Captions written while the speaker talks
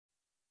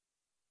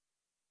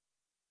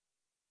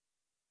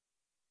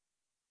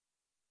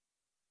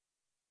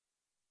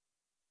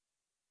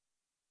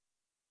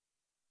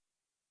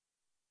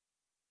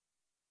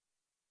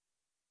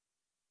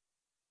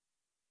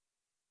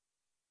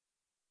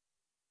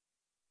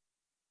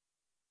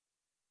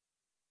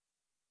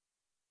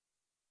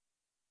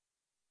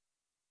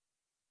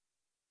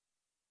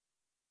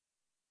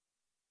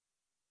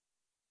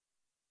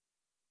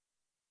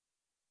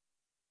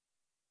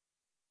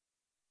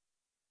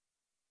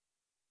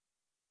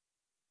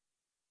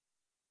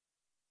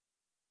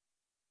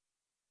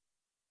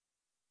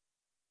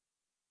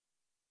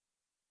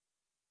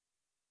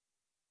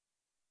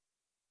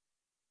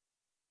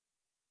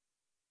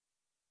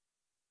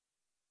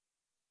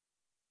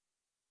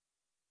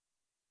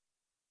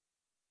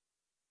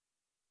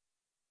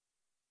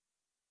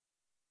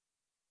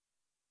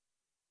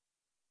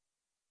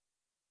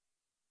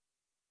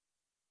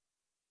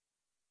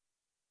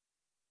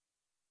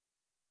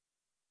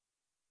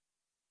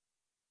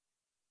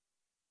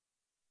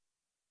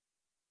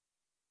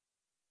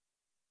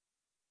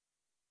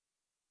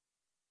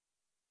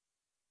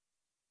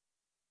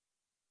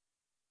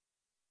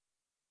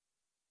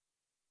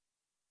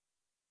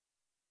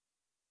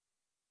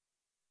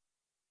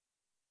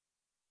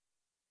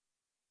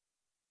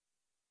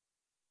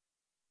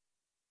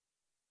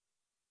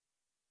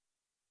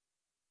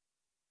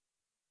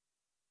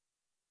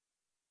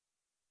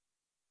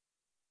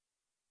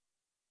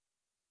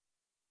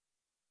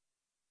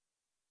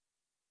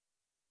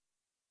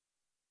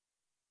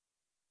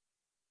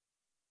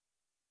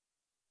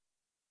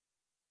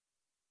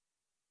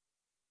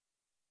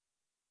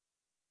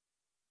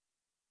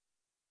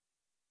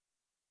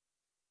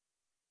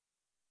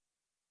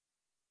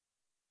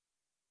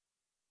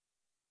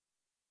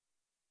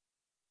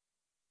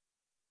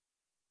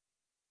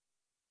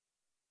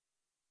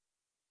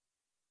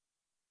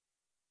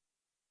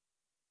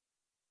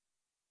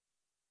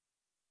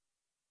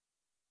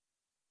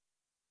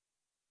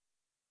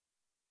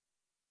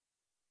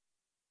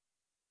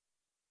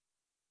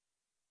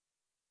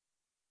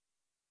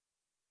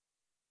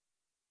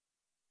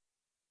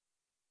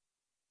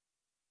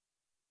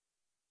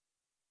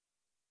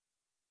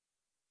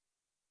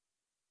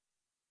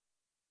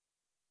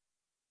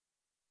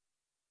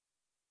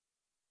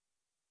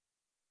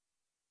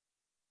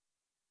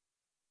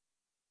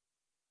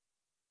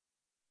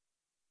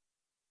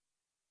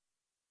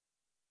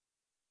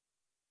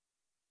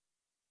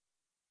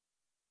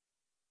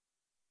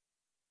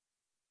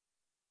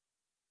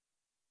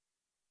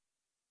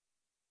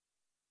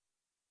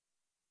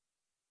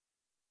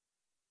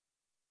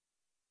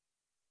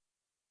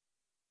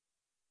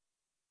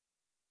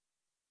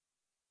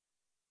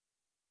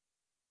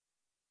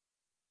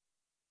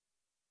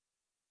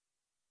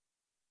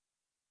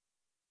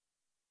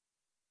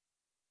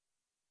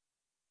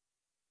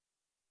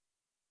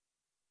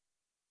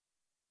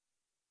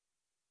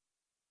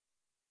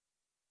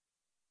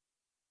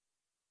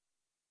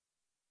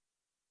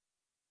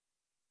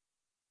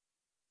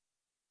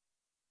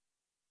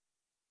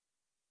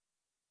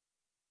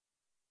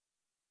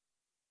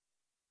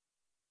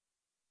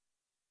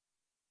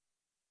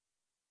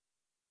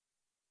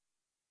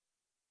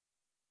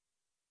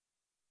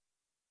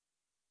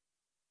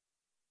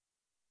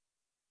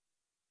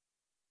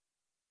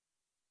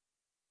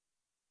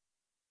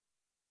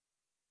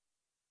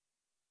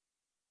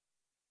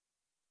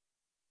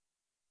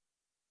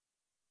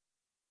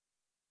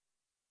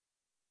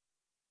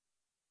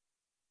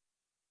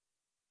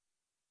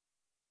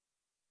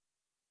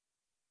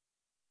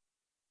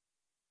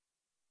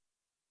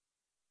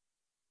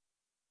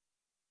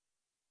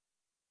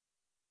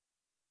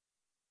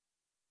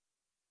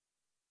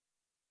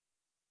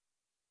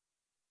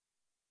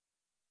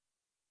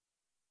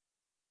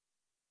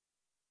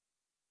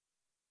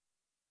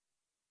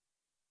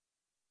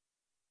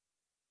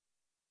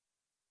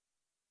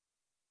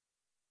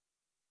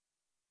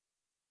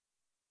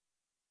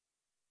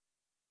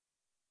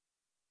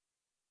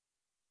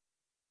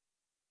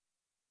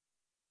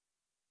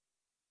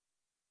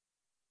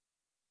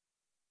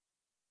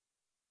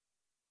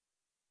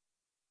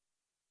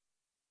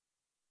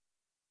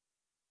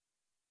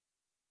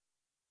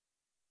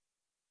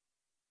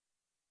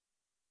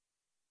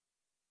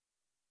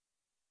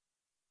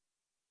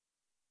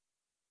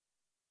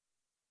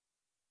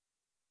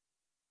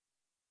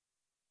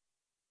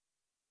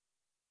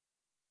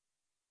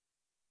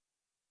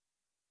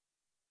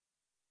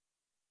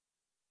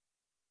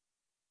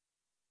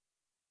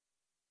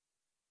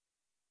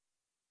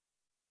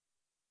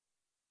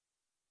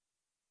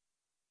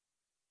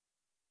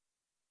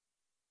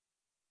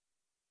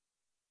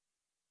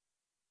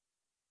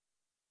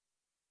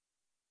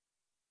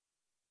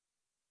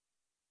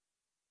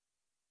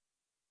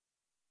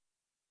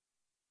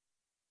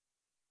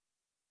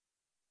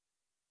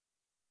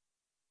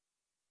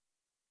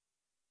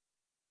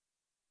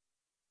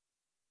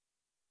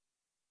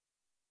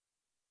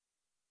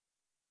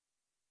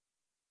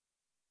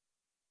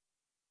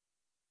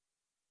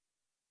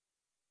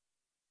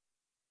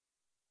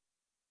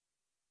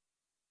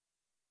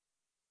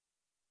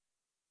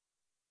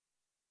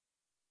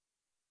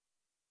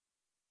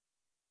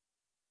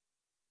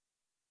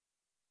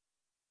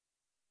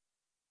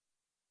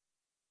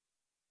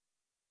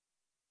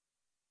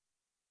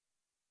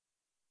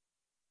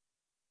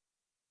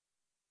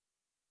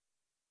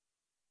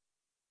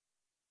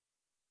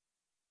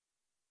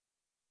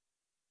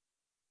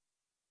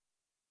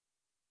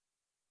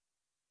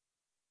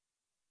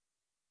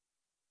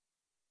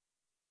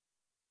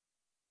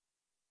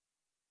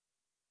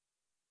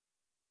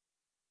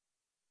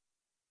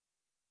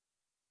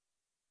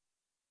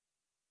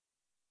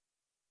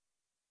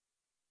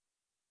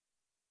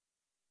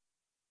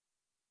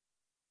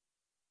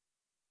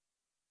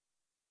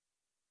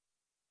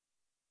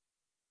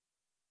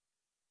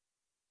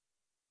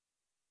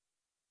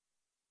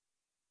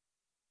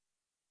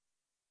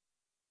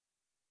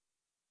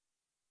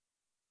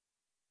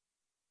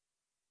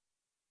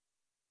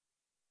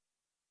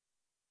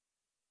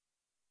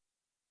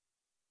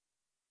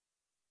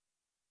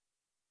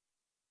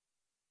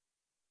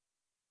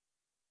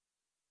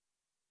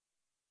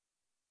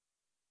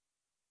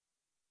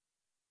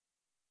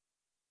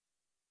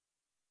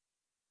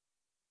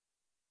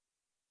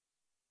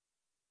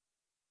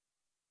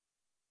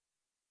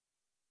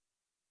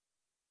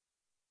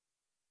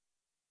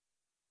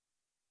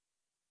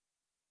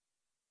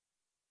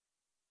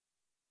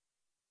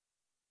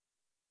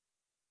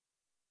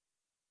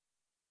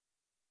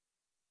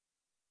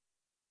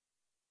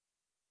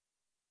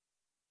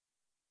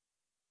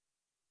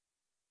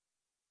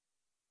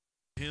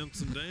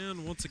Hanson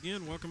Dan, once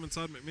again, welcome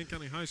inside McMinn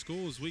County High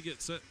School as we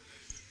get set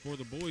for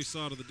the boys'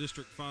 side of the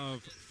District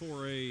 5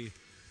 4A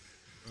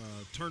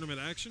tournament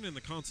action. And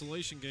the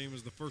consolation game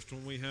is the first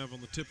one we have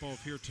on the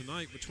tip-off here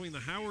tonight between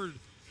the Howard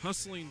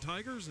Hustling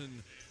Tigers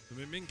and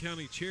the McMinn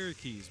County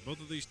Cherokees.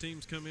 Both of these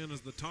teams come in as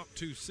the top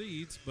two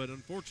seeds, but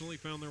unfortunately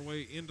found their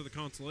way into the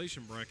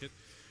consolation bracket.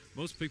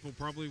 Most people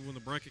probably, when the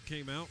bracket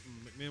came out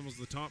and McMinn was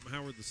the top and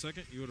Howard the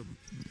second, you would have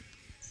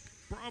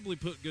probably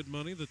put good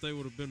money that they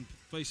would have been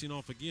facing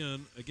off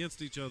again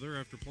against each other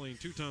after playing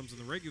two times in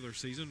the regular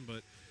season,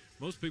 but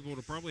most people would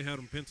have probably had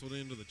them penciled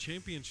into the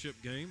championship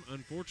game.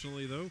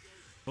 Unfortunately, though,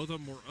 both of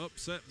them were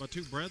upset by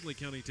two Bradley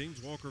County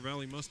teams. Walker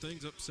Valley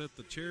Mustangs upset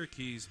the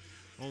Cherokees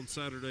on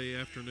Saturday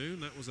afternoon.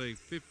 That was a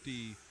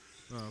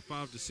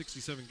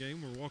 55-67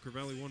 game where Walker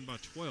Valley won by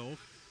 12.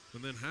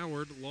 And then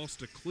Howard lost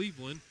to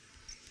Cleveland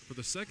for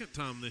the second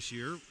time this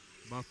year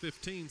by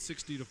 15,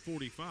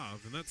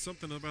 60-45. And that's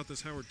something about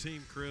this Howard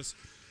team, Chris.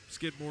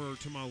 Skidmore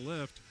to my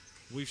left.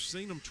 We've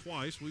seen them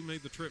twice. We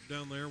made the trip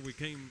down there. We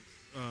came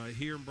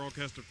here and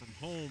broadcasted from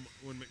home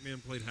when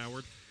McMinn played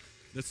Howard.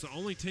 That's the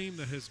only team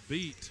that has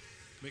beat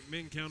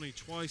McMinn County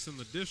twice in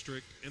the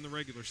district in the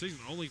regular season.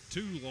 Only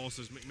two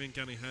losses McMinn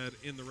County had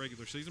in the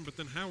regular season, but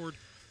then Howard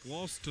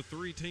lost to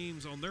three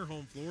teams on their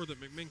home floor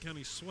that McMinn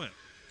County swept.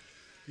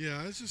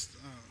 Yeah, it's just,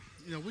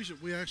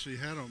 we actually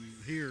had them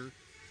here,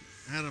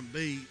 had them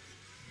beat,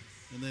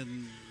 and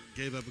then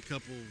gave up a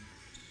couple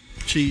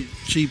cheap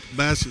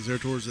baskets there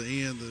towards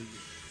the end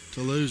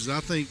to lose.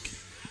 I think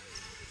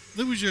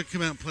we should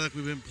come out and play like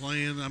we've been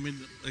playing. I mean,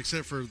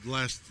 except for the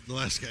last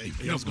game.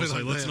 Yeah, I was going to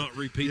say, let's not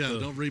repeat. Yeah,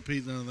 don't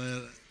repeat none of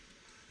that.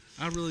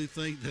 I really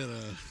think that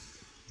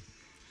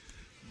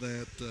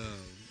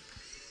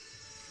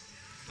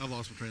I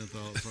lost my train of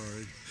thought.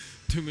 Sorry.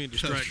 Too many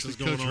distractions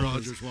going Coach on.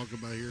 Rogers walking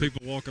by here.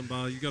 People walking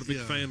by. You got a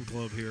big fan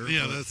club here.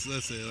 Yeah, that's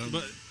it.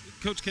 But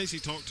Coach Casey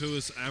talked to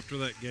us after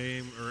that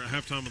game, or at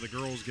halftime of the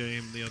girls'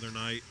 game the other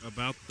night,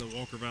 about the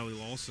Walker Valley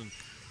loss, and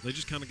they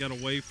just kind of got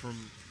away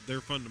from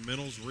their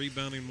fundamentals.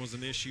 Rebounding was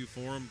an issue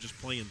for them. Just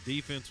playing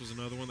defense was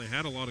another one. They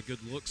had a lot of good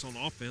looks on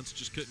offense,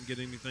 just couldn't get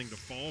anything to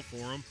fall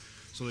for them.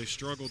 So they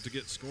struggled to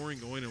get scoring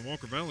going, and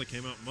Walker Valley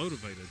came out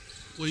motivated.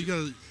 Well, you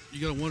got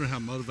to wonder how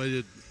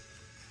motivated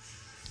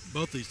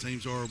both these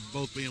teams are,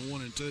 both being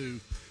 1 and 2,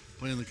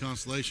 playing the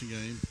consolation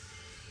game.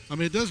 I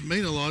mean, it does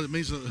mean a lot. It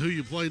means who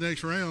you play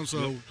next round.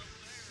 So yep.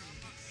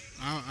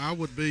 I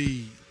would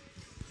be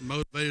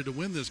motivated to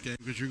win this game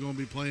because you're going to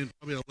be playing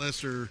probably a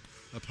lesser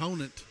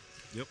opponent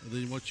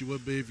than what you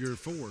would be if you're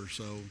 4.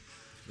 So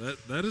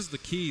that is the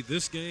key.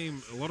 This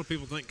game, a lot of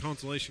people think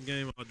consolation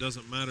game, it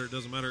doesn't matter. It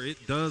doesn't matter.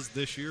 It does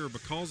this year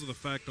because of the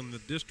fact on the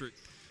District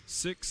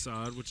 6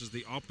 side, which is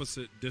the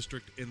opposite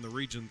district in the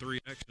Region 3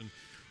 action,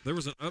 there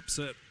was an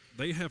upset.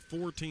 They have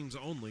 4 teams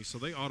only, so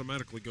they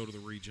automatically go to the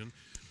region.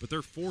 But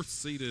their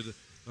 4th-seeded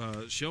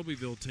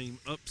Shelbyville team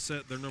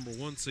upset their number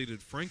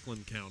 1-seeded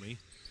Franklin County.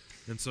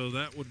 And so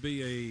that would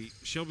be a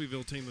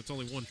Shelbyville team that's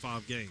only won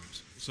 5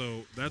 games.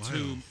 So that's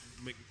who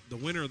the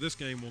winner of this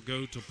game will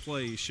go to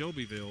play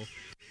Shelbyville.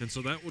 And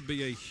so that would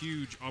be a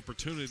huge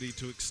opportunity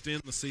to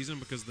extend the season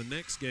because the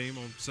next game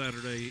on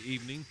Saturday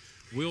evening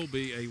will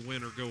be a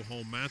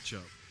win-or-go-home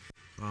matchup.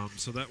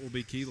 So that will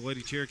be key. The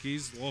Lady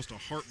Cherokees lost a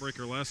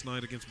heartbreaker last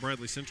night against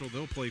Bradley Central.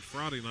 They'll play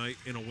Friday night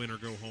in a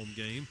win-or-go-home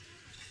game.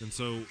 And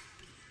so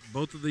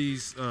both of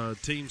these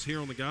teams here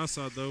on the guys'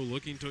 side, though,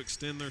 looking to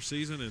extend their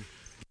season and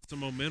get some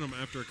momentum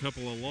after a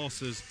couple of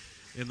losses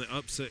in the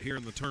upset here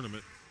in the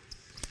tournament.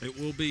 It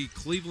will be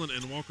Cleveland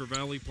and Walker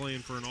Valley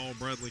playing for an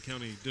all-Bradley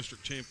County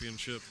District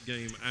Championship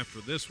game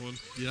after this one.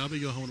 Yeah, I'll be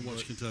going home to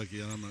watch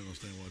Kentucky. I'm not going to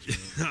stay and watch it.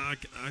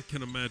 I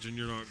can imagine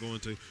you're not going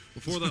to.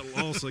 Before that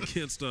loss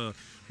against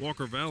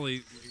Walker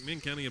Valley,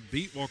 McMinn County had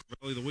beat Walker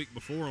Valley the week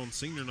before on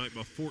senior night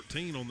by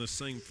 14 on this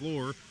same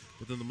floor,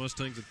 but then the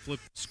Mustangs had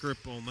flipped the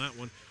script on that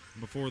one.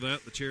 And before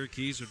that, the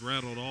Cherokees had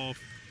rattled off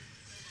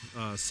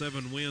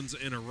 7 wins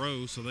in a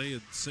row, so they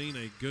had seen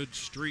a good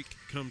streak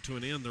come to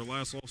an end. Their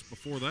last loss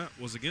before that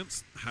was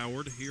against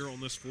Howard here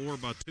on this floor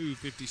by 2,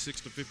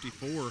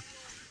 56-54,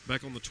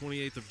 back on the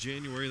 28th of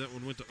January. That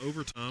one went to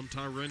overtime.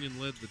 Ty Runyon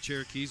led the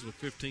Cherokees with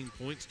 15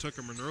 points.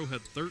 Tucker Monroe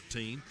had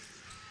 13.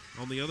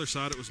 On the other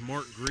side, it was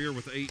Mark Greer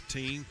with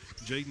 18.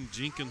 Jaden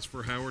Jenkins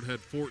for Howard had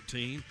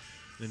 14.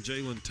 And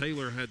Jalen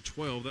Taylor had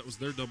 12. That was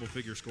their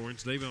double-figure scoring.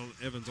 Dave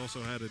Evans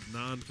also had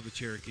 9 for the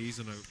Cherokees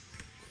in a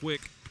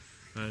quick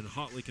and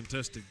hotly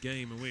contested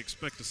game, and we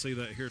expect to see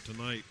that here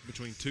tonight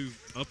between two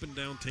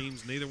up-and-down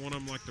teams. Neither one of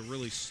them like to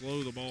really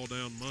slow the ball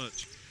down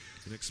much,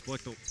 and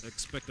expect a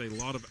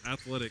lot of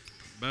athletic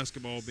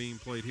basketball being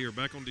played here.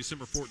 Back on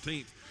December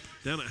 14th,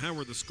 down at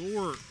Howard, the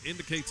score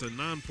indicates a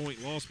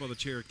 9-point loss by the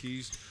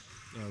Cherokees,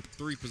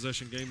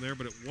 3-possession game there,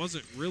 but it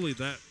wasn't really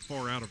that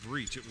far out of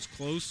reach. It was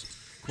close.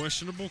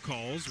 Questionable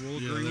calls. We'll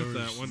agree with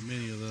that one.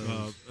 Many of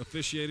those.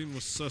 Officiating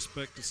was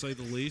suspect, to say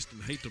the least,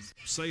 and hate to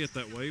say it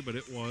that way, but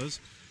it was.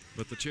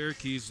 But the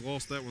Cherokees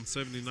lost that one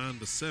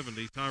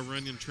 79-70. Ty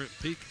Runyon, Trent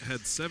Peak had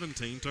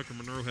 17. Tucker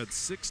Monroe had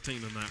 16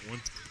 in that one.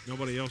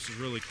 Nobody else was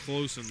really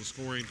close in the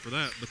scoring for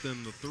that. But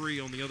then the three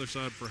on the other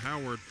side for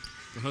Howard,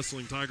 the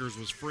Hustling Tigers,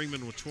 was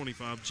Freeman with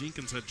 25.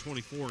 Jenkins had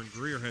 24, and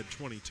Greer had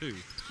 22.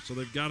 So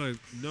they've got to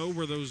know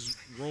where those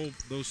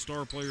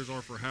star players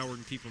are for Howard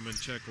and keep them in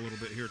check a little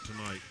bit here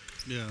tonight.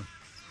 Yeah.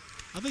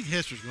 I think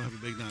Hester's going to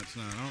have a big night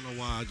tonight. I don't know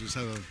why. I just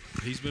have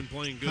a. He's been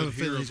playing good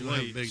here of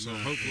late, so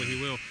hopefully he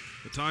will.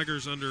 The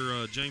Tigers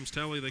under James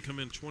Talley, they come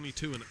in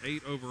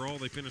 22-8 overall.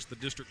 They finished the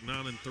district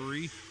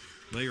 9-3.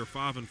 They are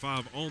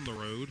 5-5 on the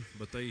road,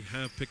 but they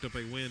have picked up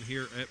a win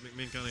here at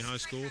McMinn County High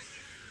School.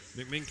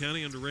 McMinn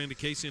County under Randy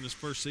Casey in his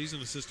first season,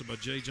 assisted by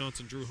Jay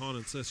Johnson, Drew Hahn,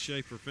 and Seth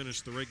Schaefer,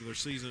 finished the regular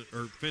season,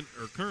 or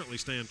currently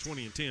stand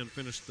 20-10.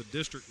 Finished the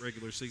district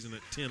regular season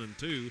at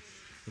 10-2,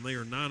 and they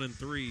are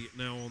 9-3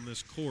 now on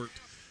this court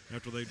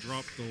after they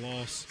dropped the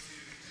loss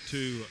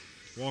to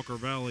Walker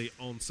Valley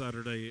on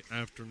Saturday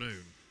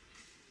afternoon.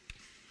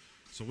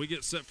 So we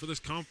get set for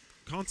this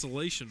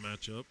consolation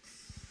matchup.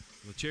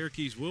 The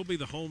Cherokees will be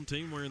the home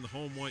team, wearing the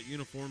home white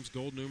uniforms,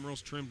 gold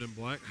numerals trimmed in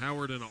black.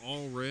 Howard in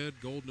all red,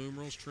 gold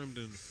numerals trimmed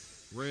in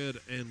red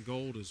and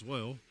gold as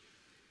well,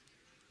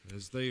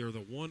 as they are the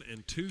 1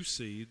 and 2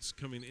 seeds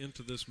coming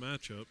into this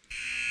matchup.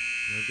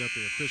 They've got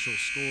the official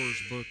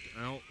scores booked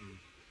out, and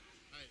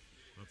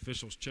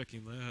officials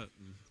checking that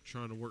and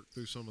trying to work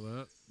through some of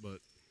that. But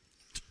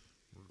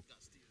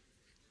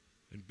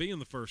and being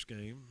the first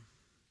game,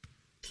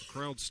 the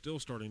crowd's still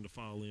starting to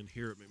file in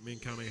here at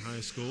McMinn County High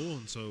School,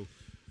 and so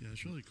yeah,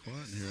 it's really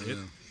quiet in here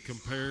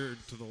compared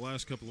to the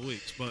last couple of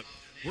weeks. But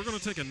we're going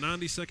to take a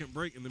 90-second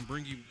break and then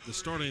bring you the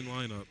starting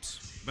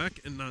lineups back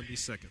in 90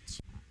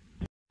 seconds.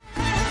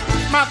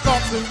 My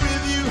thoughts are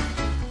with you,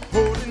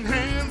 holding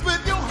hands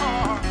with your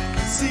heart.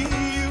 See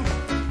you,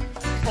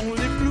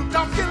 only blue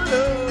dark in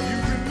love. You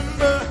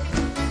remember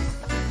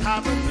how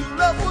the new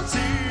love was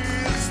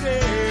here to stay.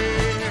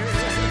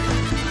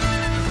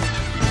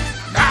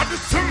 Now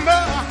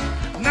December,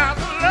 now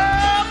the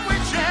love we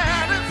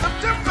shared in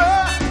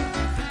September.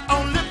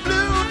 Only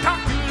blue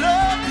dark in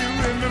love. You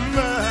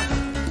remember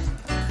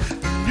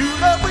the new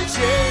love we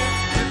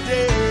shared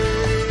today.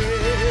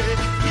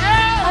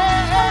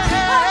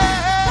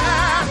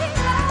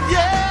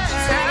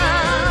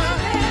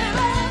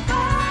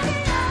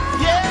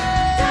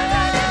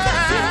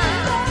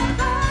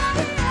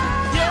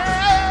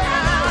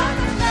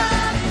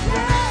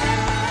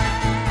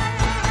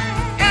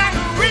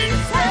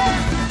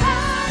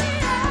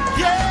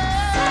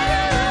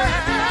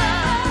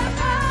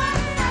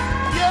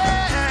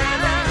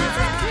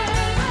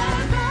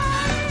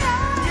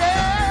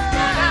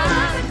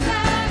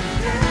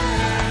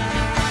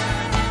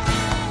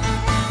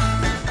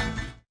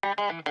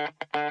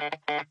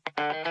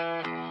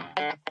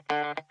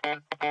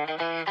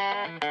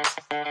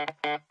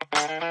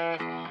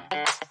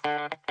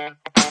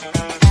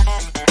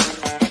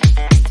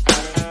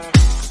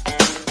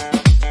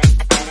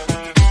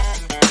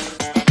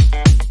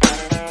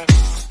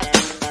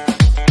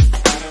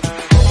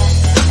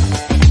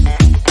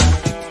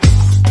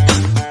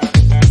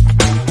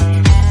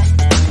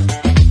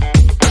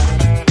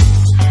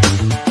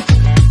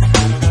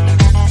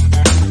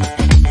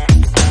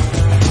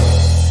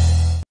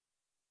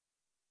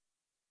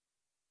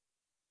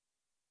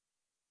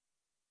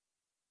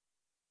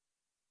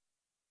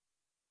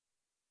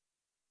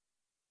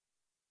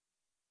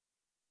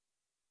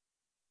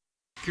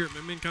 Here at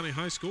McMinn County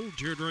High School,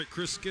 Jared Wright,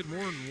 Chris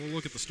Skidmore, and we'll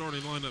look at the starting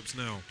lineups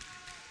now.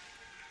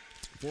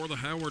 For the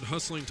Howard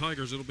Hustling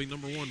Tigers, it'll be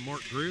number 1,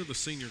 Mark Greer, the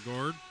senior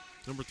guard.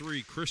 Number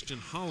 3, Christian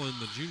Holland,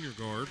 the junior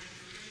guard.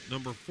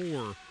 Number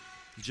 4,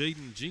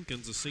 Jaden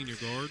Jenkins, the senior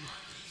guard.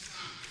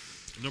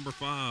 Number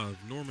 5,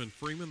 Norman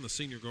Freeman, the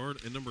senior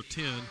guard. And number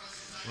 10,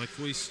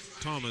 Lyquise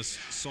Thomas,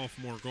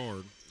 sophomore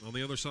guard. On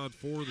the other side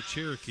for the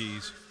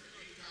Cherokees,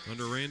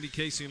 under Randy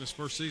Casey in his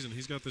first season,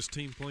 he's got this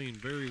team playing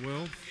very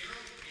well.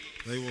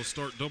 They will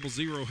start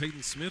 0-0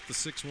 Hayden Smith, the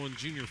 6'1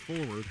 junior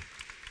forward.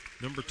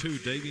 Number 2,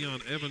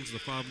 Davion Evans, the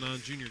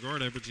 5'9 junior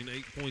guard, averaging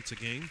 8 points a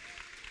game.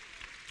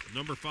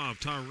 Number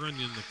 5, Ty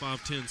Runyon, the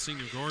 5'10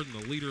 senior guard, and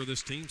the leader of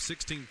this team.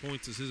 16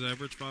 points is his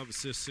average, 5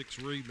 assists, 6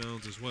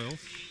 rebounds as well.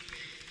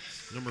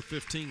 Number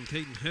 15,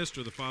 Caden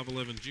Hester, the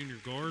 5'11 junior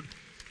guard.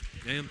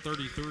 And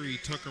 33,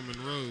 Tucker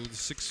Monroe, the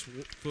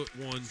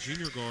 6'1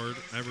 junior guard,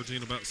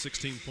 averaging about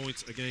 16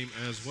 points a game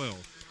as well.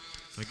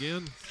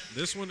 Again,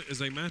 this one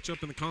is a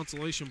matchup in the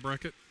consolation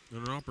bracket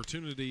and an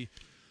opportunity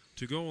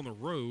to go on the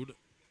road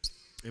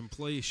and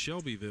play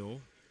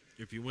Shelbyville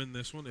if you win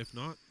this one. If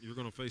not, you're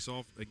going to face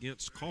off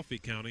against Coffee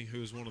County,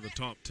 who is one of the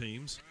top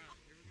teams.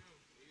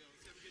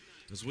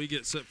 As we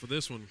get set for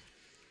this one,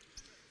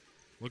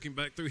 looking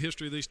back through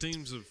history, these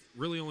teams have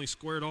really only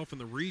squared off in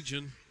the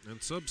region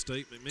and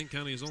sub-state. McMinn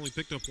County has only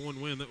picked up one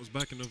win. That was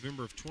back in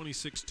November of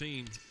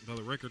 2016 by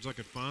the records I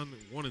could find,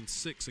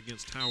 1-6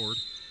 against Howard.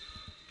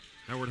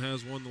 Howard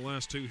has won the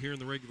last 2 here in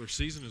the regular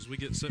season. As we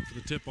get set for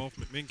the tip-off,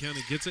 McMinn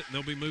County gets it, and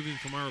they'll be moving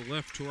from our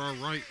left to our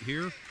right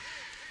here.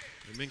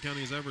 McMinn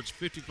County has averaged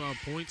 55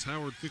 points,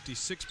 Howard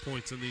 56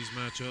 points in these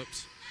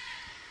matchups.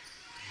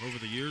 Over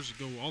the years,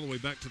 go all the way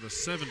back to the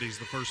 70s,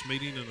 the first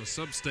meeting in a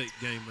sub-state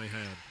game they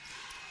had.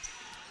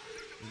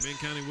 McMinn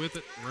County with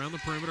it, around the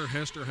perimeter.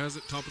 Hester has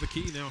it, top of the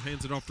key, now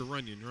hands it off to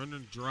Runyon.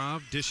 Runyon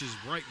drive, dishes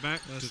right back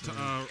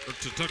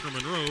to Tucker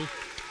Monroe.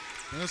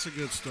 That's a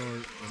good start.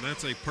 And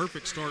that's a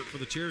perfect start for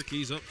the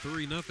Cherokees, up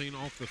 3-0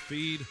 off the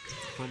feed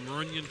from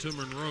Runyon to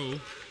Monroe.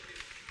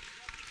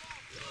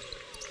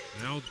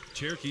 Now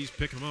Cherokees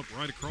picking them up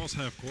right across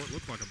half court.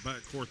 Looked like a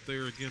back court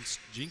there against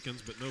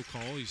Jenkins, but no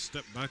call. He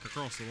stepped back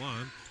across the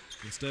line.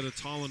 Instead,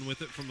 it's Holland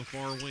with it from the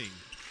far wing.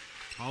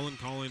 Holland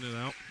calling it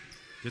out.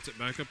 Gets it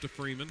back up to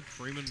Freeman.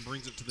 Freeman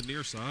brings it to the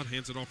near side,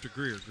 hands it off to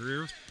Greer.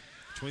 Greer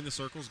between the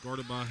circles,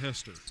 guarded by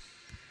Hester.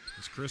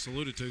 As Chris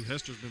alluded to,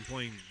 Hester's been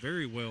playing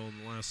very well in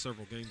the last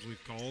several games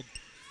we've called.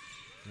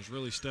 Has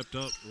really stepped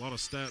up. A lot of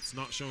stats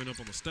not showing up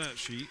on the stat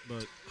sheet,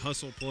 but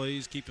hustle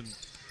plays, keeping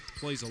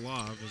plays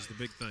alive is the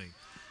big thing.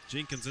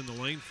 Jenkins in the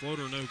lane,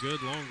 floater no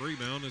good. Long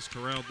rebound is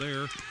corralled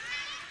there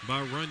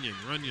by Runyon.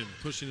 Runyon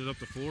pushing it up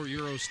the floor,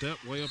 Euro step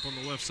way up on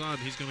the left side, and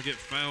he's going to get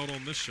fouled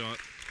on this shot.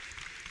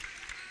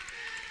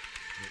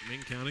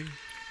 McMinn County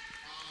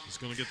is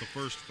going to get the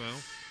first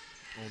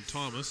foul on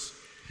Thomas,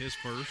 his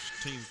first,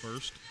 team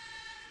first.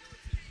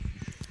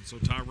 So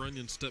Ty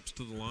Runyon steps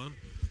to the line.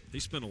 He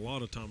spent a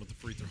lot of time at the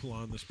free throw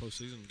line this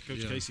postseason.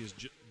 Coach Casey has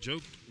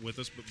joked with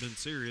us but been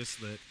serious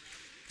that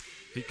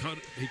he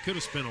could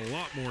have spent a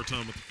lot more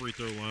time at the free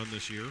throw line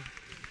this year.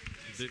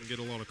 He didn't get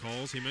a lot of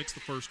calls. He makes the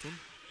first one.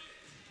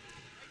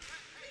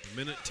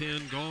 Minute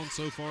 10 gone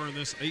so far in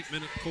this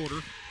 8-minute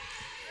quarter.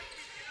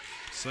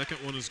 Second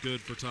one is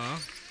good for Ty.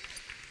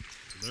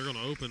 They're going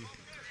to open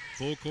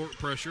full court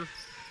pressure.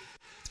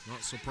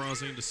 Not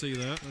surprising to see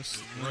that.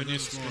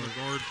 Runyon's going to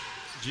guard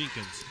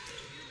Jenkins.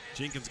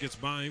 Jenkins gets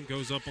by him,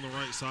 goes up on the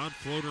right side.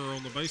 Floater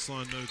on the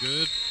baseline, no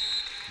good.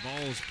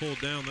 Ball is pulled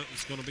down.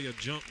 That's going to be a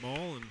jump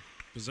ball, and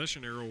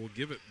possession arrow will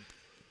give it,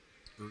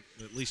 or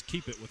at least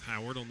keep it with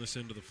Howard on this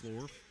end of the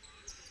floor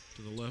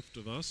to the left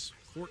of us.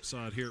 Court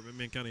side here at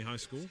McMinn County High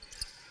School.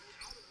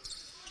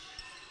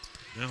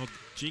 Now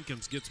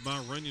Jenkins gets by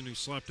Runyon, who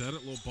slapped at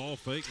it. Little ball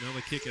fake. Now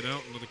they kick it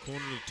out into the corner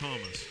to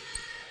Thomas.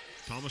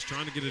 Thomas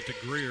trying to get it to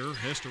Greer.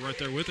 Hester right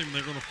there with him.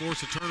 They're going to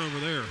force a turnover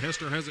there.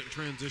 Hester has it in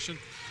transition.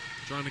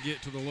 Trying to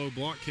get to the low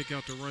block. Kick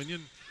out to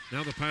Runyon.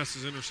 Now the pass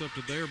is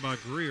intercepted there by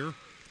Greer.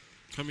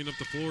 Coming up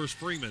the floor is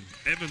Freeman.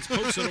 Evans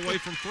pokes it away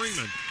from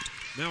Freeman.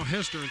 Now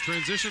Hester in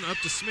transition up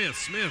to Smith.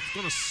 Smith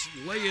going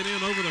to lay it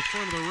in over the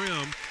front of the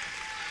rim.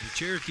 The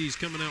Cherokees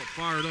coming out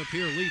fired up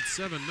here. Lead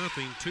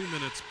 7-0. 2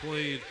 minutes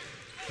played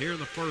here in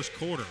the first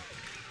quarter.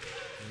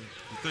 And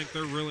you think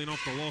they're reeling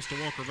off the loss to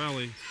Walker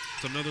Valley.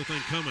 It's another thing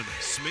coming.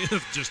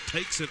 Smith just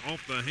takes it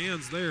off the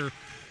hands there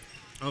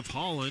of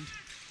Holland.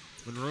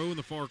 Monroe in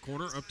the far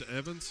corner up to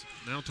Evans.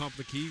 Now top of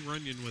the key.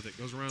 Runyon with it.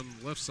 Goes around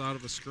the left side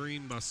of a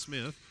screen by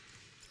Smith.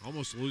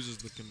 Almost loses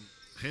the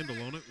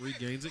handle on it.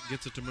 Regains it.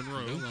 Gets it to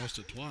Monroe. They lost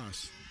it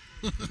twice.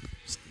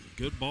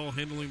 Good ball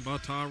handling by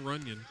Ty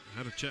Runyon.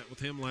 Had a chat with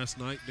him last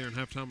night during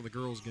halftime of the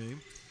girls' game.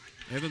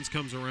 Evans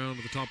comes around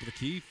to the top of the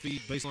key.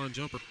 Feed baseline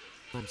jumper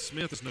from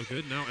Smith is no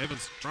good. Now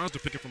Evans tries to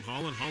pick it from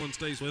Holland. Holland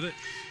stays with it.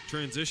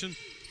 Transition.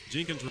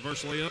 Jenkins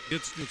reverse layup.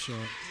 It's good shot.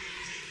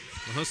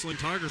 The hustling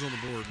Tigers on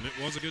the board, and it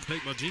was a good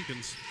take by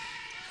Jenkins.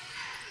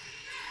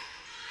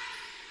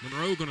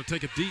 Monroe going to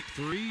take a deep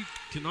three.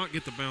 Cannot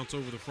get the bounce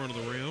over the front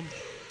of the rim.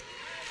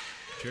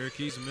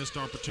 Cherokees a missed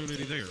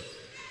opportunity there.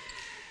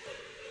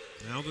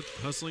 Now the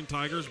hustling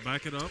Tigers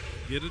back it up.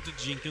 Get it to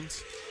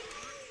Jenkins.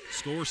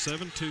 Score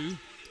 7-2.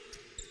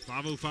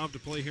 5:05 to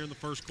play here in the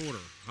first quarter.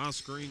 High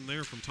screen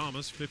there from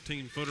Thomas.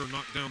 15-footer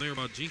knocked down there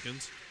by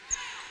Jenkins.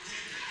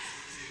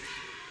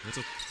 It's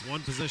a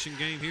one-possession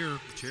game here.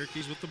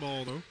 Cherokees with the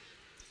ball, though.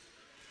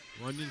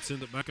 Runyon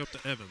sends it back up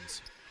to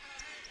Evans.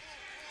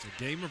 It's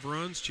a game of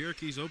runs.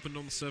 Cherokees opened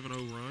on the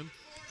 7-0 run.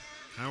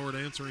 Howard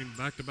answering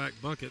back-to-back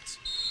buckets.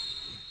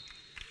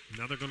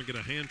 Now they're going to get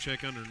a hand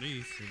check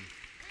underneath,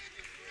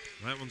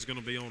 and that one's going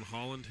to be on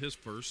Holland, his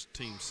first,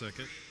 team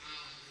second.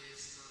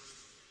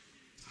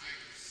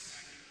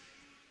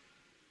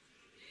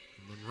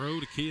 Monroe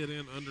to key it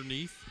in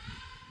underneath.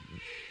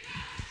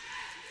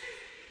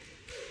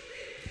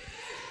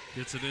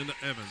 Gets it into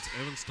Evans.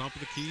 Evans, top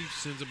of the key,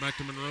 sends it back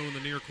to Monroe in the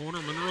near corner.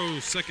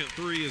 Monroe's second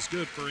three is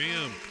good for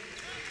him.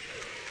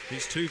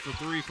 He's 2 for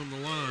 3 from the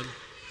line.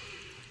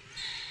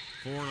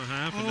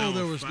 4.5, and now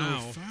there a was foul. no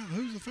foul.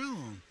 Who's the foul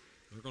on?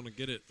 They're going to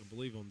get it, I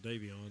believe, on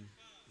Davion.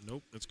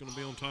 Nope, it's going to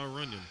be on Ty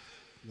Runyon.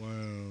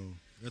 Wow.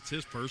 That's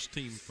his first,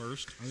 team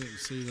first. I didn't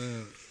see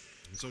that.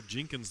 And so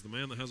Jenkins, the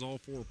man that has all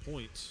 4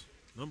 points,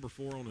 number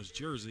 4 on his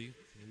jersey,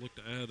 will look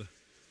to add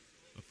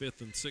a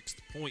 5th and 6th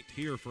point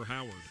here for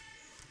Howard.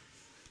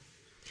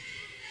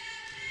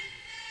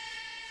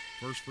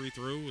 First free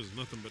throw was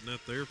nothing but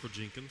net there for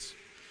Jenkins.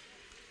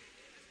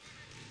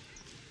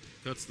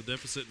 Cuts the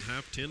deficit in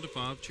half,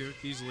 10-5.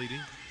 Cherokees leading.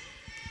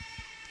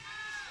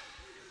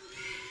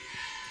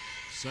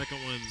 Second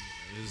one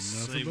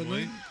is the same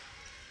way.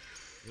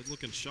 Good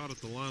looking shot at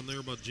the line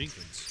there by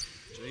Jenkins.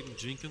 Jaden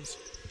Jenkins,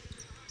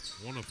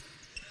 one of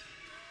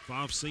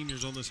 5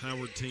 seniors on this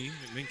Howard team.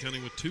 McMinn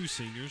County with 2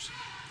 seniors.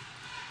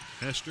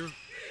 Hester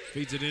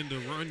feeds it into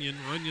Runyon.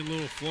 Runyon,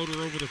 little floater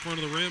over the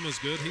front of the rim is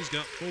good. He's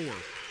got 4.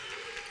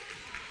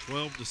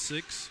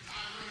 12-6.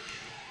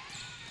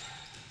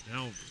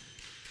 Now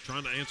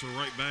trying to answer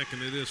right back,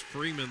 and it is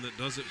Freeman that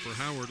does it for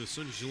Howard. As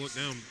soon as you look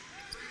down,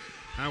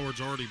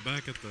 Howard's already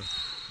back at the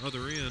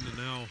other end, and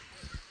now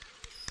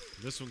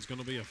this one's going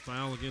to be a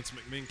foul against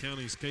McMinn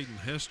County's Caden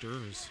Hester.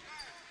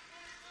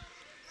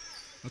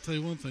 I'll tell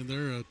you one thing,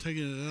 they're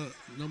taking it out,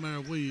 no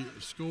matter if we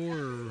score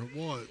or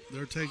what,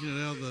 they're taking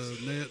it out of the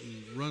net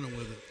and running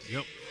with it.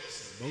 Yep.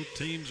 Both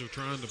teams are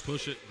trying to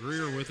push it.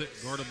 Greer with it,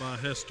 guarded by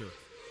Hester.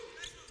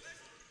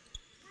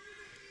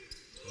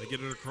 They get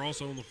it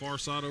across on the far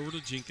side over to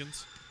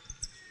Jenkins.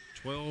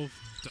 12-8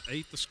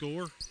 the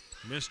score.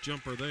 Missed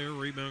jumper there.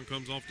 Rebound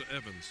comes off to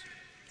Evans.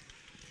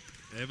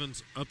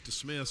 Evans up to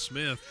Smith.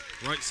 Smith,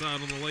 right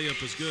side on the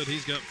layup is good.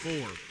 He's got 4.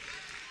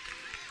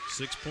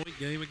 6-point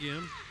game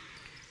again.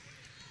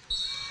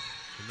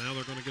 And now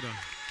they're going to get a,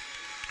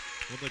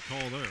 what they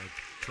call there,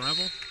 a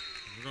travel?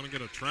 They're going to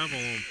get a travel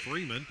on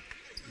Freeman.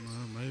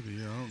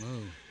 Maybe, I don't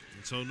know.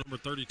 And so number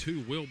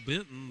 32, Will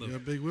Benton, the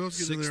Big Will's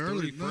getting there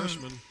early.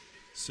 freshman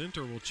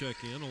center, will check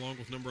in, along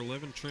with number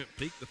 11, Trent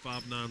Peak, the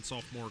 5'9"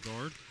 sophomore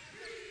guard.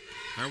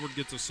 Howard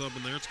gets a sub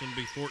in there. It's going to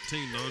be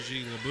 14,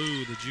 Najee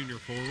LeBou, the junior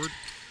forward.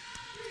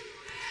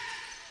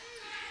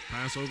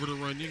 Pass over to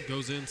Runyon,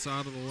 goes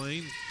inside of the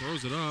lane,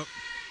 throws it up.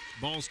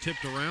 Ball's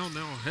tipped around.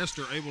 Now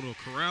Hester able to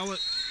corral it,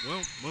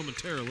 well,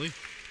 momentarily.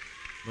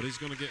 But he's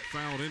going to get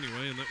fouled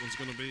anyway, and that one's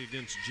going to be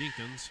against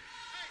Jenkins.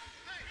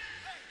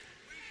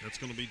 That's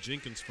going to be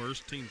Jenkins'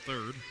 first, team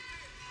third.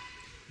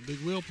 Big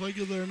Will play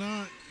good there or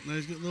not. Now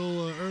he's getting a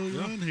little early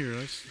run here.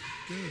 That's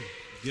good.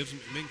 Gives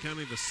McMinn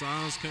County the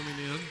size coming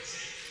in.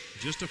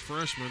 Just a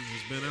freshman,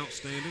 has been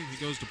outstanding.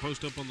 He goes to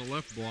post up on the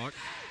left block.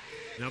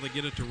 Now they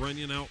get it to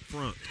Runyon out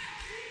front.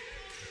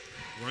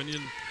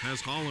 Runyon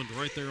has Holland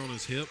right there on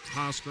his hip.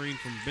 High screen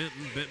from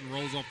Benton. Benton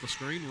rolls off the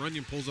screen.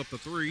 Runyon pulls up the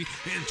 3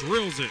 and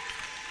drills it.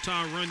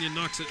 Ty Runyon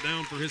knocks it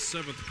down for his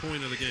 7th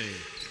point of the game.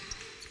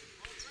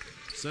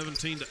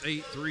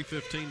 17-8,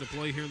 3:15 to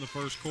play here in the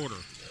first quarter.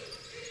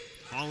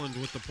 Holland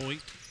with the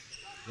point.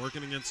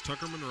 Working against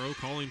Tucker Monroe,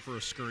 calling for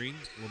a screen.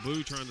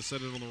 LeBou trying to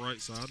set it on the right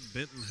side.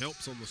 Benton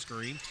helps on the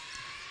screen.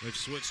 They've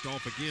switched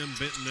off again.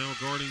 Benton now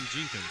guarding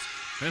Jenkins.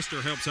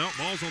 Hester helps out.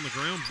 Ball's on the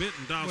ground.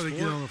 Benton dives for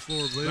it. On the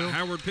floor, Bill. But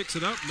Howard picks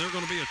it up, and they're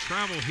going to be a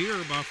travel here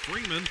by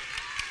Freeman.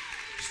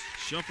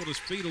 Shuffled his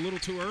feet a little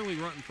too early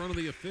right in front of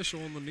the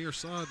official on the near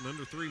side. And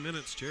under 3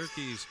 minutes,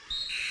 Cherokees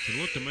can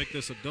look to make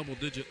this a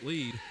double-digit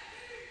lead.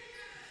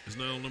 As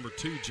now number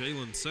 2,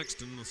 Jalen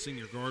Sexton, the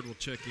senior guard, will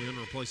check in,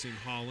 replacing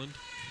Holland.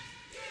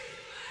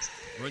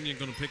 Runyon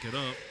going to pick it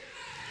up.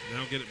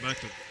 Now get it back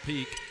to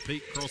Peak.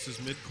 Peak crosses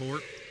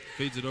midcourt,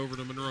 feeds it over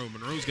to Monroe.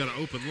 Monroe's got an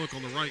open look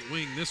on the right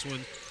wing. This one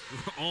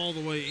all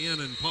the way in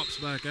and pops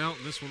back out,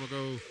 and this one will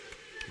go,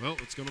 well,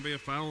 it's going to be a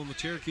foul on the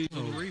Cherokees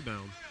on the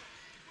rebound.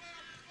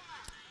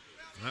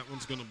 That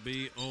one's going to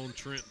be on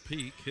Trent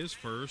Peak, his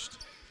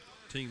first,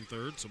 team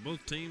third. So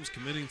both teams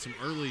committing some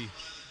early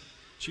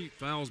cheap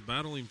fouls,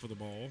 battling for the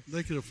ball.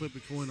 They could have flipped a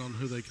coin on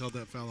who they called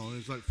that foul on. It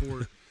was like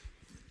 4,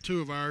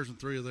 2 of ours and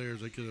 3 of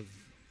theirs. They could have,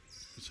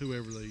 it's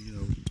whoever they,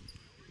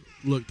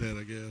 looked at,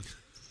 I guess.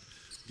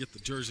 Get the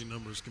jersey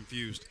numbers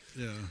confused.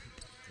 Yeah.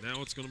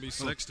 Now it's going to be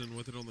Sexton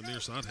with it on the near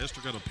side.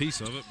 Hester got a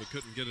piece of it, but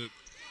couldn't get it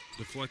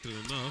deflected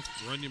enough.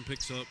 Runyon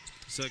picks up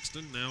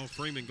Sexton. Now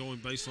Freeman going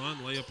baseline.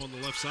 Layup on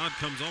the left side.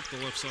 Comes off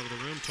the left side of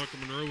the rim. Tucker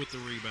Monroe with the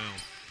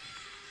rebound.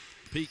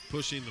 Peak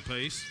pushing the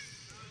pace.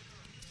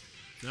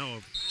 Now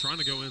trying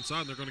to go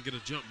inside. They're going to get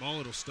a jump ball.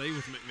 It'll stay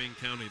with McMinn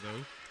County,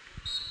 though.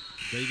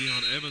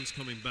 Davion Evans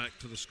coming back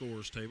to the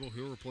scorer's table.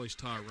 He'll replace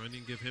Ty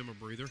Runyon, give him a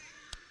breather.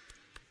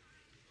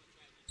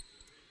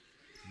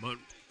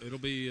 It'll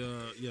be,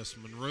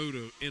 Monroe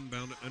to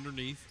inbound it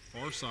underneath,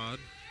 far side.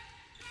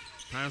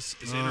 Pass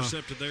is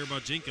intercepted there by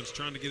Jenkins,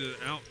 trying to get it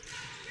out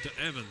to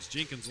Evans.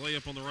 Jenkins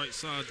layup on the right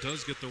side,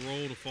 does get the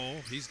roll to fall.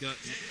 He's got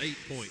 8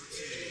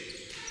 points.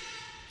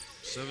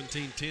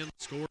 17-10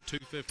 score,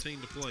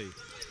 2:15 to play.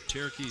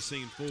 Cherokee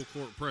seeing full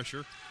court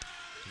pressure.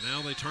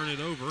 Now they turn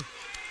it over.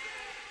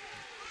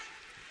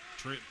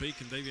 Trent Peak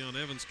and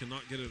Davion Evans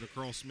cannot get it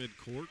across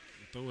midcourt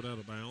and throw it out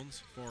of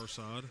bounds, far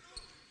side.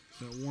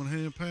 That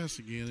one-handed pass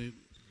again.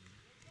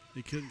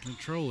 He couldn't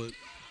control it.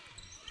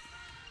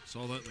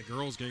 Saw that in the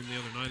girls' game the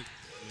other night.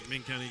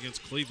 McMinn County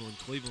against Cleveland.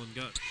 Cleveland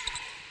got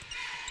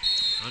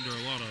under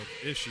a lot of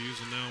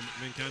issues, and now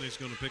McMinn County's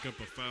going to pick up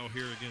a foul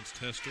here against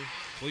Hester.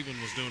 Cleveland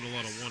was doing a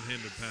lot of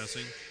one-handed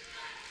passing.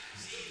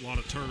 A lot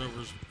of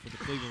turnovers for the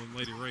Cleveland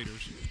Lady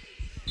Raiders.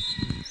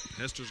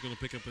 Hester's going to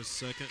pick up his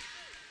second.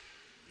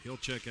 He'll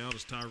check out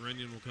as Ty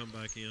Runyon will come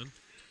back in.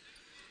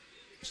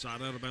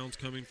 Side out of bounds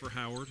coming for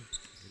Howard.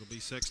 It'll be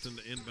Sexton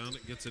to inbound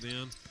it, gets it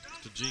in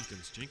to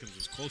Jenkins. Jenkins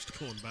was close to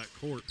going back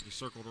court. He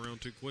circled around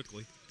too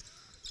quickly.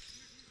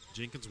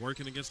 Jenkins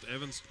working against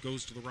Evans,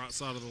 goes to the right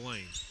side of the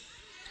lane.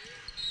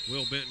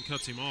 Will Benton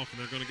cuts him off,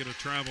 and they're going to get a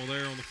travel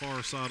there on the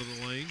far side of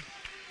the lane.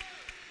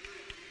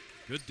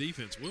 Good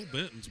defense. Will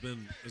Benton's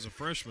been, as a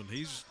freshman,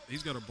 he's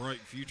got a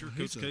bright future.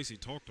 Coach Casey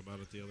talked about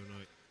it the other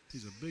night.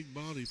 He's a big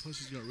body, plus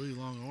he's got really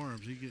long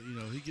arms. He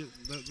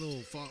get that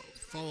little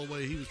fall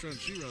away he was trying to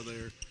shoot right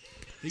there.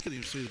 He couldn't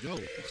even see the goal.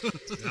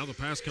 Now the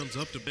pass comes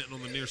up to Benton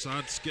on the near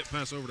side. Skip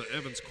pass over to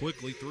Evans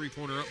quickly.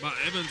 Three-pointer up by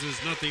Evans is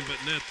nothing but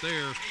net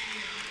there.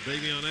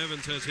 Davion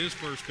Evans has his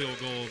first field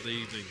goal of the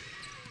evening.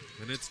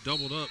 And it's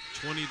doubled up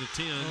 20-10.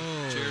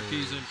 Oh.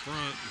 Cherokee's in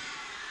front.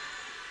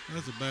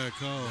 That's a bad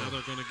call. Now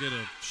they're going to get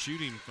a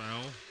shooting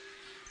foul.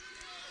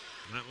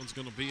 That one's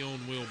going to be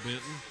on Will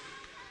Benton.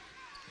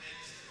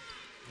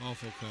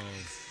 Awful call.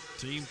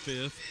 Team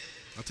fifth.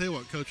 I'll tell you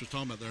what Coach was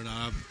talking about there.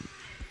 Now,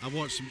 I've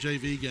watched some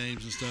JV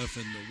games and stuff,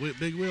 and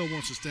Big Will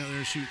wants to stand out there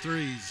and shoot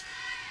threes.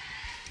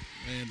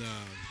 And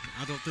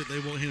I don't think they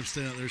want him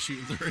standing out there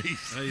shooting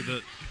threes. Hey,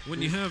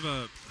 when you have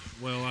I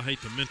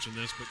hate to mention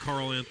this, but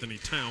Karl Anthony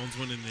Towns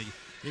winning the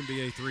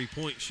NBA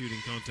three-point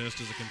shooting contest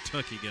as a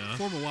Kentucky guy.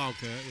 Former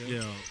Wildcat,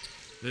 yeah.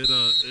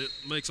 It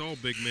makes all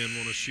big men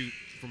want to shoot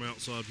from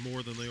outside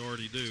more than they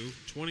already do.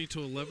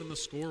 20-11 the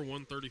score,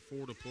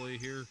 1:34 to play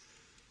here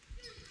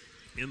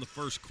in the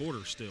first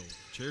quarter still.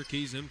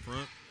 Cherokee's in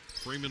front.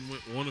 Freeman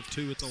went 1 of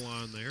 2 at the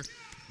line there.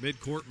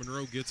 Midcourt,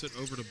 Monroe gets it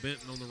over to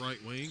Benton on the right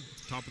wing.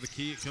 Top of the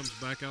key, it comes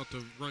back out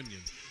to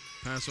Runyon.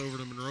 Pass over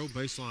to Monroe,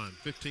 baseline.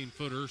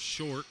 15-footer,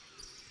 short.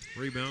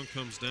 Rebound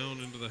comes down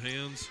into the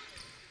hands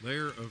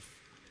there of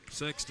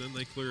Sexton.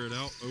 They clear it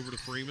out over to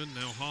Freeman.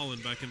 Now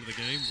Holland back into the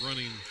game.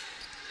 Running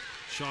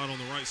shot on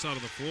the right side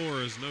of the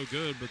floor is no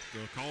good, but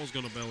the call's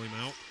going to bail him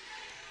out.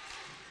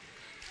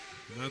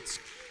 And that's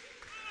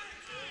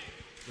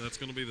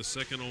going to be the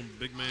second on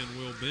big man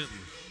Will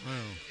Benton. Wow.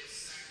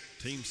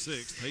 Team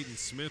sixth, Hayden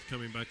Smith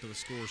coming back to the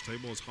scores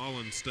table as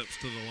Holland steps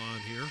to the line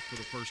here for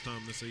the first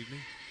time this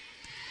evening.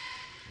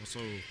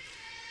 Also,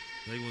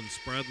 Dalen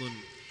Spradlin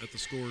at the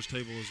scores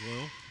table as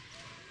well.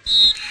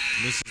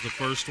 And this is the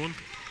first one.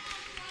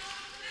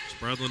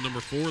 Spradlin,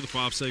 number 4, the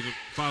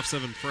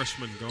 5'7"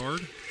 freshman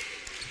guard.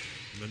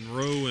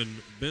 Monroe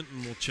and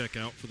Benton will check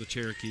out for the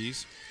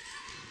Cherokees.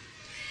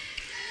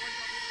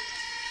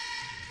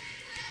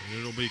 And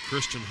it'll be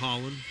Christian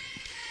Holland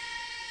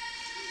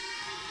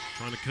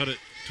trying to cut it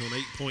to an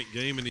 8-point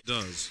game, and he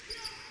does.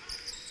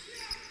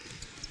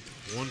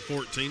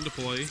 1:14 to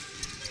play.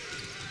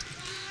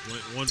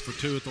 Went 1 for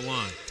 2 at the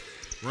line.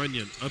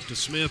 Runyon up to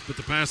Smith, but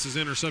the pass is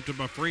intercepted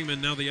by Freeman.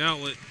 Now the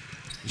outlet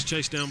is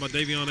chased down by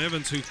Davion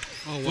Evans, who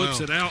flips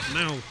it out.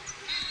 Now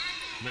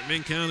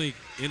McMinn County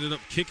ended up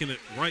kicking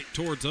it right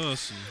towards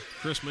us, and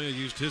Chris may have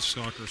used his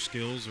soccer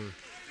skills or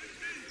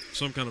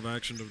some kind of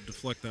action to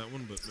deflect that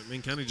one, but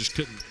McMinn County just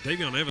couldn't.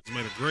 Davion Evans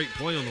made a great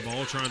play on the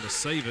ball trying to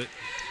save it,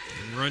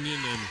 and Runyon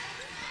and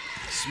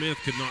Smith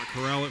could not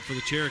corral it for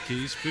the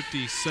Cherokees.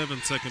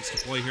 57 seconds to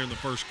play here in the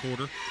first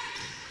quarter.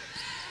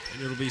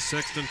 And it'll be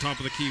Sexton top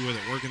of the key with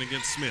it, working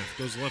against Smith.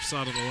 Goes left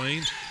side of the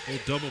lane.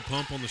 Little double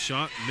pump on the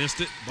shot.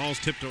 Missed it. Ball's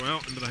tipped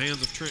out into the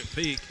hands of Trent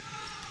Peak.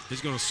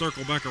 He's going to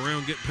circle back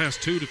around, get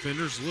past 2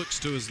 defenders. Looks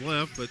to his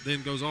left, but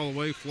then goes all the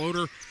way.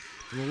 Floater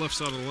to the left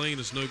side of the lane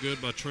is no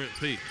good by Trent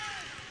Peak.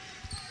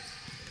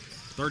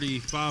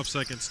 35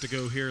 seconds to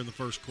go here in the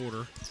first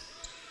quarter.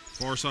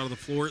 Far side of the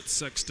floor, it's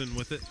Sexton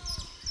with it.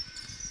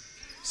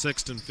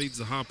 Sexton feeds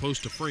the high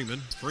post to Freeman.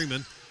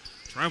 Freeman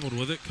traveled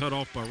with it, cut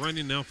off by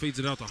Runyon, now feeds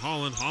it out to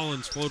Holland.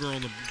 Holland's floater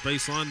on the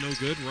baseline, no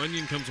good.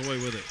 Runyon comes away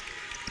with it.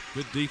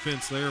 Good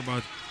defense there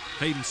by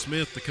Hayden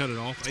Smith to cut it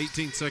off.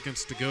 18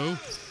 seconds to go.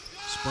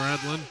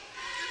 Spradlin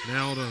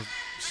now to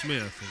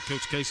Smith. And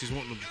Coach Casey's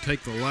wanting to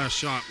take the last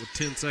shot with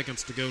 10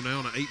 seconds to go now,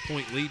 and an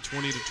 8-point lead,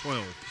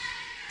 20-12.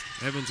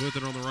 Evans with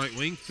it on the right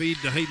wing. Feed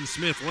to Hayden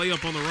Smith.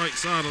 Layup on the right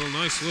side. A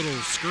nice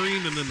little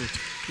screen, and then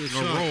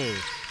a roll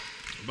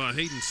by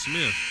Hayden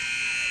Smith.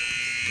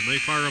 And they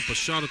fire up a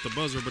shot at the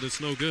buzzer, but it's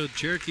no good.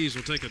 Cherokees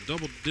will take a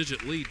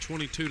double-digit lead,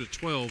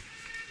 22-12,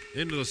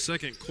 into the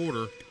second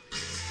quarter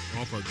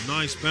off a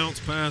nice bounce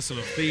pass and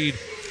a feed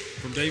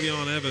from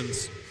Davion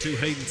Evans to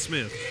Hayden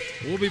Smith.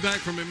 We'll be back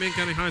from McMinn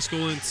County High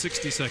School in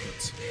 60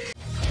 seconds.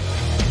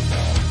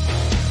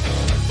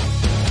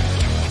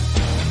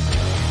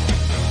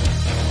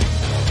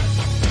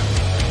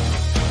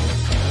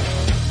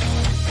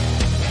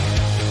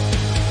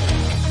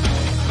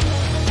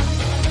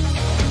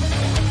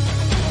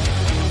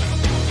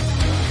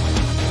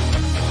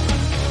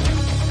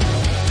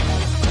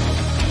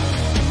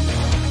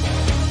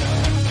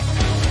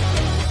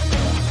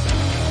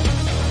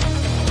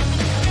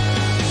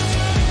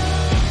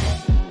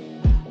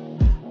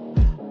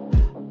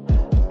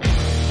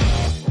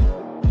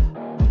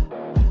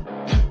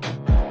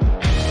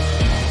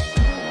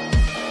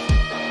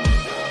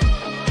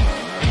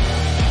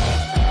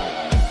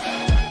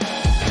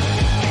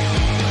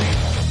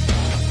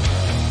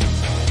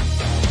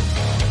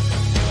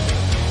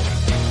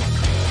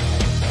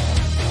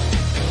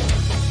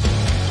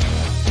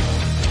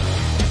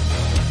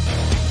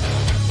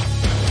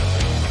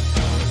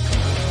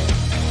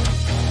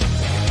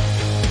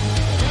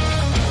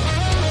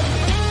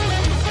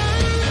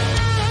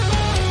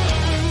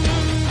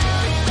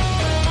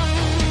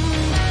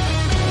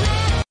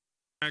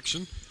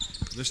 action.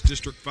 This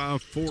District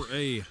 5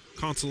 4A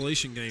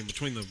consolation game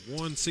between the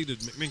 1-seeded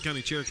McMinn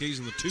County Cherokees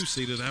and the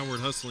 2-seeded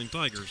Howard Hustling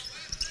Tigers.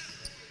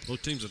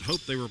 Both teams had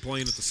hoped they were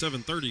playing at the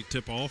 7:30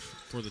 tip-off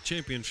for the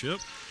championship,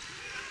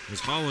 as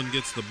Holland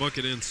gets the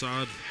bucket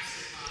inside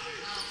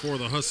for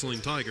the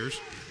Hustling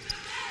Tigers.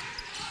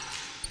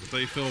 But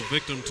they fell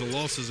victim to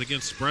losses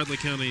against Bradley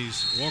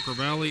County's Walker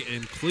Valley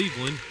and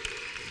Cleveland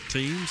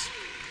teams.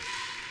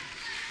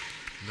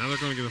 Now they're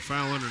going to get a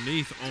foul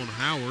underneath on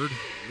Howard.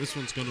 This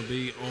one's going to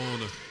be on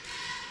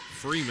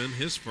Freeman,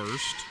 his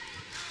first,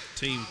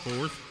 team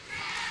fourth.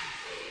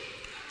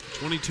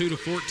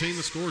 22-14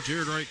 the score.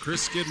 Jared Wright,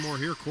 Chris Skidmore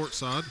here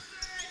courtside.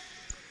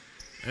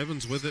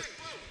 Evans with it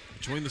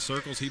between the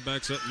circles. He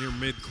backs up near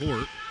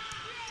midcourt.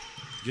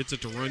 Gets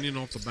it to Runyon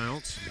off the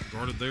bounce.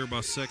 Guarded there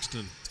by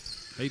Sexton.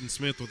 Hayden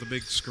Smith with a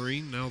big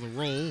screen. Now the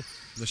roll.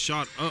 The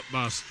shot up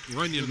by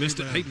Runyon.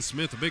 Missed it. Hayden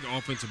Smith, a big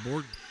offensive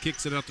board.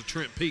 Kicks it out to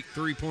Trent Peak.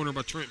 Three-pointer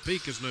by Trent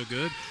Peak is no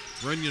good.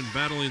 Runyon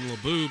battling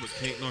LeBou, but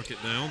can't knock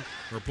it down.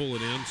 Or pull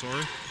it in,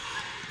 sorry.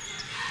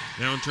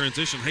 Now in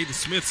transition, Hayden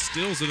Smith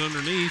steals it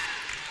underneath.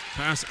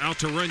 Pass out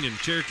to Runyon.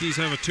 Cherokees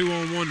have a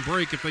 2-on-1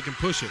 break if they can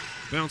push it.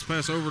 Bounce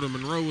pass over to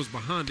Monroe was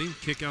behind him.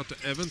 Kick out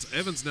to Evans.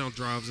 Evans now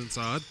drives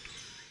inside.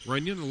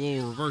 Runyon, a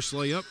little reverse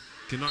layup.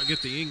 Cannot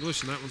get the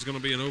English, and that one's going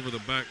to be an over the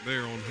back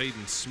there on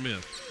Hayden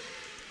Smith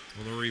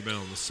on the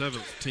rebound. The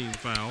 7th team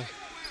foul.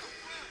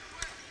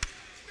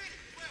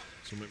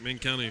 So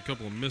McMinn County, a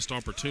couple of missed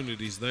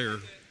opportunities there.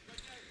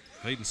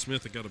 Hayden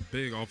Smith had got a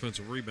big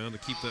offensive rebound to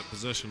keep that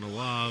possession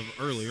alive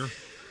earlier.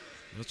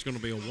 That's going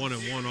to be a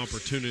 1-and-1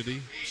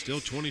 opportunity. Still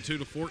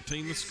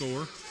 22-14 the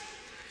score.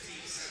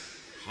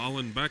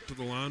 Holland back to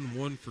the line,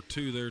 1 for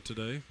 2 there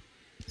today.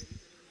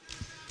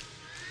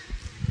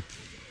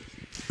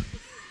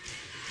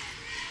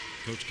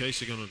 Coach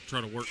Casey going to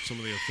try to work some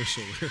of the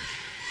official there.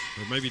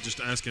 Or maybe just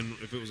asking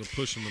if it was a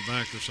push in the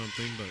back or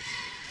something, but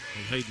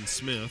on Hayden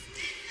Smith.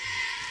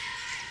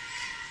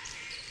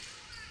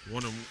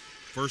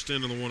 First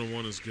end of the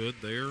 1-and-1 is good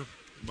there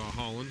by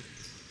Holland.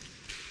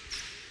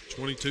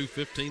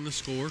 22-15 the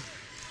score.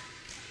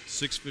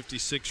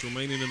 6:56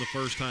 remaining in the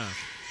first half.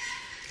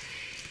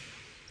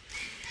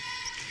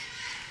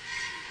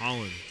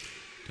 Holland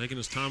taking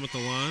his time at the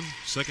line.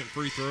 Second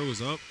free throw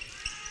is up.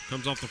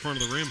 Comes off the front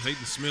of the rim.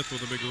 Hayden Smith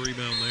with a big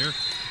rebound there.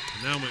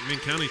 And now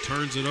McMinn County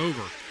turns it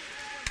over.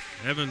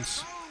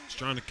 Evans is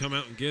trying to come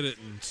out and get it,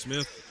 and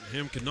Smith and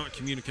him could not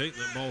communicate,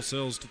 and that ball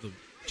sails to the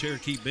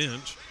Cherokee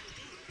bench.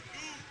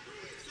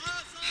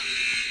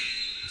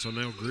 So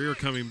now Greer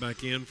coming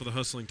back in for the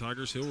Hustling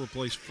Tigers. He'll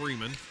replace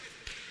Freeman.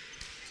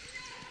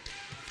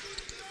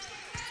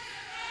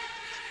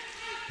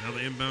 Now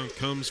the inbound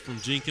comes from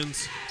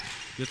Jenkins.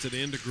 Gets it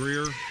into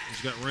Greer.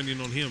 He's got Runyon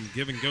on him.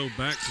 Give and go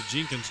back to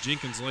Jenkins.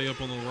 Jenkins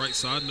layup on the right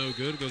side. No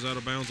good. Goes out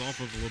of bounds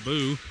off of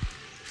LeBou.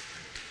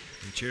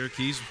 And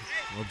Cherokees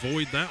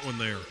avoid that one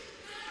there.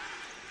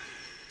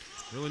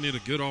 Really need a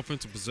good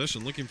offensive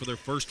possession. Looking for their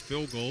first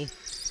field goal.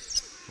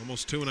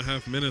 Almost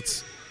 2.5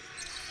 minutes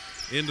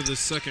into this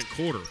second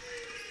quarter.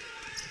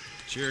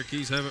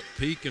 Cherokees have it.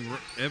 Peak and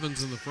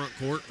Evans in the front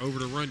court. Over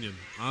to Runyon.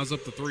 Eyes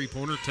up the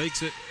three-pointer.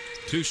 Takes it.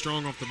 Too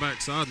strong off the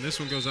backside. And this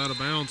one goes out of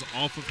bounds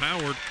off of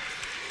Howard.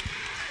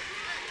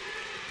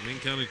 McMinn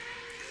County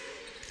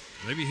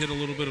maybe hit a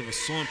little bit of a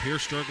slump here,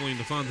 struggling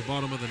to find the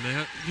bottom of the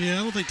net. Yeah,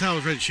 I don't think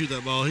Tyler's ready to shoot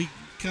that ball. He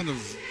kind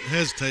of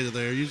hesitated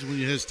there. Usually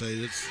when you hesitate,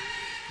 it's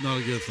not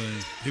a good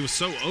thing. He was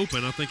so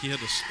open, I think he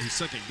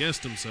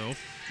second-guessed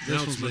himself. Now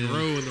it's This one's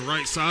Monroe in the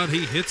right side.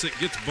 He hits it,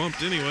 gets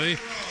bumped anyway.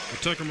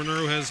 But Tucker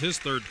Monroe has his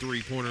third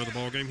three-pointer of the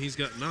ballgame. He's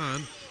got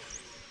 9.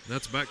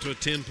 That's back to a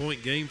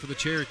 10-point game for the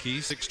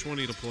Cherokees.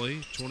 6:20 to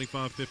play,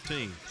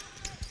 25-15.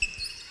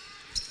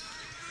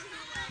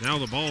 Now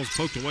the ball is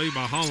poked away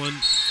by Holland.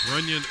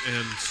 Runyon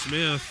and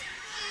Smith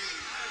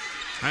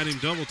had him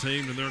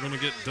double-teamed, and they're going to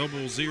get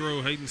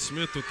 0-0 Hayden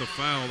Smith with the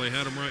foul. They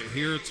had him right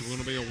here. It's going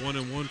to be a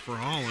 1-and-1 for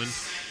Holland.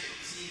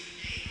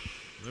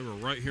 They were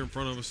right here in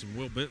front of us, and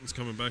Will Benton's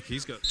coming back.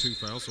 He's got 2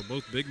 fouls, so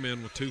both big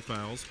men with 2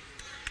 fouls.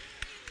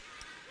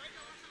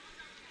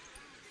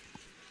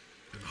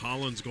 And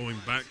Holland's going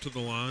back to the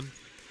line.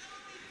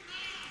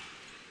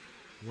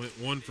 Went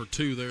 1 for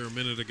 2 there a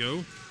minute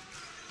ago.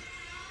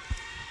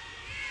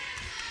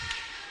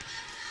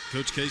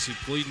 Coach Casey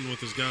pleading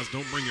with his guys,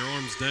 don't bring your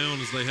arms down,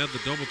 as they had the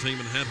double team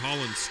and had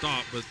Holland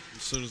stop, but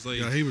as soon as they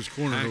he was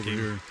cornered over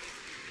here.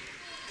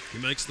 He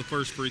makes the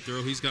first free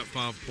throw. He's got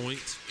 5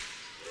 points.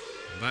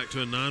 Back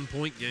to a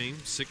 9-point game,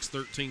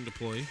 6:13 to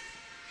play.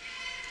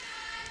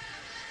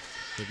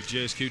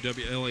 WGSQ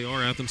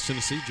WLAR, Athens,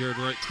 Tennessee. Jared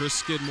Wright, Chris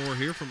Skidmore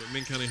here from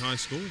McMinn County High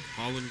School.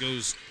 Holland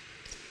goes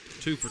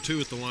 2 for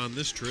 2 at the line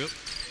this trip.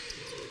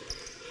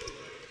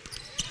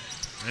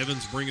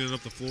 Evans bringing it up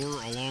the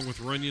floor along with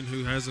Runyon,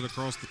 who has it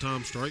across the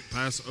time strike.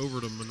 Pass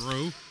over to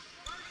Monroe.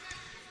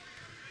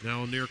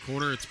 Now near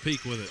corner, it's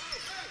Peak with it.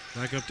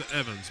 Back up to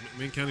Evans.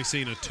 McMinn County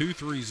seeing a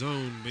 2-3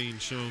 zone being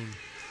shown.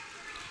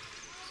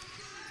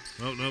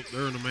 Oh, nope,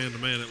 they're in a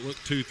man-to-man. It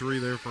looked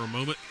 2-3 there for a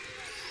moment.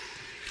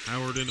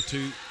 Howard in a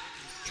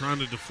trying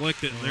to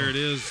deflect it, and there it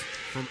is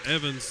from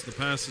Evans. The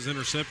pass is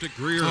intercepted.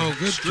 Greer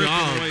good stripping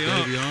job, the way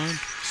up.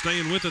 Davion.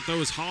 Staying with it, though,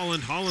 is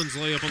Holland. Holland's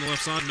layup on the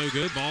left side, no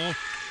good. Ball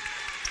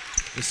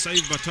is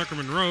saved by Tucker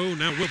Monroe.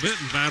 Now Will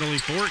Benton battling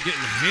for it, getting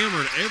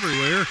hammered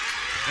everywhere.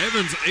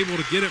 Evans able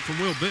to get it from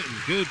Will Benton.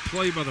 Good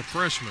play by the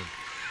freshman.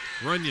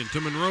 Runyon to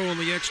Monroe on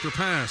the extra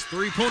pass.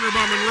 Three-pointer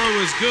by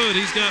Monroe is good.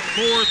 He's got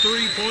 4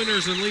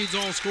 3-pointers and leads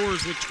all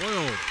scorers with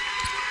 12.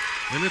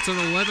 And it's an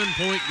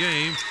 11-point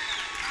game.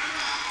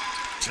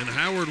 And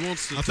Howard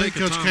wants to take a timeout. I think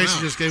Coach Casey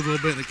just gave Will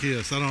Benton a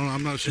kiss.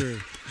 I'm not sure.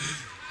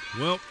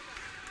 Well,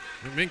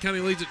 McMinn County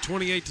leads at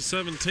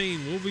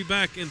 28-17. We'll be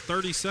back in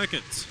 30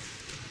 seconds.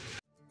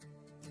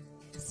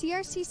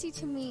 CRCC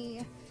to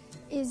me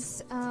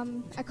is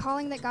a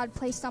calling that God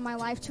placed on my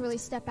life to really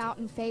step out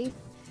in faith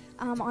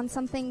on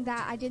something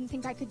that I didn't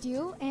think I could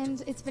do,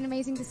 and it's been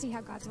amazing to see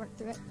how God's worked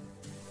through it.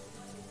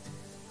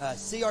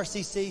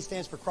 CRCC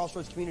stands for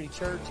Crossroads Community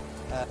Church,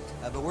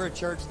 but we're a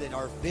church that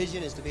our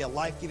vision is to be a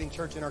life-giving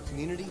church in our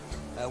community.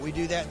 We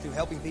do that through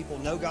helping people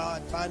know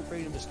God, find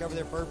freedom, discover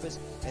their purpose,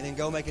 and then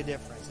go make a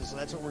difference. And so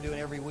that's what we're doing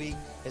every week,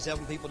 is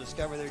helping people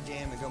discover their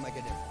jam and go make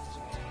a difference.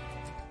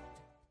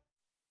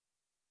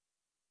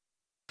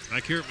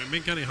 Back here at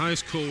McMinn County High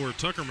School, where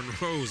Tucker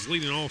Monroe is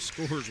leading all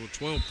scorers with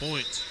 12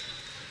 points.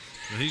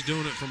 And he's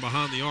doing it from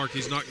behind the arc.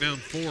 He's knocked down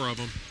 4 of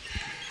them.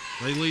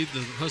 They lead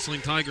the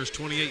Hustling Tigers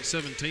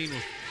 28-17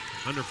 with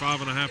under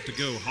 5.5 to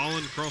go.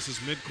 Holland crosses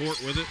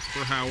midcourt with it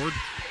for Howard.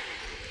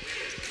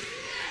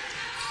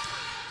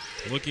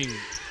 Looking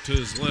to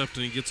his left,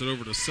 and he gets it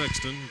over to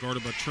Sexton,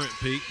 guarded by Trent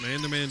Peak.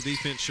 Man-to-man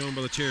defense shown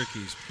by the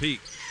Cherokees. Peak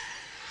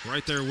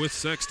right there with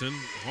Sexton.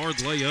 Hard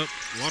layup,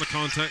 a lot of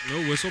contact, no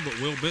whistle, but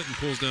Will Benton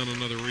pulls down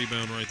another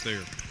rebound right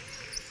there.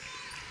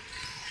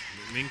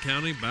 McMinn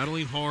County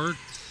battling hard,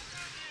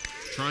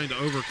 trying to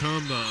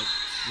overcome the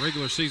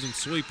regular season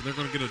sweep, and they're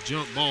going to get a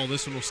jump ball.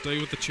 This one will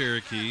stay with the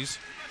Cherokees.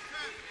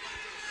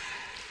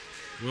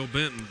 Will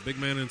Benton, big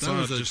man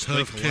inside. That was a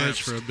tough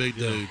catch for a big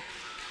dude.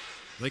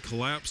 They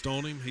collapsed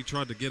on him. He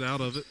tried to get out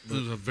of it. It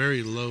was a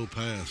very low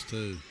pass,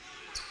 too.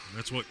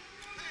 That's what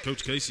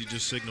Coach Casey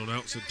just signaled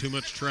out. Said too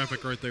much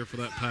traffic right there for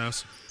that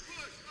pass.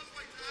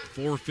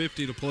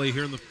 4:50 to play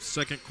here in the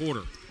second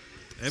quarter.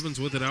 Evans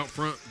with it out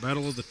front.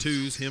 Battle of the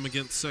twos, him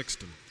against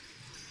Sexton.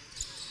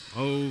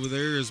 Over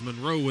there is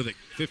Monroe with it.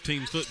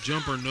 15-foot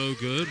jumper, no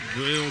good.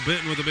 Will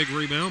Benton with a big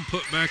rebound.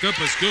 Put back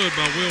up is good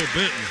by Will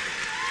Benton.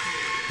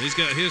 He's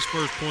got his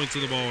first points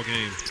of the ball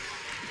game.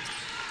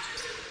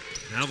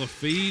 Now the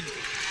feed.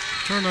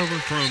 Turnover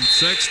from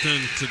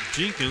Sexton to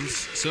Jenkins.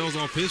 Sails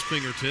off his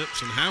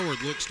fingertips, and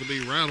Howard looks to be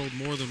rattled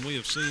more than we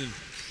have seen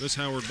this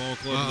Howard ball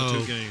club in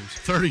the 2 games.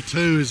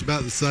 32 is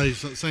about the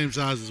same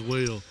size as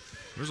Will.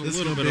 There's a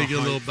little bit of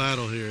a little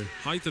battle here.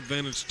 Height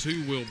advantage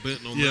to Will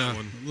Benton on that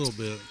one. A little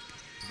bit.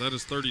 That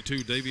is 32,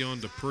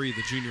 Davion Dupree,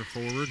 the junior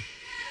forward.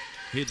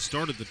 He had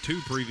started the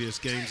 2 previous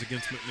games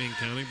against McMinn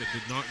County, but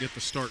did not get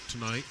the start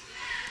tonight.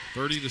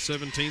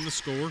 30-17 the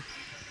score.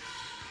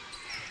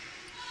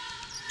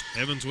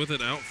 Evans with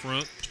it out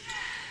front.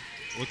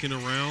 Looking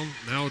around.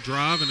 Now a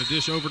drive and a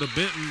dish over to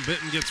Benton.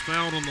 Benton gets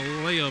fouled on the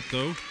layup,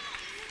 though.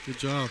 Good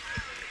job.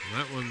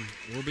 That one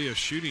will be a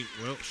shooting.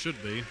 Well, it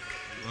should be.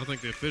 I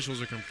think the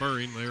officials are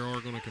conferring. They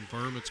are going to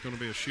confirm it's going to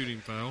be a shooting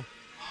foul.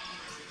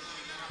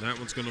 That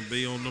one's going to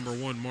be on number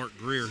 1, Mark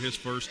Greer, his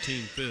first,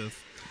 team 5th.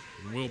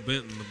 And Will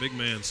Benton, the big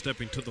man,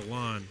 stepping to the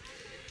line.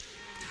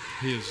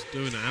 He is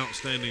doing an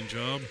outstanding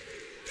job.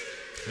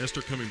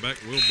 Hester coming back.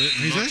 Will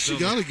Benton. He's actually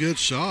got a good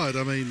shot.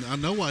 I mean, I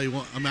know why he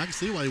wants. I mean, I can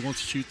see why he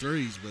wants to shoot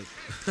threes,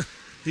 but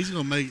he's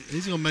gonna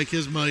make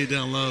his money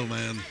down low,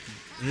 man.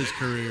 In his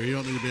career, he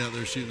don't need to be out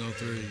there shooting on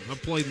 3. I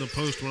played in the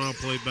post when I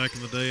played back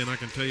in the day, and I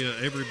can tell you,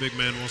 every big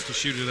man wants to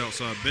shoot it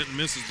outside. Benton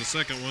misses the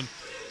second one,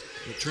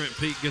 but Trent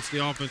Peak gets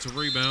the offensive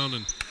rebound,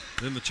 and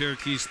then the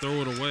Cherokees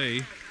throw it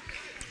away.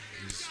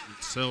 It's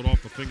sailed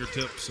off the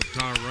fingertips of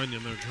Ty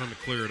Runyon. They're trying to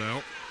clear it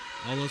out.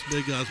 All those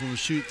big guys want to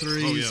shoot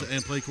threes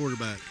and play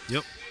quarterback.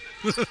 Yep.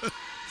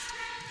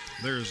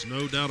 There is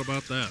no doubt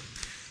about that.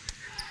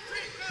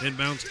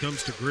 Inbounds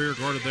comes to Greer,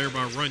 guarded there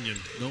by Runyon.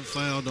 Don't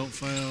foul.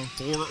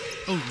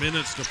 4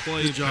 minutes to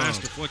play. Good job. Pass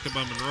deflected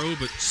by Monroe,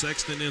 but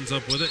Sexton ends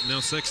up with it. Now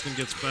Sexton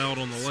gets fouled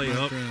on the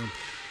layup.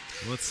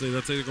 Let's see.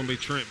 That's either going to be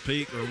Trent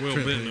Peak or Will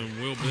Benton. And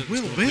Will Benton's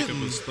going to pick up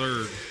his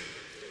 3rd.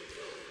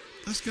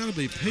 That's got to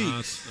be Peak.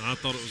 I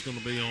thought it was going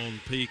to be on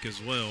Peak as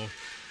well.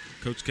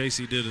 Coach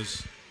Casey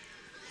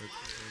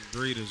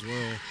agreed as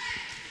well.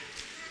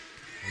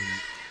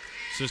 And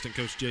assistant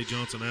coach Jay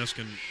Johnson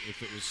asking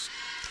if it was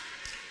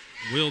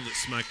Will that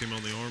smacked him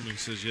on the arm, and he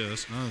says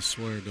yes. I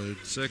swear,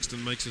 dude.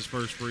 Sexton makes his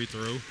first free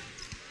throw.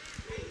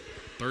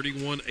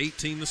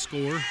 31-18 the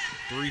score,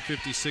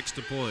 3:56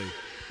 to play.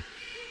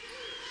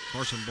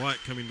 Carson Black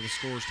coming to the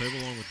scorer's table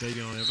along with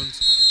Davion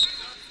Evans.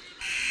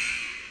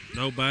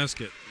 No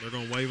basket. They're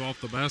going to wave off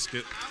the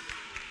basket.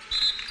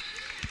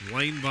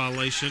 Lane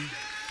violation.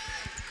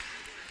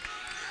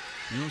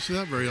 You don't see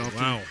that very often.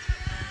 Wow.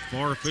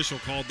 VAR official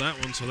called that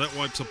one, so that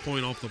wipes a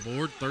point off the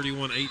board.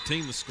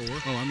 31-18 the score.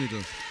 Oh, I need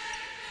to.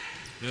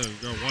 Yeah,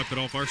 we've got to wipe it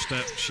off our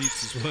stat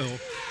sheets as well.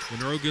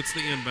 Monroe gets the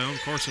inbound.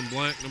 Carson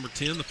Black, number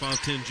 10, the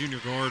 5'10 junior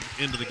guard,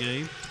 into the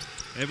game.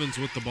 Evans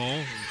with the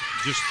ball.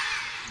 Just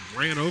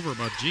ran over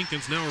by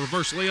Jenkins. Now a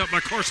reverse layup by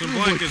Carson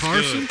Black is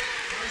good.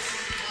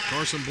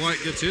 Carson Black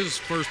gets his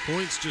first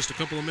points just a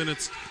couple of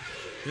minutes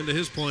into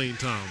his playing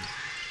time.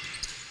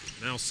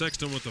 Now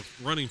Sexton with the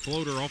running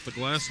floater off the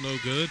glass, no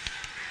good.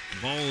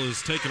 The ball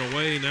is taken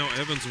away. Now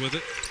Evans with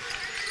it.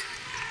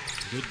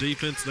 Good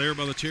defense there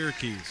by the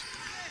Cherokees.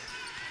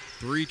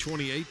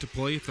 3:28 to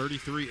play,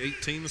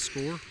 33-18 the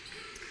score.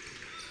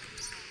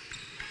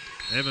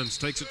 Evans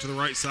takes it to the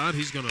right side.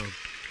 He's going to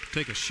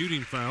take a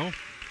shooting foul.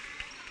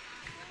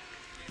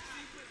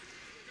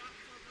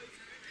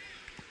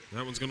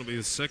 That one's going to be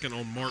the second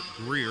on Mark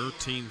Greer,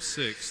 team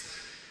 6th.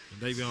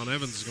 And Davion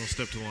Evans is going to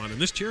step to the line.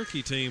 And this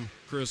Cherokee team,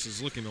 Chris,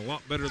 is looking a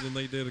lot better than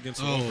they did against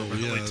the Walker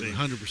Valley team.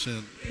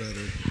 100%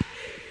 better.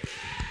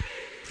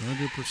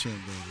 100%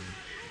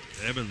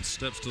 better. Evans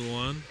steps to the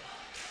line,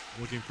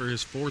 looking for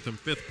his 4th and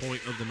 5th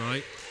point of the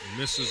night.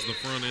 Misses the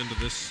front end of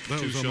this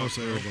That was almost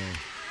two-shot air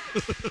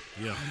ball. ball.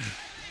 Yeah.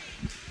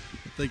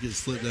 I think it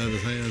slipped out of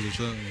his hands or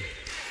something.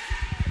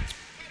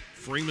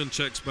 Freeman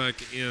checks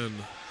back in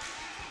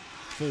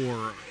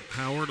for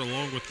Howard,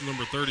 along with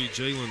number 30,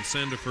 Jalen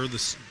Sandifer, the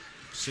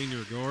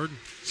senior guard.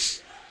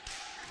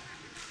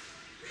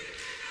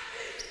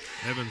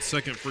 Evans'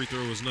 second free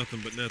throw was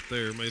nothing but net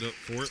there, made up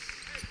for it.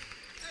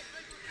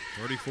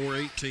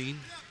 34-18.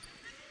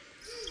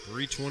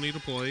 3:20 to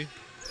play.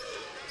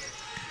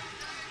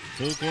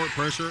 Full court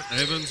pressure.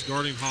 Evans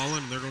guarding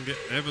Holland. They're going to get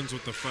Evans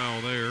with the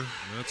foul there.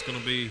 And that's going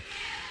to be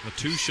a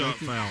 2-shot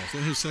foul. Is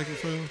that his second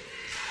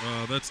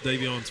foul? That's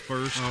Davion's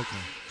first. Oh, okay.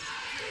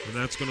 And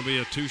that's going to be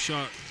a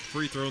 2-shot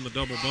free throw in the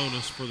double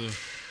bonus for the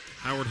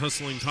Howard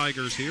Hustling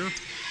Tigers here.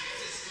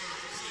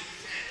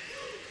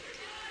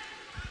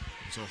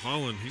 So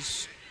Holland,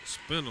 he's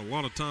spent a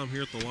lot of time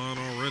here at the line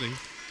already.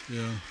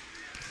 Yeah.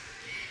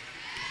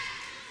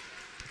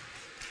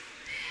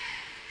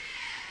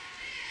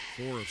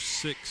 Four of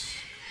 6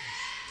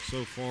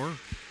 so far.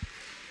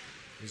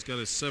 He's got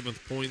his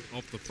 7th point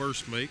off the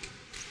first make.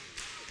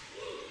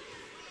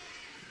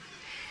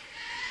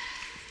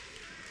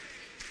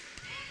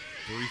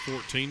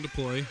 .314 to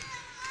play.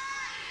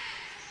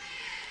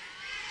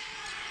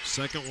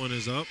 Second one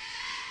is up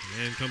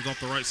and comes off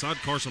the right side.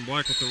 Carson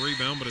Black with the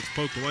rebound, but it's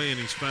poked away and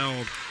he's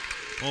fouled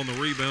on the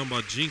rebound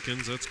by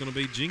Jenkins. That's going to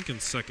be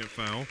Jenkins' second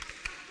foul,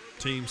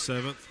 team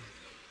 7th.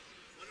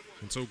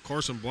 And so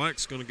Carson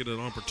Black's going to get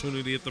an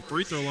opportunity at the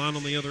free throw line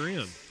on the other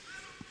end.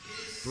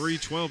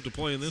 3:12 to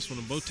play in this one,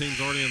 and both teams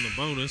already in the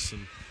bonus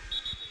and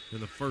in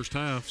the first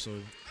half, so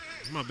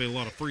there might be a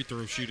lot of free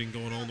throw shooting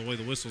going on the way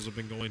the whistles have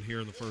been going here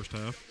in the first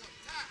half.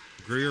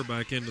 Greer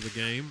back into the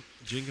game.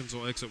 Jenkins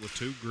will exit with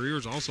 2.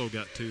 Greer's also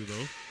got 2,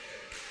 though.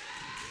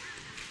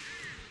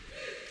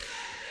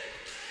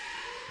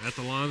 At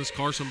the line is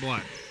Carson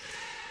Black.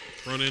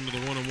 Front end of the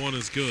 1-and-1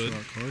 is good.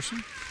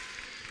 Carson.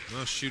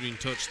 Nice shooting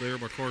touch there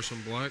by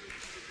Carson Black.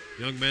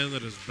 Young man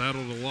that has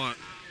battled a lot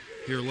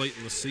here late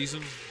in the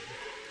season,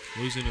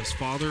 losing his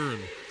father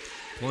and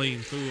playing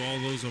through all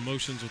those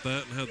emotions with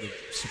that and had the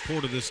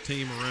support of this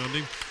team around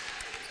him.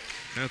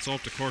 Hats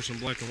off to Carson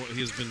Black and what he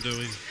has been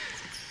doing.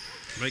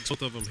 Makes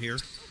both of them here.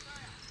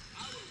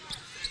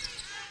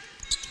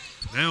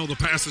 Now the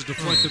pass is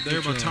deflected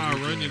there by Ty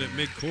Runyon at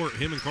midcourt.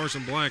 Him and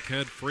Carson Black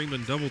had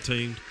Freeman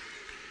double-teamed.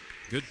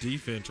 Good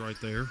defense right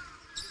there.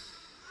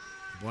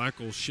 Black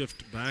will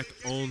shift back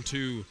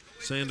onto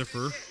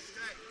Sandifer.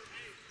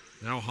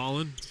 Now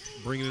Holland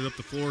bringing it up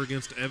the floor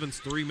against Evans.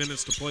 3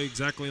 minutes to play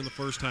exactly in the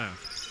first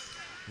half.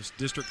 This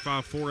District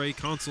 5 4A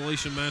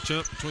consolation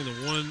matchup between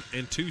the 1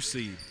 and 2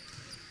 seed.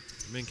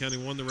 McMinn County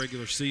won the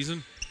regular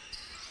season.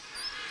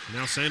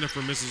 Now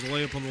Sandifer misses a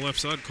layup on the left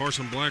side.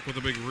 Carson Black with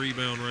a big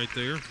rebound right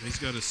there. He's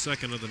got his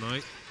second of the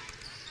night.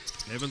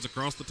 Evans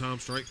across the time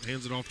stripe,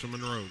 hands it off to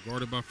Monroe.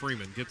 Guarded by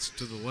Freeman. Gets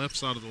to the left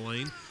side of the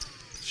lane.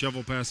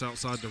 Shovel pass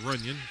outside to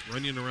Runyon.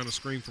 Runyon around a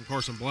screen from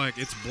Carson Black.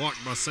 It's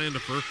blocked by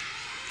Sandifer.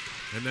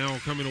 And now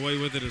coming away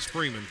with it is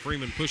Freeman.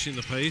 Freeman pushing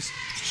the pace.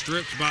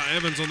 Stripped by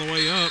Evans on the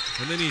way up.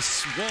 And then he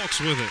walks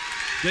with it.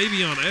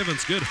 Davion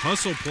Evans, good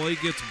hustle play,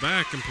 gets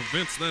back and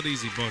prevents that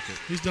easy bucket.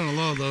 He's done a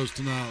lot of those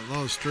tonight, a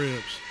lot of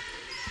strips.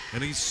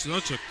 And he's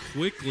such a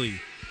quick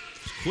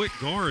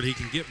guard. He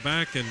can get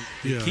back and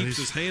keeps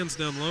his hands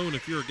down low. And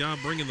if you're a guy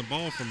bringing the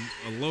ball from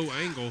a low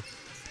angle,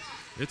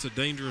 it's a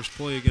dangerous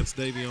play against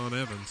Davion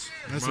Evans.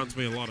 Reminds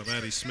me a lot of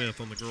Addie Smith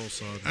on the girls'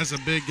 side. That's a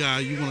big guy.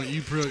 You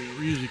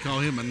usually call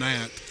him a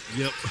gnat.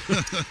 Yep.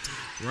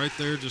 Right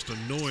there, just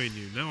annoying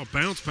you. Now a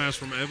bounce pass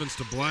from Evans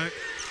to Black.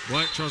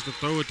 Black tries to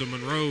throw it to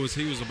Monroe as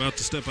he was about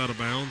to step out of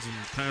bounds and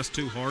pass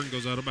too hard and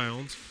goes out of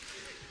bounds.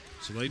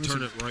 So they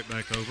turn it right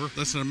back over.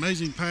 That's an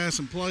amazing pass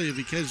and play if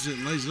he catches it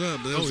and lays it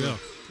up. But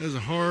that's a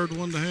hard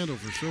one to handle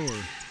for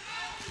sure.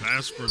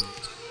 Pass from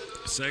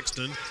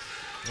Sexton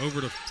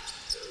over to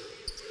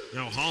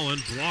now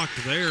Holland,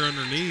 blocked there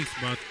underneath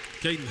by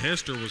Caden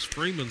Hester was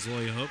Freeman's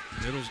layup.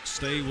 It'll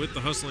stay with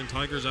the Hustling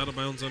Tigers, out of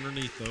bounds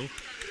underneath though.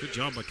 Good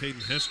job by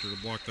Caden Hester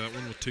to block that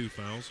one with 2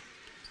 fouls.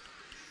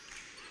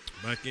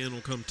 Back in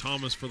will come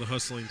Thomas for the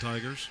Hustling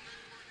Tigers.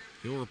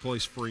 He'll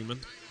replace Freeman.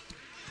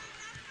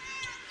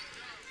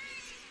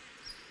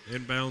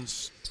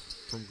 Inbounds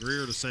from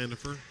Greer to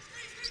Sandifer.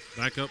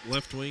 Back up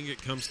left wing,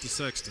 it comes to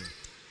Sexton.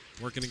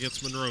 Working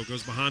against Monroe.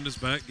 Goes behind his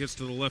back, gets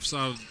to the left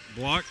side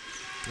block.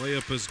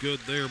 Layup is good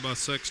there by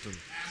Sexton.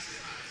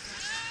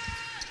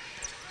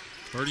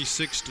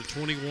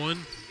 36-21.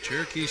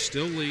 Cherokee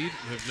still lead.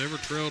 Have never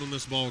trailed in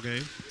this ball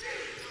game.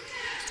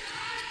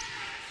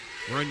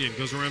 Runyon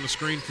goes around the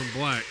screen from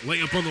Black.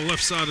 Layup on the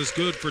left side is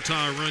good for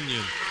Ty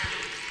Runyon.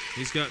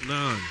 He's got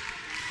 9.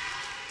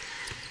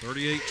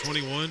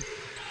 38-21.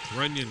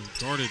 Runyon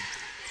guarded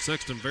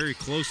Sexton very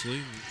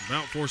closely.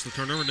 About forced the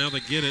turnover. Now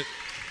they get it.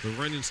 The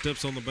Runyon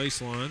steps on the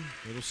baseline.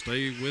 It'll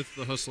stay with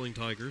the Hustling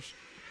Tigers.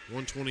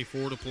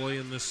 1:24 to play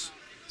in this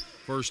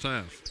first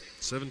half.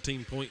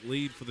 17-point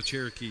lead for the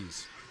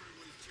Cherokees.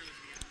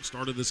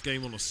 Started this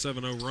game on a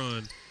 7-0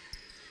 run.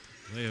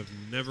 They have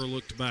never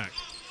looked back.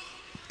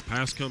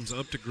 Pass comes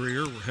up to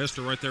Greer.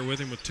 Hester right there with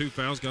him with 2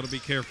 fouls. Got to be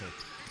careful.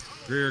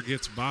 Greer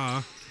gets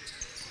by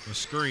a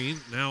screen.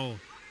 Now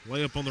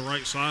layup on the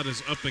right side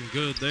is up and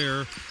good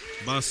there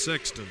by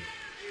Sexton.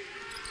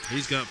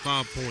 He's got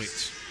 5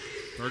 points.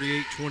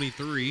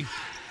 38-23.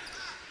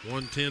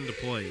 1:10 to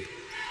play.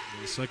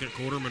 In the second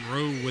quarter,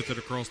 Monroe with it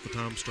across the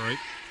time stripe.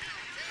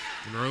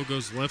 Monroe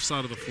goes left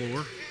side of the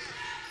floor.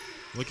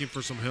 Looking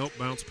for some help.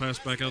 Bounce pass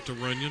back out to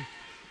Runyon.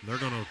 They're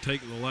going to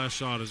take the last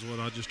shot is what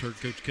I just heard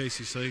Coach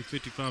Casey say.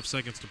 55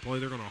 seconds to play.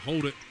 They're going to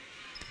hold it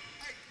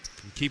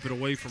and keep it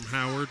away from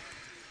Howard.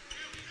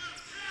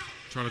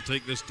 Try to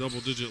take this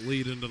double-digit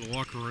lead into the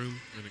locker room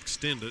and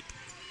extend it.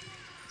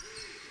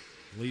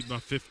 Lead by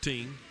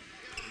 15.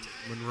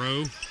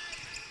 Monroe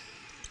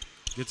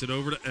gets it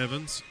over to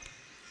Evans.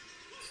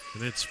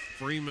 And it's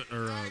Freeman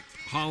or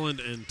Holland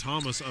and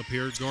Thomas up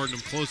here guarding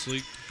him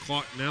closely.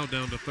 Clock now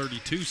down to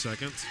 32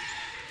 seconds.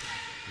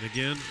 And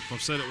again, if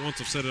I've said it once,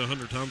 I've said it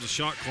 100 times. A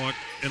shot clock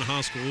in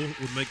high school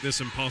would make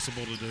this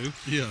impossible to do.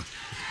 Yeah.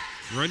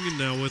 Runyon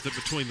now with it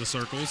between the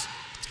circles.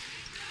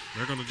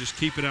 They're going to just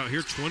keep it out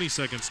here. 20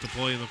 seconds to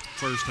play in the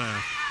first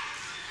half.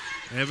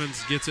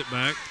 Evans gets it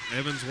back.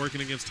 Evans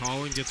working against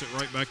Holland. Gets it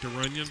right back to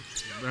Runyon.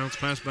 Bounce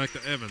pass back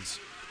to Evans.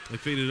 They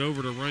feed it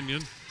over to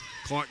Runyon.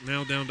 Clock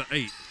now down to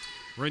 8.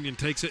 Runyon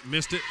takes it,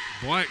 missed it.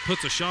 Black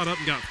puts a shot up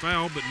and got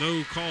fouled, but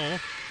no call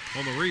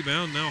on the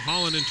rebound. Now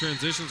Holland in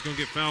transition is going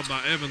to get fouled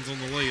by Evans on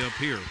the layup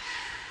here.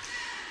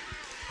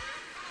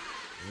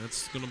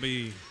 That's going to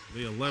be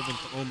the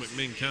 11th on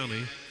McMinn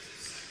County.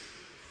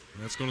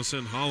 That's going to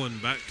send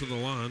Holland back to the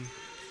line.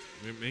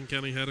 McMinn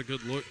County had a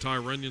good look. Ty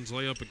Runyon's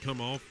layup had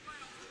come off.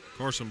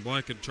 Carson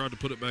Black had tried to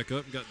put it back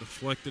up, got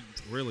deflected,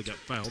 really got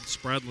fouled.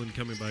 Spradlin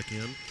coming back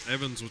in.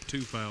 Evans with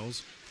 2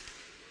 fouls.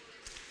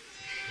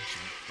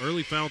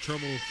 Early foul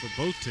trouble for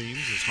both teams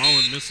as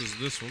Holland misses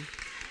this one.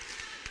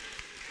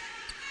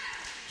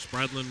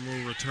 Spradlin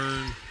will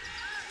return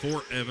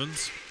for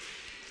Evans.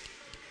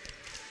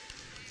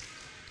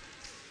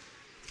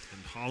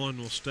 And Holland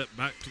will step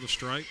back to the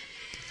strike.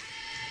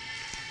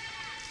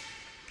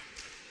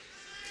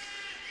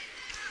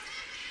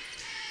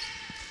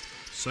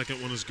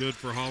 Second one is good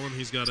for Holland.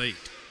 He's got 8.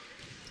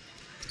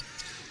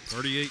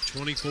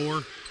 38-24.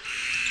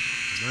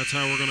 And that's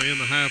how we're going to end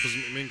the half as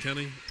McMinn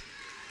County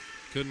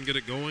couldn't get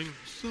it going.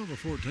 Still up by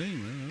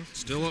 14, man.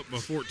 Still up by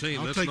 14.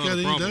 I'll That's take not that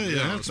a any problem. day,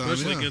 Yeah, halftime,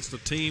 especially yeah. against a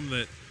team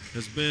that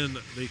has been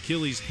the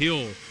Achilles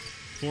heel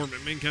for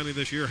McMinn County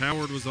this year.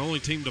 Howard was the only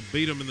team to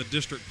beat them in the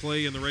district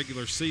play in the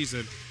regular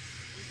season,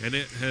 and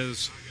it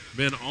has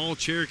been all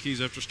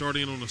Cherokees after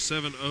starting on a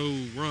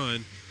 7-0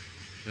 run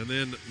and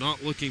then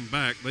not looking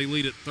back. They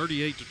lead at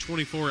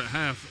 38-24 at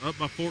half, up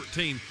by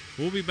 14.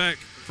 We'll be back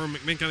from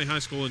McMinn County High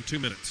School in 2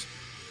 minutes.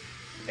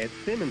 At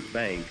Simmons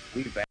Bank,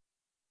 we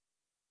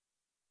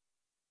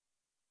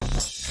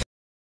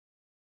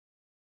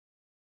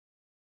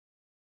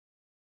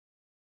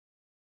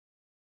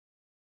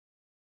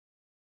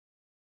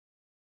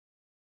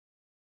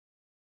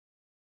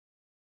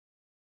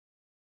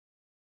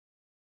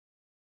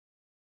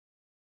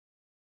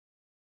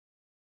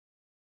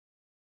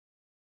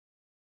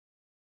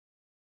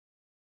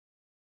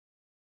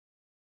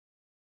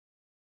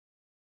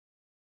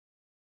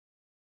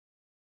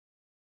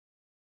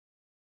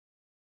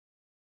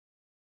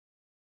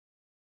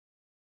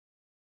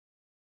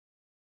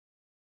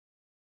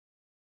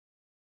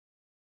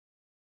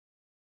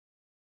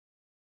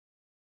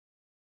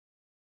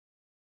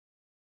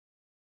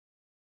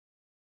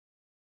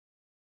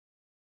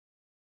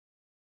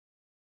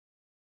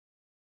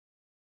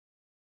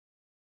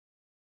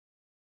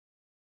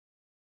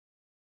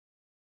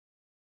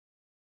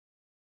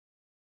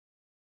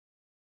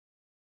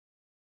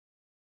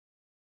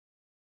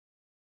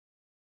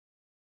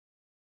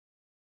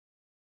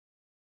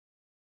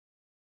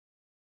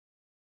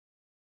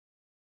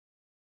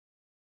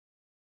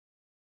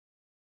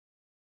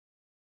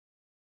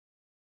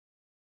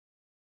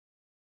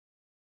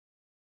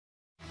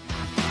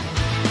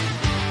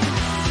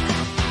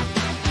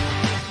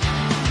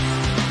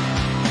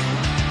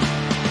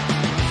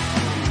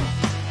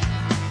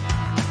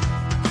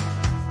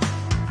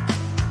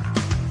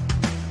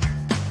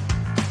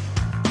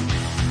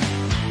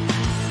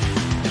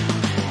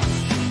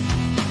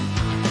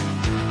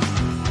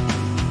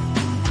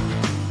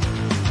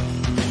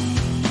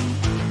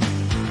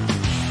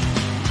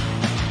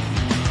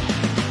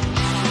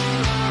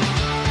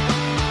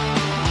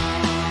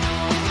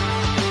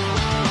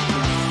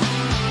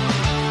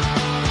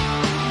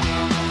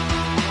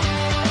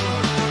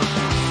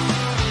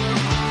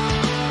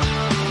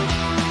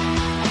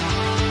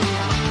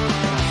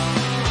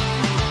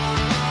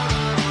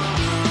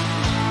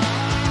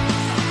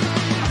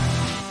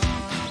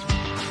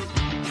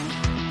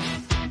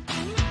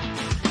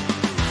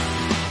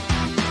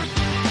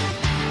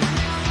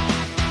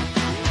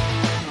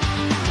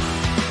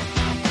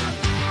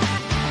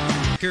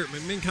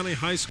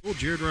County High School.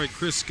 Jared Wright,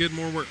 Chris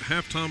Skidmore were at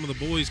halftime of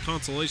the boys'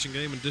 consolation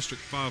game in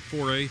District 5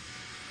 4A.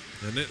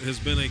 And it has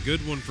been a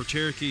good one for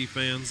Cherokee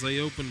fans. They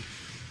opened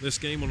this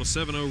game on a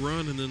 7-0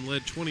 run and then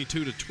led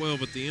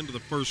 22-12 at the end of the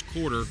first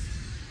quarter.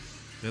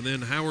 And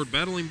then Howard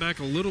battling back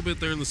a little bit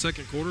there in the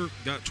second quarter,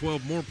 got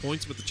 12 more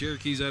points, but the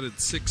Cherokees added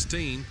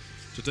 16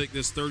 to take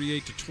this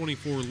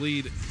 38-24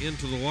 lead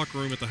into the locker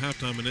room at the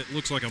halftime. And it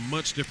looks like a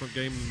much different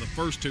game than the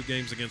first two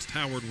games against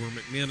Howard, where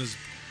McMinn is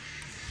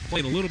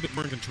playing a little bit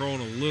more in control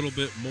and a little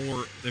bit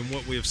more than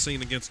what we have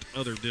seen against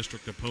other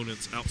district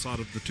opponents outside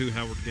of the two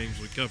Howard games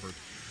we covered.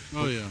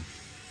 Oh, yeah.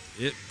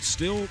 It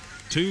still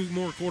 2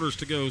 more quarters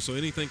to go, so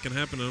anything can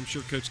happen. And I'm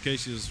sure Coach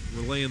Casey is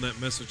relaying that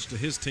message to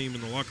his team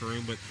in the locker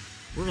room. But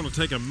we're going to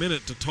take a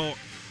minute to talk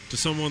to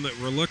someone that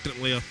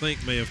reluctantly I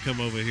think may have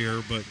come over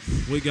here, but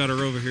we got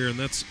her over here, and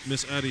that's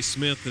Miss Addie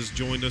Smith has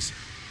joined us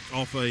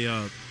off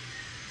a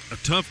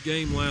tough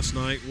game last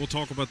night. We'll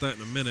talk about that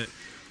in a minute.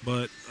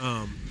 But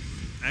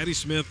Addie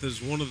Smith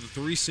is one of the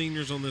 3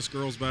 seniors on this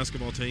girls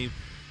basketball team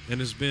and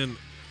has been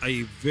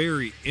a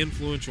very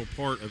influential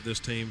part of this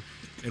team.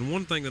 And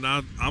one thing that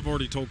I've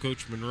already told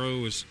Coach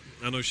Monroe is,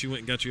 I know she went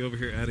and got you over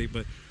here, Addie,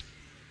 but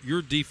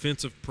your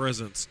defensive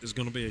presence is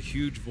going to be a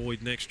huge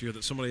void next year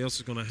that somebody else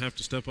is going to have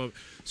to step up.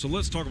 So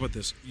let's talk about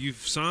this.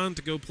 You've signed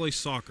to go play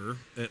soccer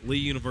at Lee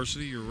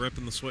University. You're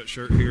repping the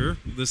sweatshirt here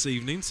this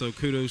evening, so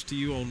kudos to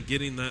you on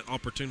getting that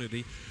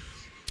opportunity.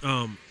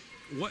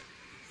 What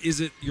is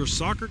it, your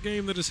soccer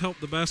game that has helped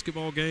the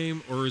basketball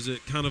game, or is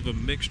it kind of a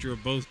mixture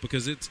of both?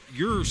 Because it's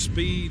your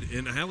speed,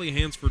 and Hallie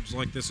Hansford's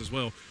like this as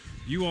well.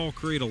 You all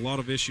create a lot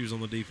of issues on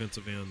the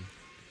defensive end.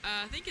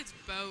 I think it's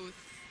both.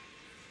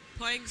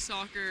 Playing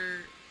soccer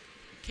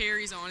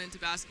carries on into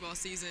basketball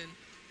season,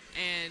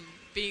 and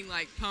being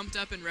like pumped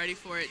up and ready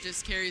for it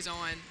just carries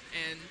on.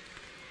 And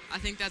I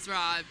think that's where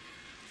I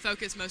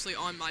focus mostly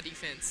on my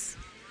defense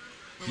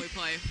when we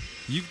play.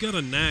 You've got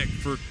a knack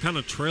for kind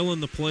of trailing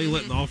the play,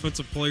 letting the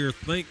offensive player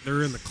think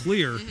they're in the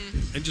clear,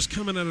 and just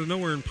coming out of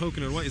nowhere and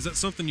poking it away. Is that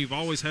something you've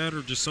always had,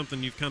 or just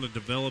something you've kind of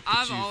developed?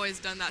 I've always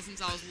done that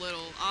since I was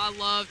little. I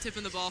love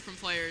tipping the ball from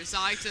players.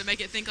 I like to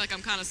make it think like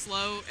I'm kind of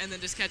slow and then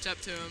just catch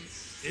up to them.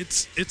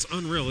 It's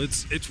unreal.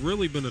 It's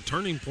really been a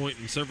turning point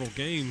in several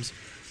games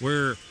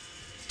where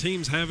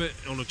teams have it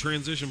on a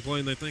transition play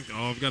and they think,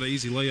 oh, I've got an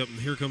easy layup, and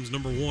here comes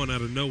number 1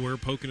 out of nowhere,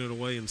 poking it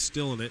away and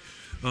stealing it.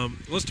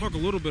 Let's talk a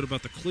little bit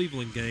about the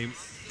Cleveland game,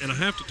 and I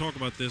have to talk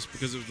about this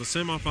because it was the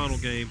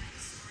semifinal game,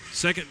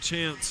 second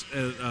chance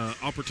at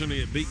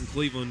opportunity at beating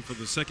Cleveland for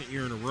the second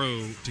year in a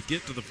row to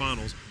get to the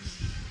finals.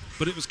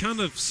 But it was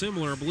kind of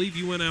similar. I believe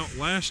you went out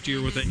last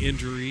year with an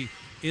injury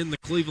in the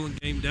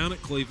Cleveland game down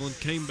at Cleveland,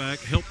 came back,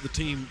 helped the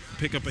team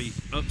pick up a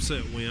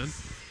upset win.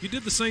 You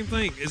did the same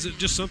thing. Is it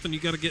just something you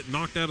got to get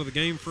knocked out of the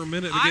game for a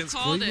minute against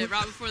Cleveland? I called it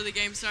right before the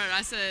game started.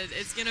 I said,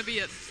 it's going to be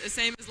the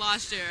same as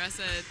last year. I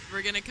said,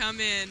 we're going to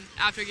come in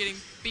after getting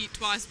beat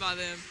twice by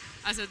them.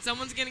 I said,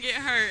 someone's going to get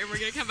hurt, and we're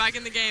going to come back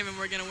in the game, and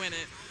we're going to win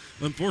it.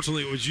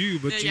 Unfortunately, it was you,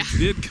 but you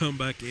did come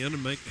back in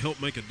and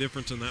help make a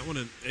difference in that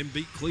one and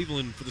beat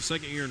Cleveland for the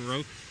second year in a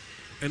row.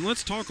 And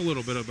let's talk a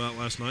little bit about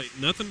last night.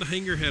 Nothing to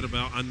hang your head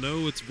about. I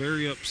know it's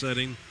very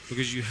upsetting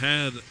because you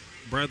had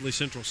Bradley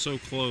Central so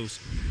close.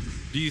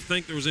 Do you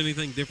think there was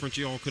anything different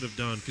you all could have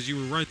done? Because you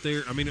were right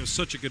there. I mean, it was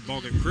such a good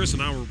ball game. Chris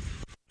and I were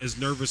as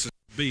nervous as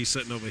be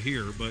sitting over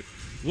here. But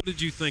what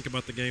did you think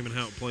about the game and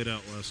how it played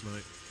out last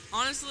night?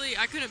 Honestly,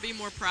 I couldn't be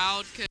more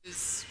proud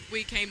because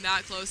we came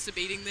that close to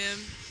beating them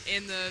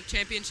in the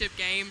championship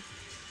game.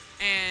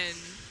 And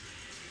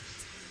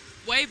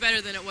way better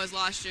than it was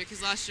last year,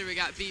 because last year we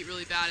got beat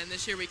really bad, and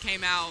this year we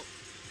came out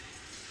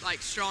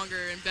like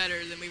stronger and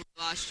better than we were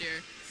last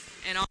year.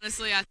 And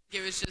honestly, I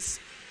think it was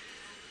just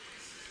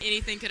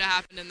anything could have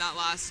happened in that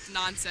last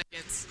 9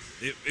 seconds.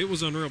 It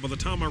was unreal. By the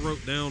time I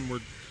wrote down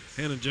where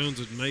Hannah Jones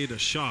had made a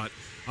shot,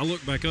 I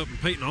looked back up, and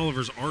Peyton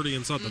Oliver's already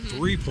inside the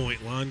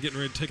three-point line getting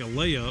ready to take a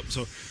layup.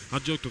 So I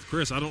joked with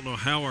Chris, I don't know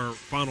how our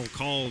final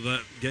call of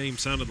that game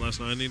sounded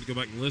last night. I need to go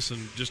back and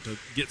listen just to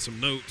get some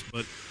notes.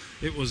 But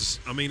it was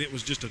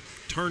just a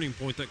turning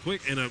point that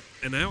quick. And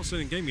an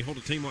outstanding game. You hold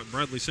a team like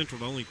Bradley Central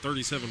to only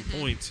 37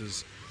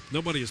 points.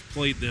 Nobody has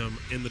played them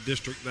in the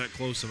district that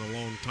close in a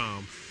long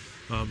time.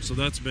 So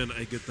that's been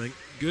a good thing.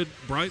 Good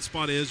bright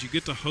spot is you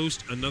get to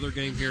host another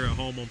game here at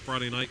home on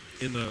Friday night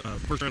in the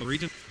first round of the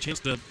region. Chance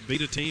to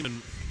beat a team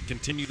and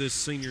continue this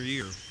senior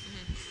year.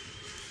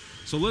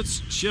 So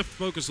let's shift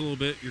focus a little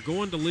bit. You're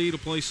going to Lee to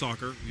play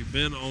soccer. You've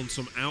been on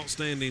some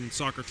outstanding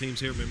soccer teams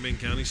here at McMinn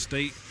County,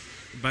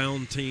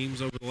 state-bound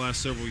teams over the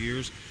last several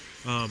years.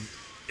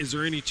 Is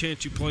there any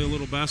chance you play a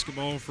little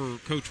basketball for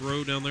Coach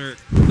Rowe down there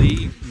at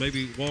Lee?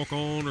 Maybe walk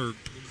on or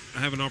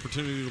have an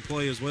opportunity to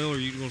play as well, or are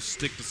you going to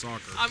stick to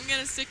soccer? I'm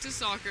going to stick to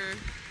soccer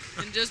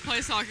and just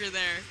play soccer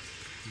there.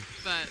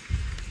 But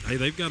hey,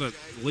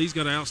 Lee's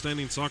got an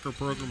outstanding soccer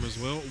program as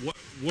well.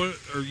 What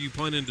are you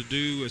planning to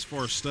do as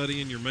far as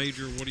studying your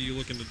major? What are you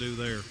looking to do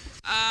there?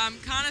 I'm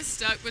kind of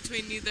stuck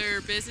between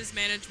either business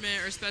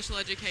management or special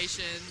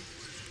education.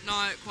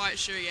 Not quite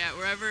sure yet.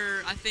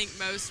 Wherever I think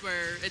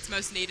where it's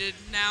most needed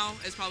now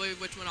is probably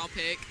which one I'll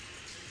pick.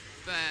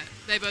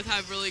 but they both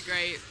have really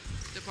great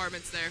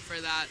departments there for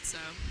that. So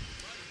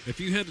if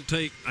you had to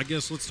take, I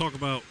guess let's talk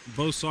about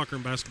both soccer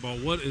and basketball.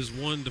 What is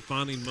one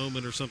defining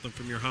moment or something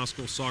from your high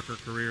school soccer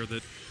career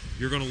that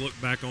you're going to look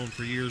back on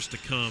for years to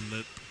come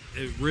that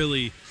it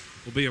really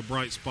will be a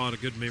bright spot, a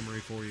good memory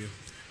for you?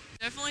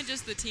 definitely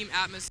just the team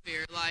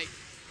atmosphere. Like,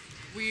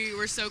 we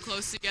were so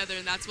close together,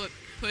 and that's what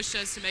pushed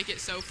us to make it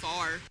so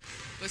far,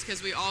 was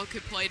because we all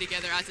could play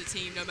together as a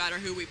team no matter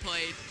who we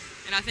played.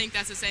 And I think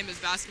that's the same as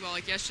basketball.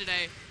 Like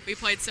yesterday, we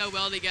played so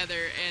well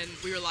together, and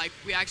we were like,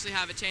 we actually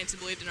have a chance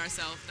and believed in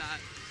ourselves that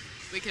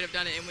we could have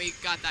done it, and we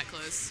got that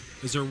close.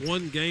 Is there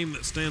one game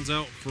that stands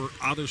out for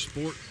either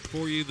sport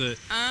for you that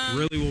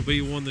really will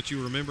be one that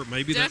you remember?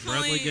 Maybe that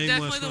Bradley game last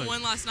night. Definitely the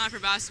one last night for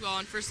basketball.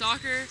 And for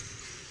soccer,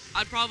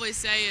 I'd probably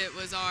say it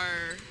was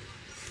our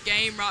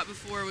game right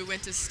before we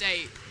went to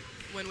state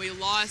when we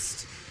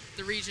lost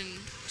the region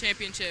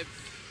championship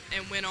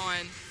and went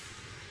on,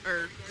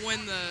 or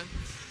won the,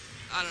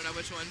 I don't know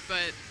which one,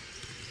 but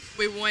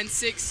we won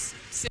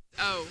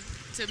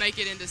 6-0 to make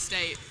it into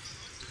state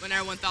when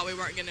everyone thought we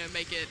weren't going to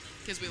make it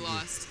because we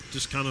lost.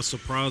 Just kind of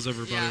surprise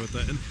everybody with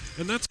that.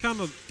 And that's kind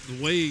of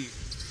the way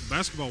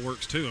basketball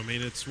works too. I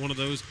mean, it's one of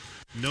those,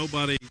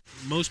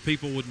 most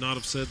people would not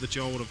have said that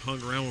y'all would have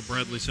hung around with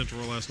Bradley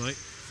Central last night,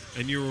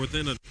 and you were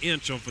within an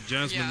inch off of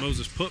Jasmine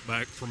Moses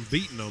putback from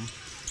beating them.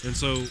 And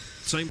so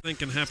same thing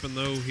can happen,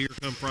 though, here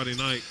come Friday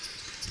night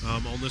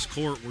on this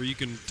court where you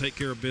can take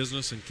care of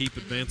business and keep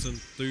advancing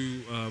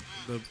through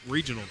the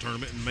regional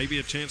tournament and maybe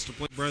a chance to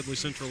play Bradley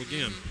Central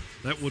again.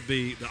 That would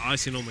be the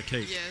icing on the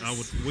cake.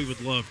 Yes. We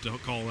would love to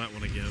call that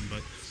one again.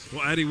 But,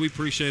 well, Addie, we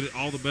appreciate it.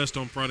 All the best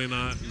on Friday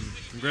night. And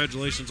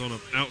congratulations on an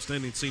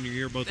outstanding senior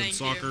year, both in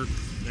soccer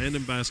and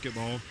in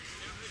basketball.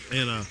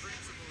 And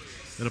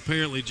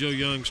apparently Joe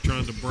Young's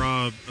trying to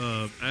bribe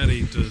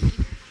Addie to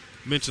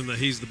mention that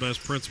he's the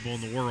best principal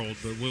in the world,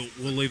 but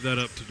we'll leave that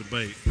up to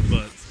debate.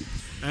 But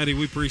Addie,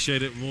 we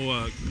appreciate it, and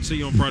we'll see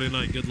you on Friday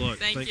night. Good luck.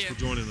 Thanks for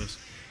joining us.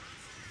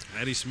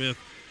 Addie Smith,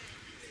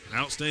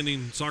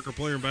 outstanding soccer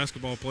player and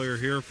basketball player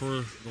here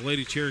for the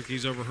Lady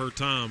Cherokees over her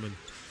time, and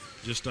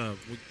just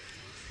we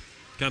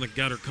kind of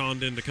got her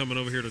conned into coming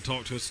over here to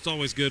talk to us. It's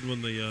always good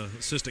when the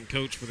assistant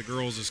coach for the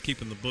girls is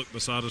keeping the book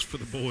beside us for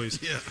the boys,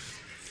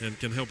 and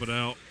can help her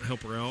out.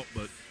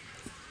 But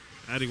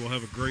Addie will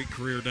have a great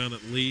career down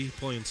at Lee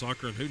playing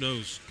soccer, and who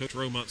knows, Coach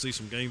Rowe might see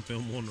some game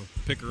film, want to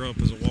pick her up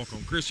as a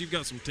walk-on. Chris, you've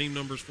got some team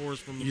numbers for us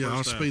from the first half. Yeah,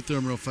 I'll speed through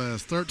them real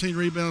fast. 13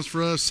 rebounds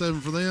for us,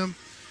 7 for them.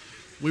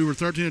 We were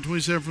 13 of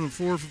 27 from the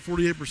floor for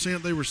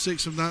 48%. They were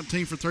 6 of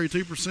 19 for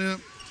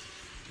 32%.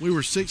 We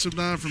were 6 of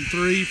 9 from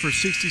 3 for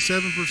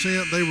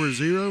 67%. They were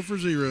 0 for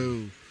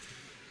 0.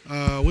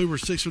 We were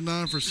 6 of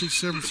 9 for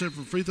 67%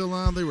 from free throw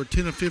line. They were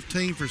 10 of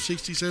 15 for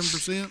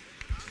 67%.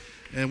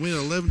 And we had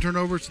 11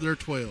 turnovers, so they're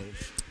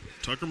 12.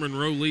 Tucker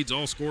Monroe leads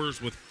all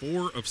scorers with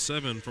 4 of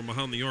 7 from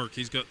behind the arc.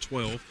 He's got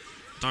 12.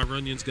 Ty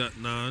Runyon's got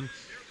 9.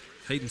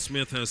 Hayden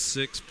Smith has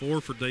 6,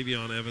 4 for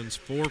Davion Evans,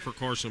 4 for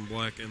Carson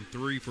Black, and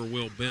 3 for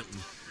Will Benton.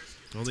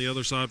 On the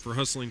other side for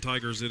Hustling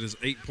Tigers, it is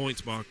 8 points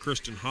by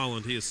Christian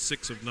Holland. He is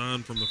 6 of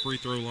 9 from the free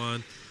throw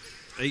line.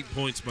 8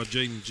 points by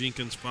Jaden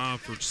Jenkins,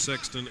 5 for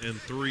Sexton, and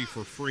 3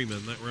 for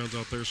Freeman. That rounds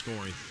out their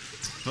scoring.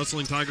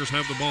 Hustling Tigers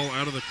have the ball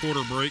out of the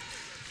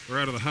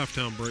out of the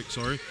halftime break,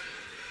 sorry.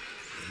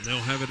 And they'll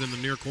have it in the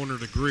near corner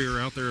to Greer.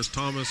 Out there is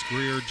Thomas,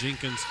 Greer,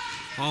 Jenkins,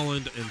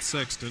 Holland, and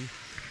Sexton.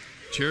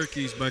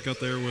 Cherokee's back out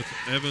there with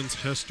Evans,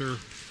 Hester,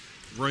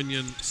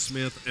 Runyon,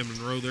 Smith, and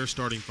Monroe. They're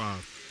starting 5.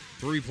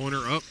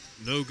 Three-pointer up,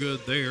 no good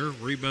there.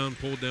 Rebound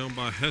pulled down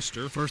by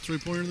Hester. First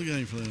three-pointer of the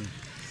game for them.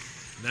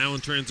 Now in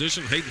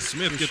transition, Hayden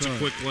Smith gets a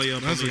quick layup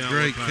on the outlet pass. That's a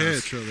great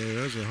catch right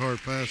there. That's a hard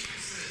pass.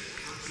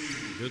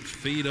 Good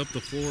feed up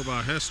the floor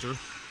by Hester.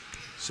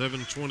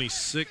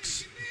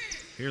 7:26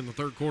 here in the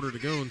third quarter to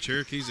go, and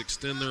Cherokees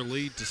extend their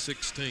lead to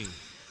 16.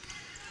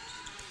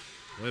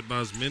 Led by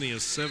as many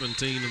as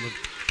 17 in the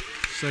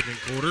second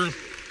quarter.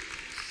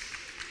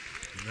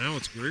 And now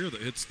it's Greer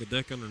that hits the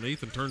deck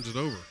underneath and turns it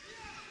over.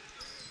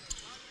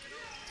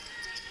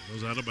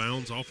 Goes out of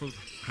bounds off of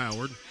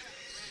Howard.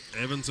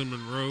 Evans and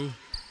Monroe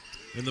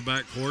in the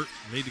backcourt.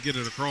 Need to get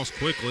it across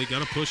quickly.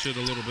 Got to push it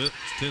a little bit.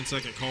 It's a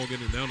 10-second call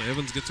getting down.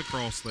 Evans gets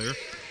across there.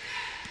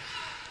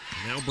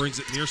 Now brings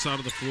it near side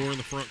of the floor in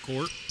the front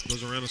court.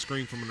 Goes around a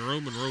screen from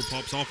Monroe. Monroe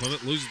pops off of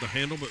it, loses the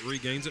handle, but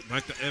regains it.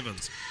 Back to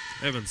Evans.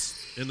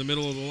 Evans in the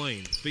middle of the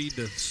lane. Feed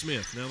to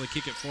Smith. Now they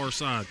kick it far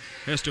side.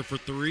 Hester for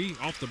 3,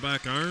 off the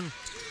back iron.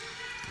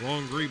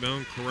 Long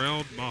rebound,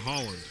 corralled by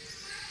Holland.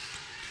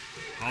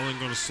 Holland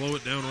going to slow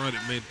it down right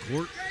at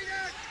midcourt.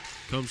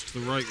 Comes to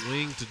the right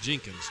wing to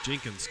Jenkins.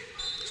 Jenkins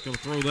is going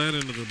to throw that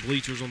into the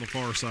bleachers on the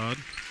far side.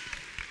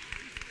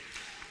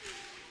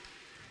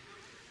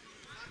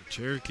 The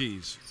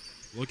Cherokees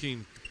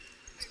looking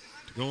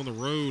to go on the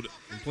road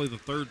and play the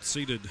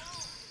third-seeded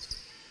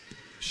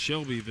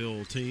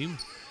Shelbyville team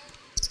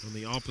in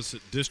the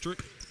opposite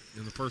district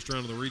in the first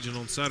round of the region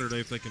on Saturday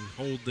if they can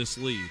hold this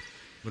lead.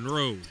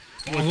 Monroe,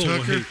 a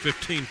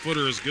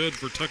 15-footer is good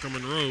for Tucker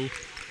Monroe.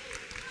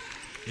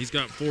 He's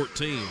got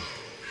 14.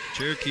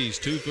 Cherokee's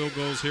 2 field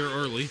goals here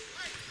early.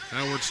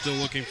 Howard's still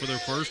looking for their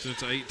first, and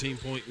it's an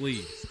 18-point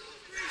lead.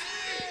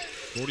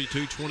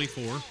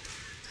 42-24.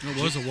 It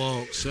was a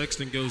walk.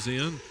 Sexton goes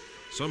in,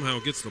 somehow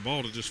gets the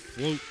ball to just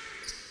float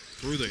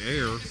through the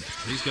air.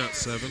 He's got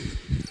 7.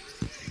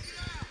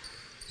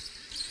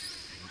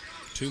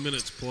 2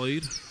 minutes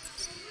played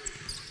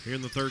here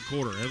in the third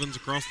quarter. Evans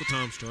across the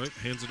time stripe,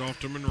 hands it off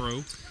to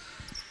Monroe.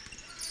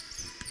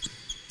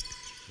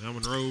 Now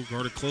Monroe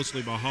guarded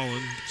closely by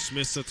Holland.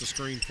 Smith sets a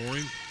screen for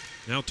him.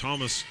 Now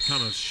Thomas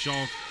kind of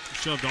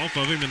shoved off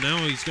of him, and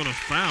now he's going to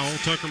foul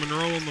Tucker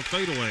Monroe on the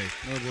fadeaway.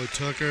 Oh, boy,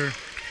 Tucker.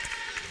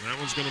 That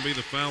one's going to be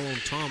the foul on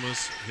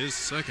Thomas, his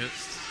second,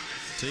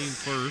 team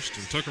first.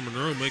 And Tucker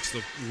Monroe makes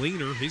the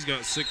leaner. He's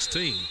got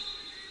 16.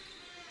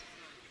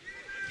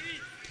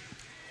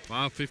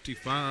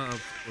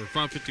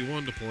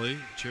 5:51 to play.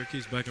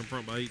 Cherokee's back in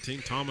front by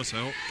 18. Thomas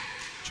out.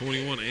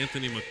 21,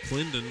 Anthony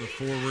McClendon, the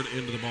forward,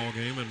 into the ball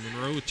game. And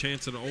Monroe a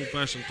chance at an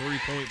old-fashioned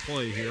three-point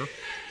play here.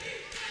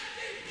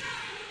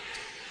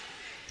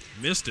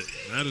 Missed it.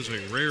 That is a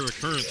rare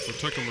occurrence for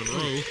Tucker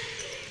Monroe.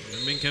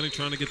 And McMinn County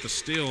trying to get the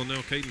steal, and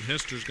now Caden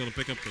Hester is going to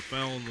pick up the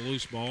foul on the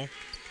loose ball.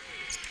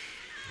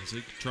 As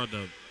he tried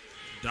to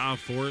dive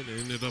for it and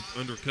ended up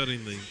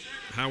undercutting the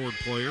Howard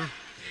player.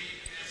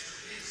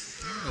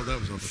 Oh, that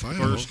was a foul.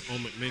 First on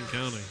McMinn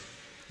County.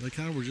 They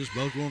kind of were just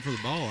both going for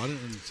the ball. I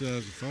didn't see that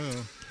as a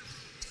foul.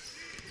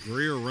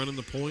 Greer running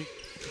the point.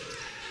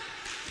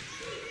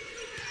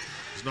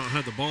 He's not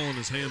had the ball in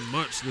his hand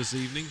much this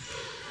evening.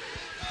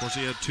 Of course,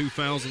 he had 2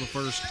 fouls in the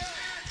first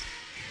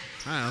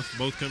half,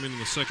 both coming in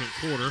the second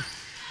quarter.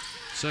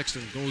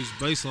 Sexton goes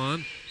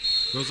baseline,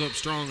 goes up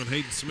strong, and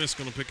Hayden Smith's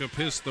going to pick up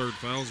his third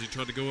foul as he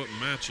tried to go up and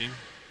match him.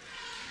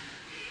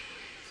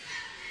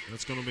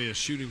 That's going to be a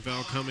shooting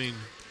foul coming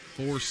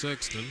for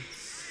Sexton,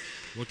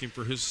 looking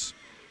for his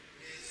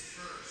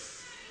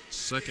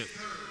second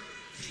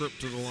trip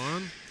to the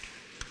line.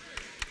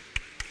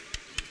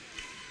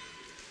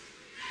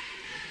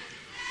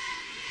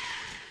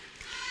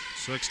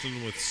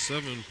 Sexton with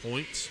 7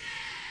 points.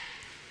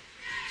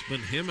 It's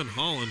been him and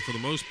Holland for the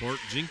most part.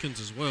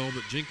 Jenkins as well,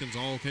 but Jenkins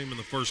all came in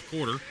the first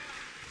quarter.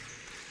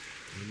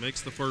 He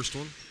makes the first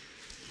one.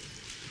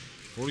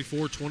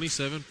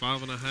 44-27,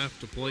 5.5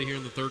 to play here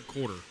in the third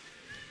quarter.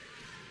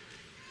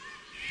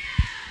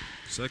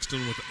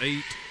 Sexton with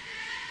 8,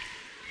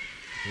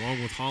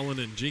 along with Holland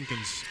and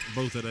Jenkins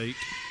both at 8.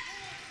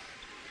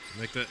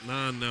 Make that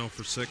 9 now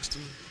for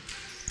Sexton.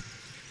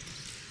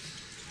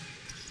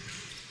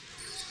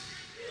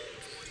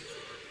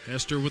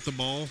 Hester with the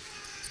ball.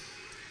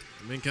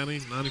 McMinn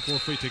County, 94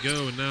 feet to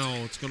go, and now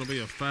it's going to be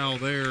a foul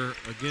there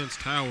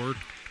against Howard.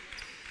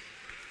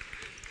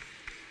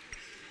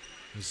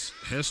 As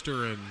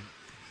Hester and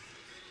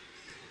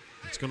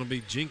it's going to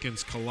be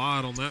Jenkins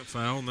collide on that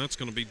foul, and that's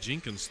going to be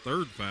Jenkins'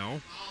 third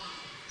foul.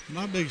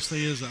 My biggest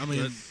thing is,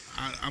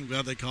 I'm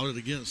glad they called it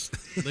against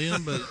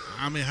them, but,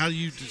 how do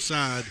you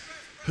decide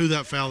who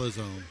that foul is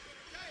on?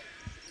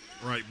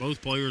 Right,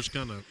 both players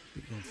kind of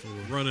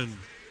running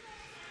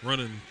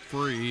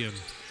free, and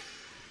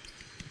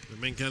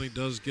McMinn County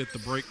does get the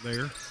break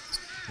there.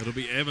 It'll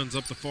be Evans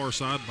up the far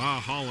side by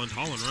Holland.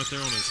 Holland right there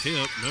on his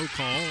hip. No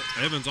call.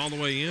 Evans all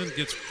the way in.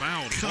 Gets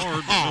fouled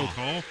hard, but no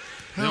call.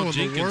 How now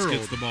Jenkins the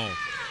gets the ball.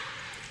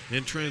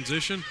 In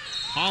transition,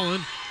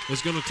 Holland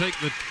is going to take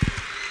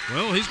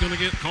he's going to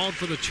get called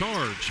for the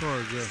charge.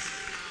 Yeah.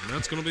 And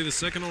that's going to be the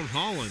second on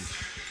Holland.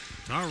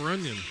 Ty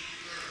Runyon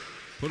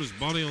put his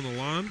body on the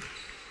line.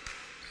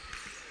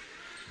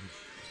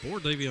 Poor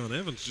Davion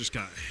Evans just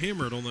got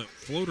hammered on that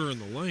floater in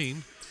the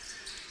lane.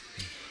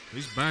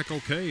 He's back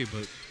okay,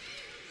 but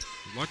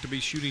would like to be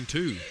shooting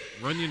 2.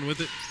 Runyon with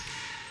it.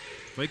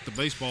 Fake the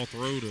baseball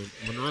throw to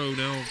Monroe.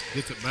 Now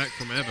gets it back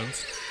from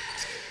Evans.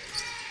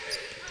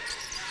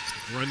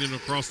 Runyon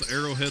across the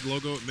Arrowhead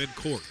logo at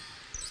midcourt.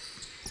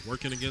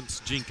 Working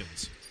against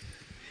Jenkins.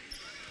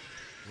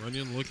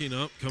 Runyon looking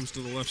up, comes to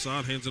the left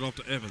side, hands it off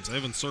to Evans.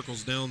 Evans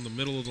circles down the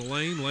middle of the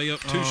lane. Layup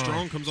too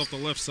strong, comes off the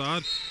left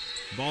side.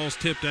 Ball's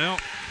tipped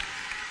out,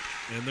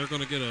 and they're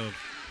going to get a...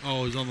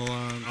 Oh, he's on the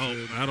line.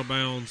 Oh, out of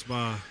bounds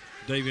by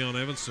Davion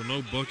Evans, so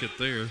no bucket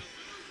there.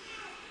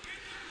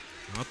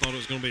 I thought it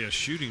was going to be a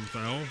shooting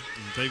foul, and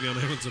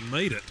Davion Evans had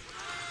made it.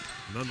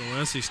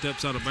 Nonetheless, he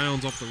steps out of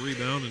bounds off the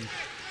rebound and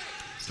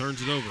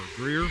turns it over.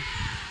 Greer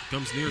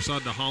comes near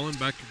side to Holland,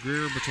 back to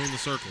Greer between the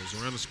circles.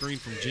 Around the screen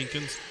from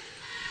Jenkins.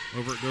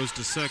 Over it goes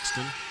to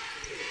Sexton.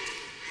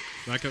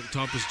 Back up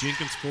top is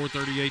Jenkins,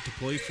 4:38 to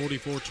play,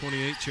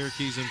 44-28,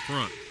 Cherokee's in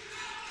front.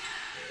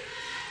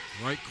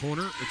 Right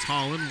corner, it's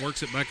Holland,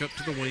 works it back up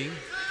to the wing.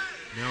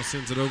 Now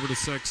sends it over to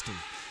Sexton.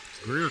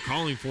 Greer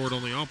calling for it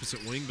on the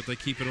opposite wing, but they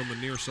keep it on the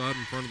near side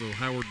in front of the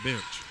Howard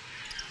bench.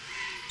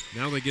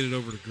 Now they get it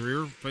over to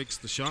Greer, fakes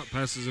the shot,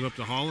 passes it up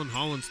to Holland.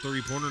 Holland's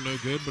three-pointer, no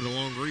good, but a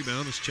long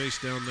rebound is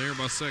chased down there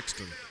by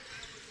Sexton.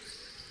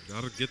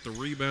 Got to get the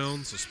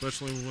rebounds,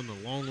 especially when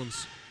the long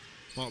ones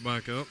fought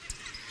back up.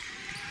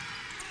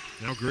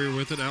 Now Greer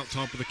with it, out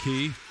top of the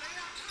key.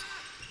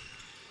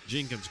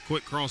 Jenkins,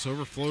 quick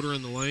crossover, floater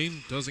in the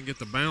lane, doesn't get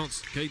the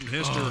bounce. Caden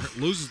Hester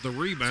loses the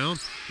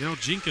rebound. Now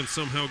Jenkins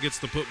somehow gets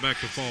the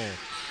putback to fall.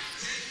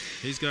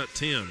 He's got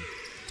 10.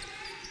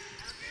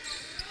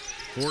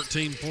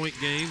 14-point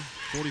game,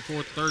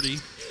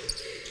 44-30.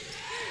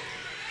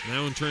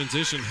 Now in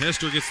transition,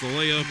 Hester gets the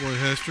layup. Boy,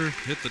 Hester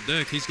hit the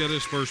deck. He's got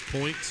his first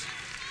points.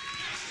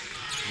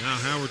 Now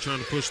Howard trying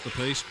to push the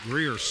pace.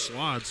 Greer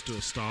slides to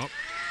a stop.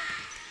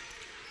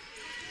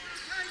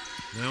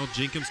 Now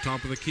Jenkins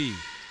top of the key.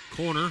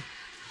 Corner,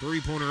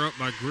 three-pointer up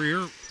by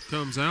Greer.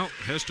 Comes out.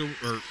 Hayden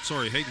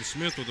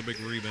Smith with a big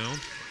rebound.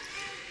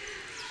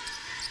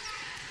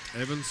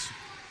 Evans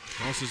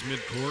crosses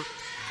midcourt.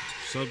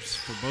 Subs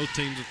for both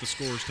teams at the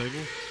scorers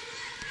table.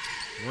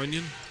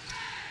 Runyon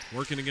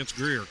working against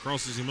Greer.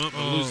 Crosses him up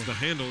and loses the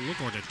handle.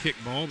 Looked like a kick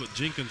ball, but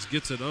Jenkins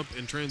gets it up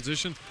in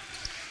transition.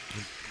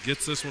 And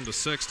gets this one to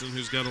Sexton,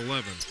 who's got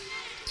 11.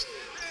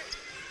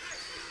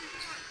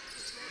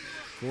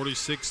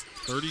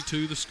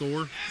 46-32 the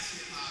score.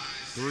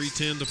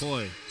 3:10 to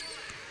play.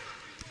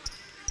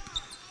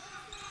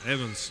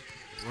 Evans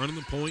running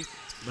the point.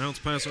 Bounce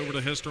pass over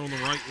to Hester on the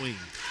right wing.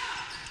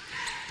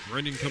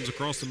 Runyon comes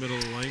across the middle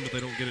of the lane, but they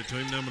don't get it to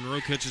him. Now Monroe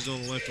catches it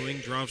on the left wing,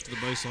 drives to the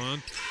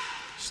baseline.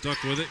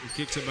 Stuck with it and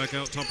kicks it back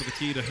out top of the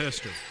key to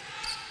Hester.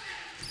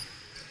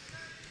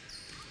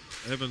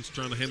 Evans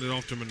trying to hand it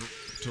off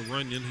to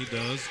Runyon. He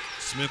does.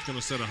 Smith going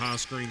to set a high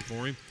screen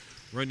for him.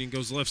 Runyon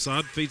goes left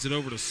side, feeds it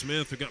over to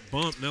Smith, who got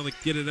bumped. Now they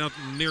get it out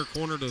in the near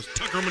corner to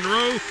Tucker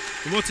Monroe.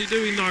 And what's he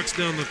do? He knocks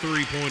down the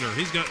three-pointer.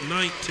 He's got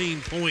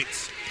 19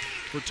 points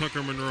for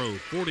Tucker Monroe.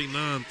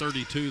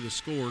 49-32 the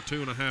score,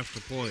 2.5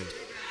 to play.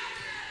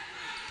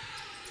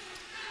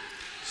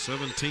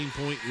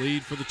 17-point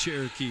lead for the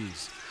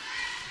Cherokees.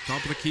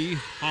 Top of the key,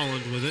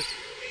 Holland with it.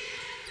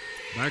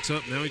 Backs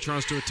up, now he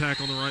tries to attack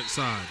on the right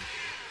side.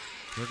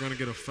 They're going to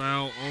get a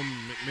foul on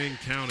McMinn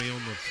County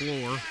on the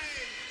floor.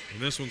 And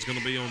this one's going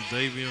to be on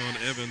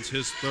Davion Evans,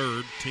 his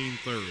third, team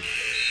third.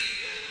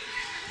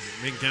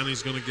 McMinn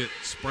County's going to get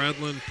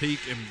Spradlin, Peak,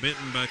 and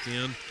Benton back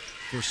in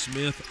for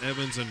Smith,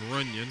 Evans, and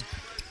Runyon.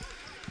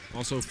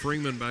 Also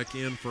Freeman back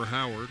in for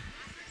Howard.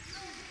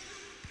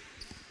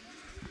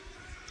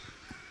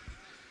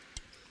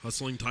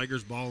 Hustling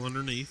Tigers ball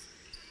underneath.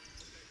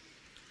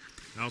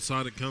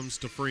 Outside it comes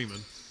to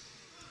Freeman.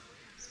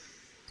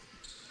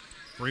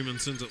 Freeman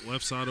sends it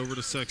left side over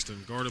to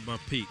Sexton, guarded by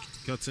Peak.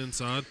 Cuts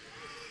inside.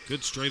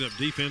 Good straight-up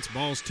defense.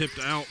 Ball's tipped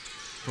out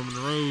from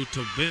Monroe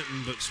to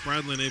Benton, but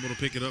Spradlin able to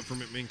pick it up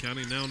from McMinn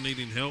County. Now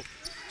needing help.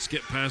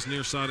 Skip pass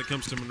near side. It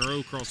comes to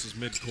Monroe. Crosses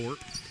midcourt.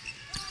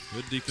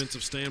 Good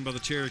defensive stand by the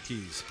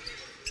Cherokees.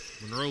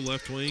 Monroe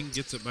left wing.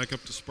 Gets it back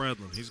up to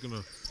Spradlin. He's going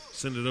to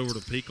send it over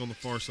to Peak on the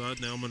far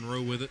side. Now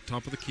Monroe with it.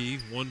 Top of the key.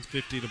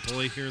 1:50 to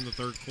play here in the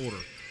third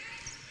quarter.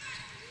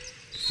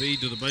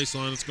 Feed to the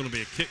baseline. It's going to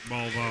be a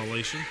kickball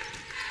violation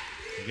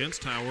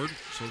against Howard.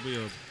 So it'll be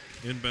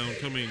a inbound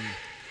coming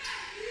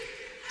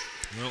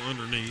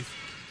underneath.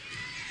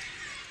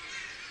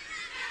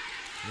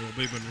 It'll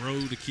be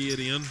Monroe to key it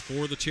in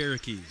for the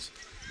Cherokees.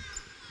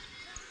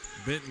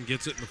 Benton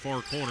gets it in the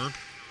far corner.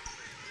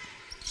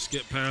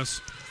 Skip pass.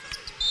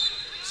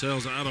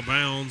 Sails out of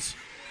bounds.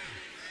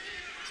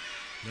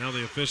 Now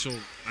the official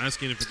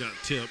asking if it got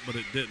tipped, but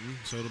it didn't.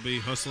 So it'll be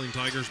Hustling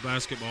Tigers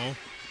basketball.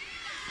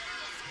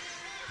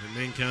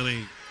 McMinn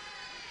County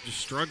just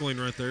struggling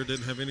right there.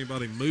 Didn't have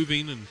anybody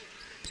moving, and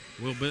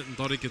Will Benton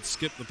thought he could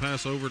skip the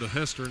pass over to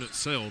Hester, and it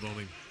sailed on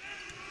him.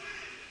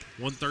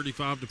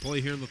 1:35 to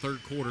play here in the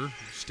third quarter.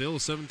 Still a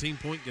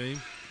 17-point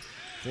game.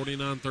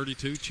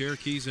 49-32.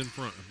 Cherokees in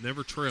front. Have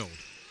never trailed.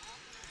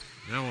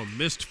 Now a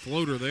missed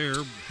floater there.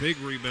 Big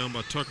rebound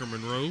by Tucker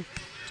Monroe.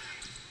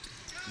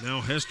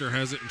 Now Hester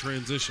has it in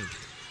transition.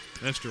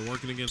 Hester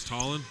working against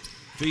Holland.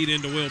 Feed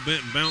into Will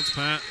Benton. Bounce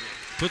pat.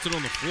 Puts it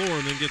on the floor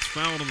and then gets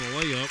fouled on the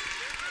layup.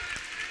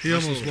 He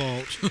almost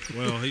walked.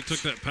 Well, he took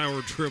that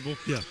power dribble.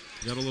 Yeah.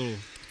 Got a little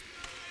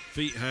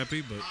feet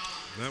happy, but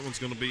that one's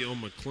going to be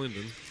on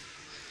McClendon.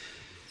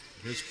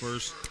 His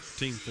first,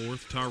 team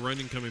fourth. Ty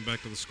Runyon coming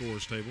back to the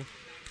scorers table,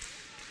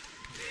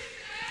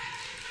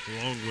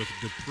 along with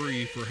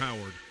Dupree for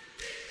Howard.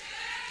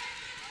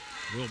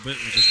 Will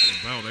Benton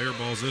just about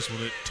airballs this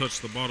one. It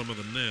touched the bottom of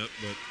the net,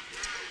 but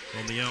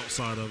on the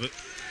outside of it.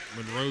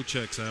 Monroe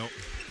checks out.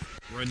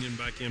 Runyon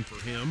back in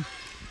for him.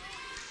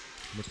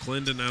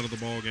 McClendon out of the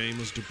ball game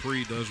as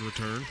Dupree does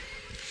return.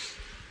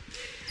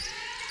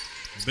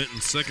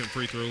 Benton's second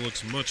free throw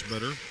looks much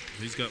better.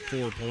 He's got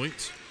 4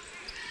 points.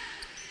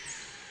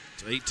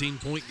 It's an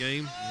 18-point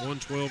game,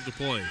 1:12 to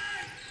play.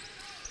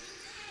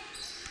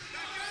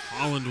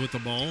 Holland with the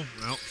ball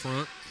out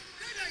front.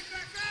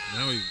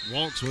 Now he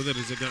walks with it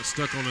as it got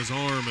stuck on his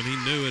arm, and he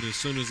knew it as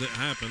soon as it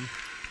happened.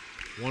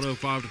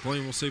 1:05 to play,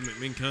 and we'll see if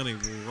McMinn County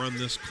will run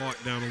this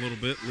clock down a little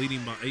bit,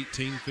 leading by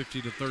 18,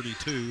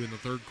 50-32 in the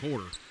third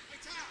quarter.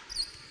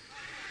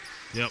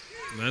 Yep,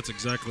 that's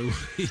exactly what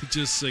he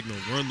just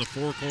signaled. Run the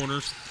four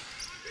corners.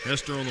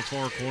 Hester on the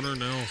far corner.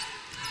 Now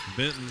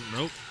Benton,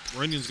 nope.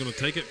 Runyon's going to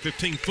take it.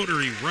 15-footer,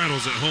 he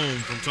rattles it home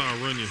from Ty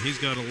Runyon. He's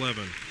got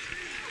 11.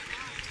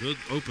 Good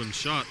open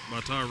shot by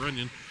Ty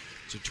Runyon.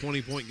 It's a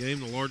 20-point game,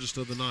 the largest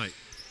of the night.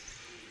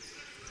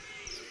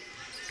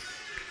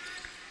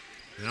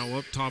 Now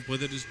up top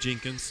with it is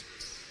Jenkins.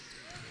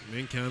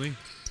 McMinn County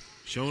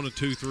showing a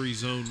 2-3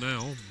 zone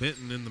now.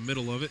 Benton in the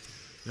middle of it.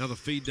 Now the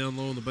feed down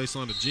low on the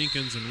baseline to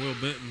Jenkins, and Will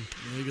Benton.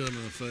 He got him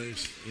in the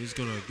face. He's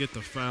going to get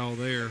the foul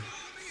there.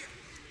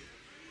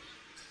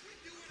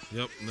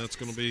 Yep, and that's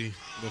going to be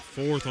the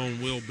 4th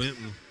on Will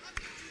Benton.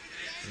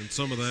 And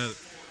some of that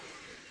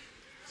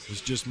is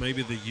just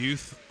maybe the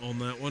youth on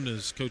that one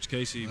as Coach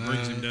Casey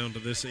brings him down to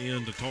this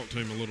end to talk to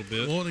him a little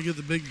bit. Want to get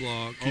the big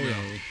block. Oh, yeah.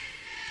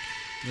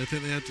 They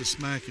think they have to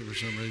smack it for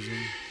some reason.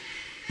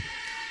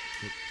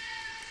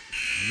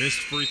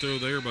 Missed free throw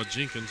there by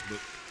Jenkins, but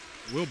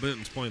Will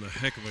Benton's playing a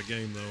heck of a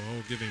game, though.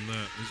 I'll give him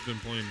that. He's been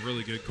playing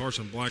really good.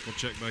 Carson Black will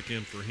check back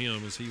in for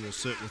him as he will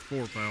sit with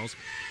 4 fouls.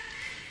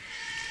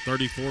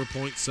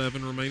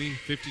 34.7 remaining.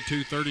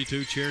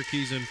 52-32.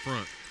 Cherokee's in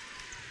front.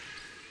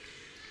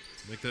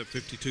 Make that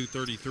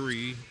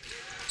 52-33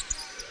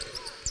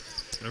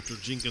 after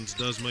Jenkins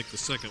does make the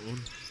second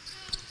one.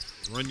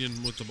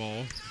 Runyon with the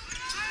ball.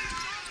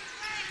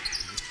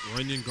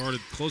 Runyon guarded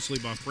closely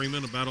by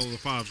Freeman. A battle of the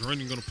fives.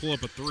 Runyon going to pull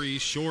up a 3.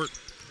 Short.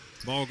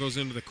 Ball goes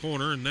into the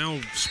corner. And now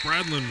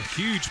Spradlin,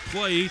 huge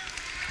play.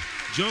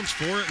 Jumps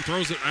for it and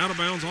throws it out of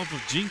bounds off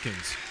of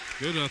Jenkins.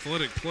 Good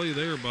athletic play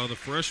there by the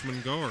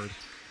freshman guard.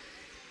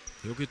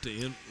 He'll get to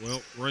end.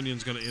 Well,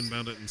 Runyon's going to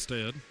inbound it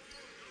instead.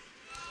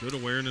 Good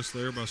awareness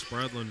there by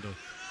Spradlin to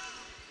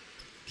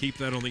keep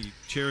that on the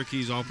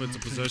Cherokee's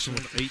offensive possession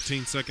with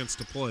 18 seconds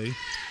to play.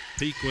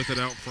 Peak with it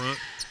out front.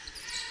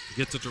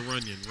 Gets it to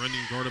Runyon.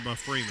 Runyon guarded by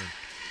Freeman.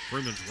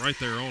 Freeman's right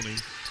there on him.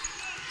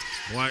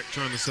 Black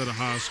trying to set a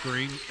high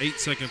screen. 8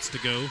 seconds to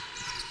go.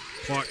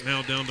 Clock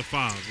now down to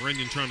 5.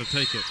 Runyon trying to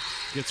take it.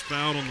 Gets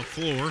fouled on the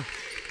floor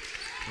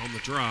on the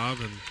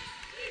drive, and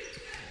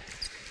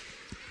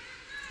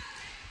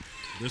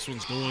this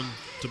one's going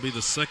to be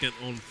the second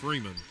on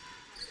Freeman.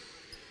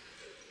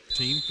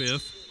 Team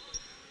 5th.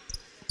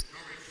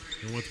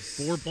 And with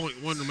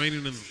 4.1 remaining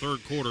in the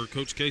third quarter,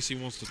 Coach Casey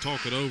wants to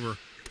talk it over.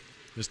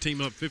 His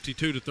team up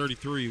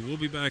 52-33. We'll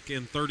be back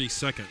in 30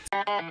 seconds.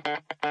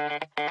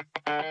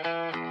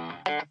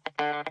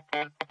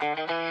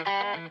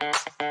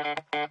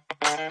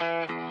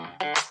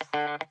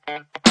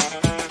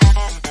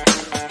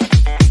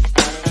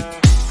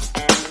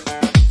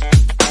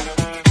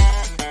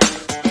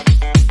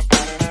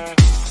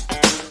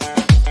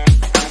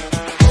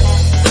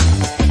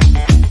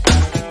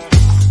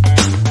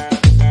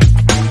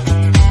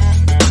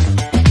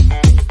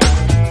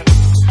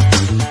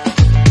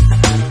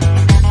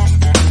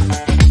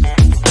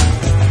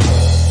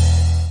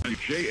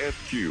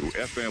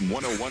 FM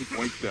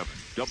 101.7,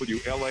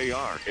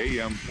 WLAR,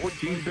 AM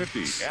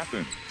 1450,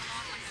 Athens.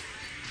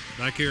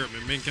 Back here at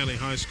McMinn County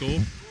High School.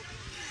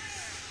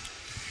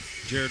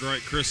 Jared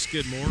Wright, Chris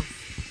Skidmore.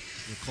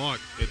 The clock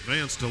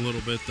advanced a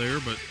little bit there,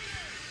 but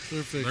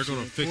they're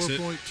going to fix it.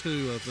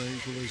 4.2, I think,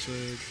 is what they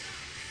said.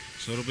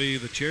 So it'll be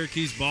the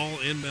Cherokee's ball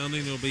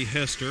inbounding. It'll be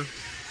Hester.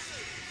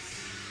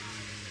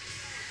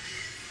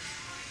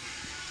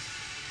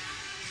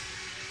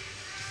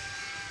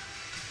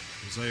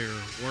 As they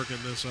are working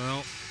this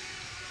out.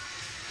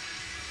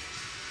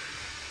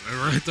 And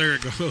right there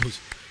it goes.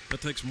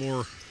 That takes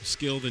more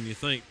skill than you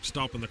think.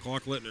 Stopping the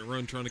clock, letting it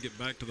run, trying to get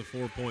back to the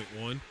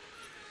 4.1.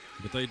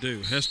 But they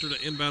do. Hester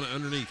to inbound it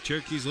underneath.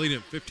 Cherokee's leading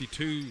at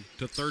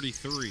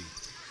 52-33.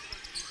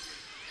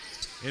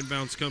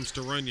 Inbounds comes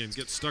to Runyon.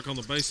 Gets stuck on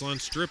the baseline.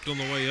 Stripped on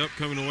the way up.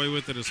 Coming away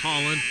with it is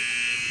Holland.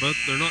 But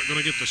they're not going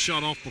to get the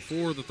shot off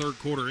before the third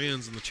quarter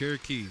ends. And the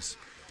Cherokees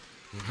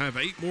will have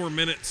 8 more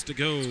minutes to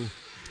go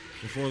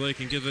before they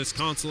can get this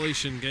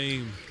consolation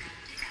game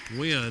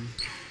win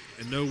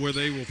and know where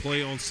they will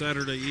play on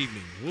Saturday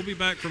evening. We'll be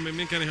back from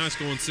McMinn County High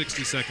School in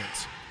 60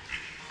 seconds.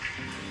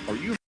 Are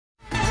you?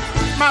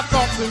 My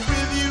thoughts are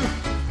with you,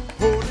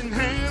 holding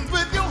hands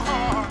with your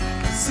heart.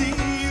 See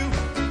you,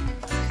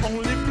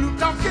 only blue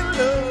dog can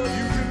love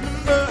you.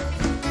 Remember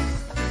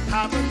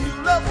how the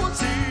new love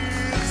was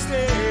here to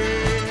stay.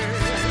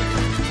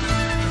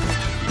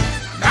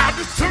 Now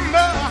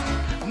December,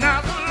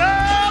 now the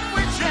love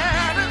we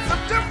shared in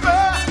September.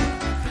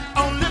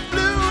 Only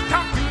blue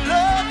dog can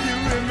love you.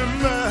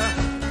 Remember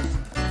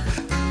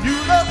the new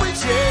love we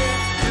shared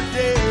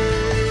today.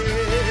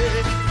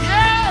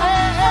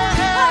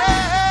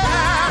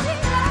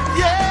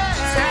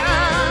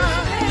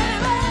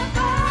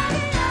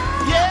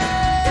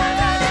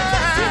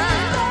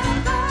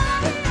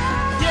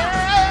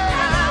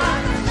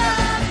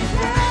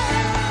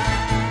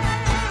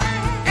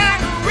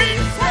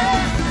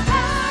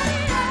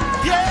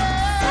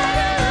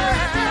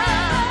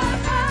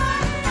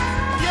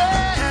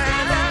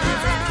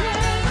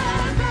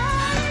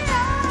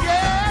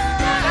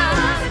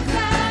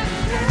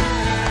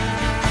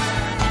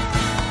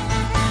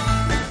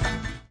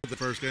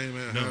 First game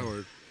at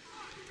Howard.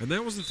 And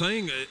that was the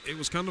thing. It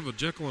was kind of a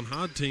Jekyll and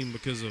Hyde team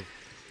because of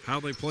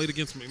how they played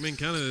against McMinn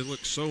County. They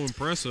looked so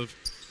impressive.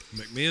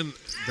 McMinn,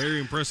 very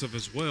impressive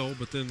as well.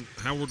 But then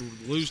Howard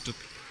would lose to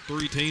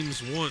 3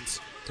 teams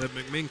once that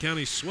McMinn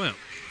County swept.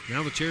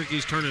 Now the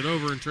Cherokees turn it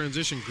over in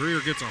transition. Greer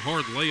gets a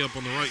hard layup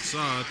on the right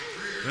side.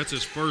 That's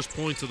his first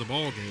points of the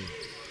ball game.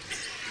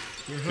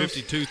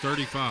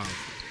 52-35.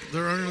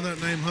 They're under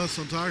that name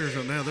Hustling Tigers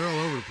right now. They're all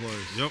over the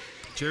place. Yep.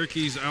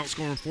 Cherokees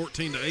outscoring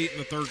 14-8 in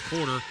the third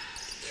quarter.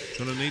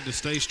 Going to need to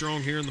stay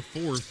strong here in the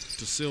fourth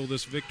to seal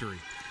this victory.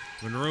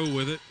 Monroe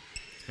with it.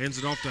 Hands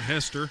it off to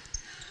Hester.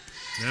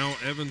 Now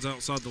Evans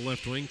outside the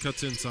left wing.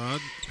 Cuts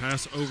inside.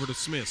 Pass over to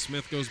Smith.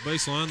 Smith goes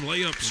baseline.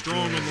 Layup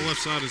strong on the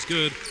left side is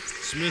good.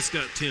 Smith's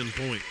got 10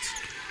 points.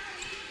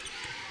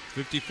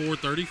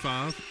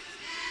 54-35.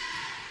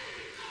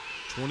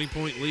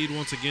 20-point lead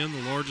once again,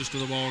 the largest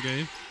of the ball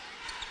game.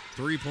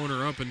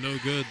 Three-pointer up and no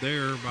good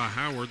there by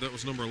Howard. That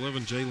was number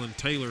 11, Jalen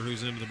Taylor,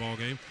 who's into the ball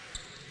game.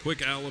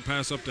 Quick outlet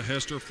pass up to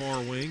Hester,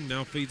 far wing.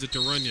 Now feeds it to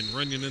Runyon.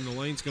 Runyon in the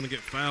lane's going to get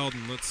fouled,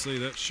 and let's see,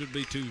 that should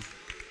be 2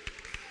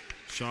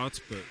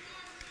 shots, but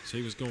as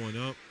he was going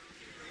up.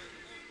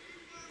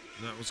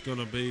 That was going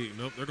to be,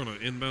 nope, they're going to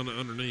inbound it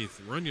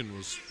underneath. Runyon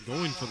was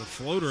going for the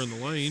floater in the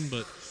lane,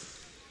 but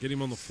get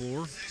him on the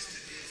floor.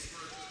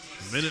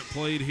 A minute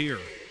played here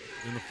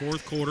in the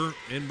fourth quarter.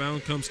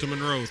 Inbound comes to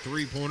Monroe.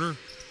 Three-pointer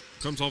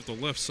comes off the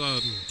left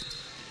side.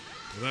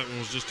 And that one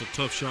was just a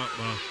tough shot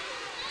by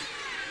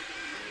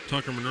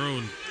Tucker Monroe.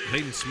 And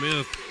Hayden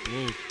Smith, a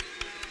little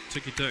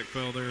ticky-tack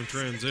foul there in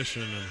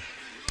transition.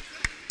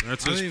 And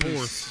that's his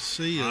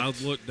fourth. I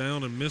looked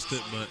down and missed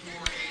it, but.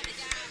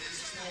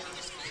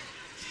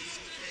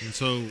 And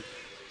so,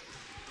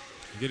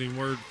 getting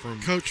word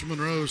from Coach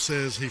Monroe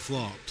says he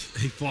flopped.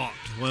 He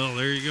flopped. Well,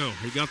 there you go.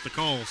 He got the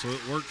call, so it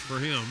worked for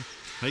him.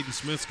 Hayden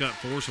Smith's got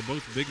 4, so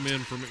both big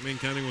men for McMinn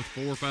County with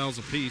 4 fouls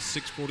apiece.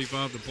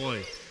 6:45 to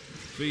play.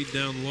 Feed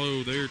down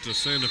low there to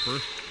Sandifer.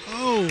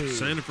 Oh!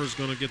 Sandifer's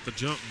going to get the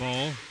jump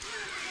ball.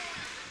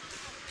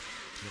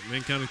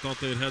 McMinn County thought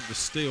they had the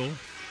steal.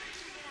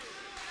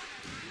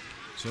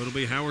 So it'll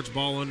be Howard's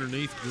ball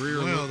underneath.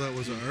 Greer. Wow, that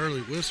was an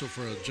early whistle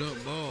for a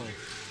jump ball.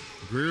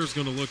 Greer's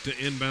going to look to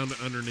inbound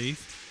it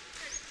underneath.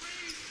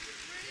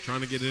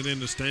 Trying to get it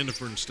into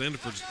Standifer, and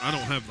Standifer's, I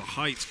don't have the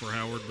heights for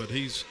Howard, but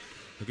he's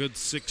a good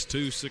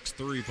 6'2",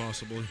 6'3",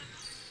 possibly.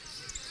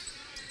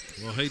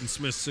 Well, Hayden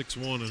Smith's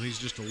 6'1", and he's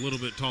just a little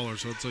bit taller,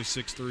 so I'd say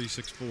 6'3",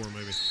 6'4",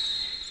 maybe.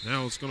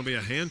 Now it's going to be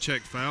a hand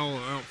check foul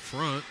out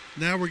front.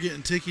 Now we're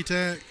getting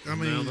ticky-tack. I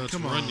mean, now that's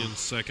come on. Runyon's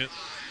second.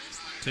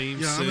 Team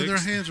yeah, 6. I mean, their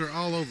hands are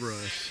all over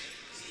us.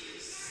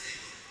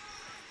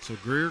 So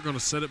Greer going to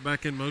set it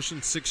back in motion.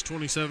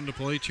 6:27 to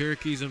play.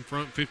 Cherokees in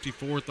front,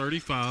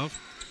 54-35.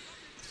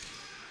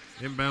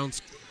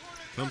 Inbounds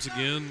comes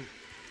again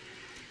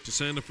to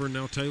Sandifer.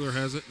 Now Taylor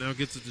has it. Now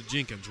gets it to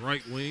Jenkins.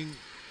 Right wing.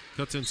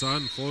 Cuts inside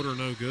and floater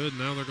no good.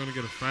 Now they're going to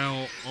get a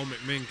foul on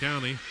McMinn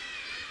County.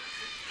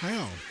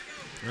 How?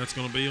 That's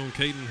going to be on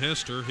Caden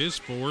Hester, his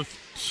fourth.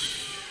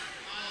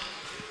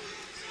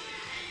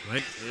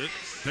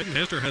 Caden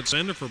Hester had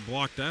Sandifer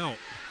blocked out.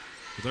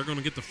 But they're going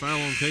to get the foul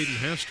on Caden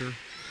Hester.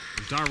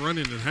 And Ty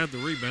Runyon had the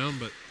rebound,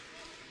 but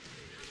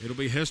it'll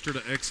be Hester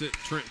to exit.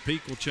 Trent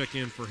Peak will check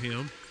in for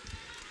him.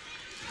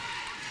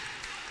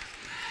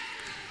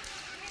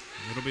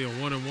 It'll be a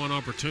 1-on-1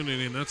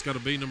 opportunity, and that's got to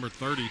be number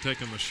 30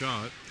 taking the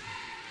shot.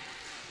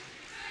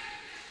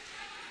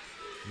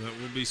 That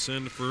will be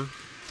Sandifer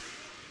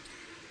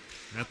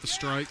at the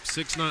stripe.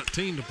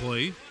 6:19 to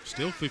play.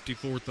 Still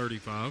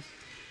 54-35.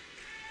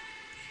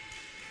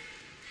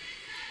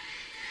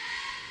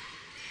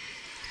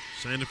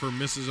 Sandifer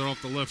misses it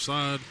off the left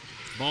side.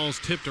 Ball's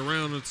tipped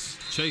around. It's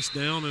chased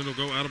down, and it'll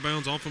go out of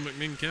bounds off of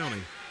McMinn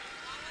County.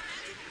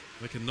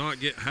 They cannot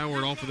get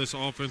Howard off of this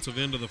offensive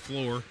end of the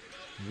floor.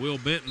 Will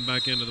Benton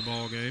back into the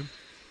ball game.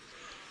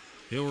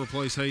 He'll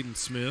replace Hayden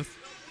Smith.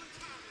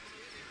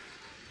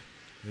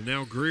 And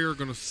now Greer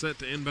going to set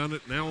to inbound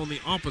it. Now on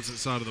the opposite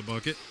side of the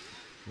bucket.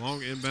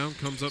 Long inbound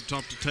comes up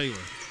top to Taylor.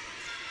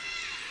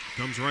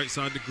 Comes right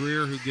side to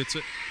Greer, who gets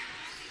it.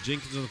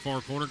 Jenkins in the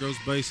far corner, goes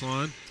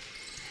baseline.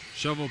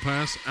 Shovel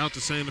pass out to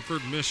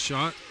Sandiford, missed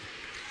shot.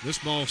 This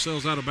ball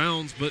sails out of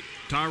bounds, but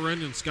Ty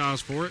Runyon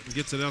skies for it and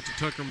gets it out to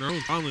Tucker Monroe.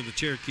 And finally, the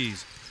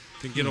Cherokees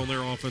can get on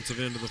their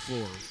offensive end of the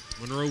floor.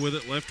 Monroe with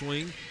it, left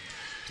wing.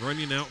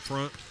 Runyon out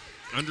front.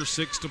 Under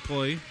 6 to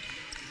play.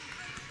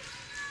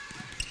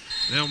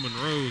 Now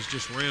Monroe's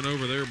just ran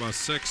over there by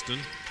Sexton.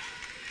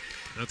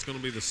 That's going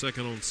to be the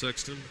second on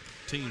Sexton.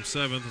 Team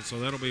 7th, and so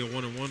that'll be a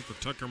 1-on-1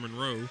 for Tucker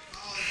Monroe,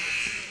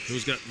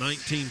 who's got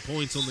 19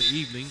 points on the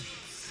evening.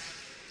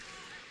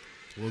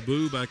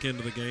 Wabu back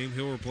into the game.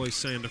 He'll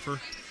replace Sandifer.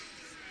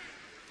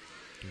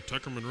 And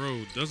Tucker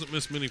Monroe doesn't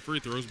miss many free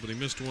throws, but he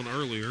missed one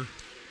earlier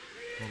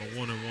on a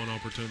 1-on-1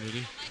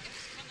 opportunity.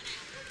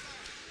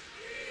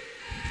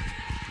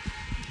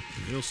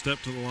 He'll step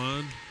to the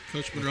line.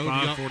 Coach Monroe,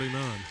 5:49.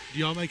 Do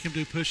y'all make him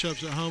do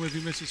push-ups at home if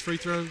he misses free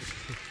throws?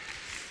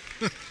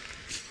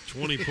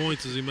 20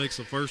 points as he makes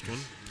the first one.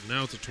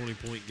 Now it's a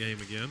 20-point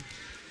game again.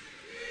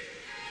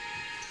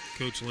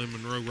 Coach Lynn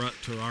Monroe right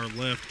to our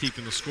left,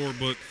 keeping the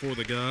scorebook for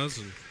the guys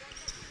and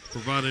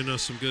providing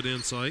us some good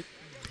insight.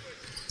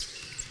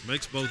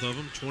 Makes both of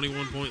them.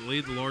 21-point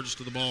lead, the largest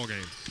of the ball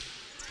game.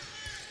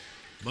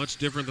 Much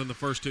different than the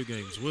first two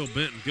games. Will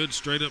Benton, good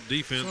straight-up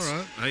defense. All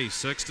right. Hey,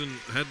 Sexton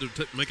had to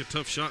make a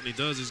tough shot, and he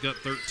does. He's got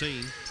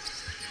 13.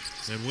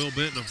 And Will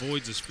Benton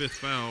avoids his 5th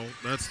foul.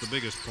 That's the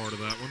biggest part of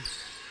that one.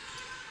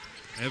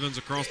 Evans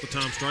across the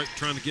time stripe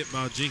trying to get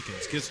by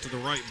Jenkins. Gets to the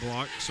right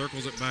block,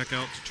 circles it back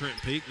out to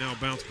Trent Peak. Now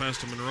bounce pass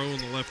to Monroe on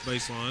the left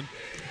baseline.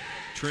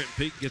 Trent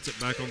Peak gets it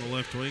back on the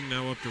left wing.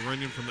 Now up to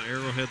Runyon from the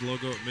Arrowhead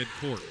logo at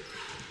midcourt.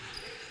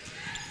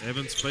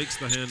 Evans fakes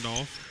the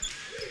handoff.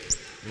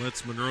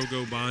 Lets Monroe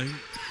go by him.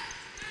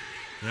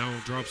 Now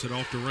drops it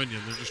off to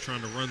Runyon. They're just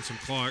trying to run some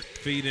clock.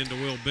 Feed into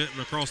Will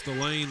Benton across the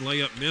lane.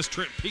 Layup miss.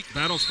 Trent Peak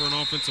battles for an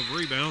offensive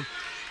rebound.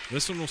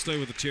 This one will stay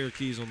with the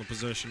Cherokees on the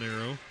possession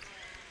arrow.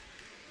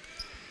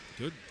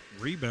 Good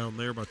rebound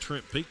there by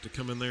Trent Peak to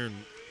come in there and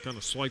kind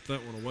of swipe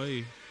that one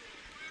away.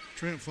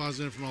 Trent flies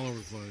in from all over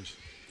the place.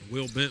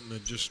 Will Benton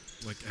had just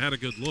had a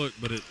good look,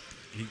 but he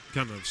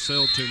kind of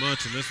sailed too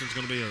much, and this one's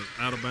going to be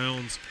out of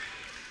bounds.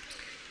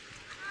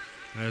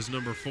 As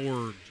number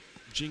 4,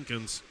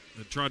 Jenkins,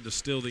 had tried to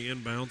steal the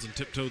inbounds and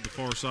tiptoed the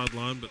far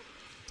sideline, but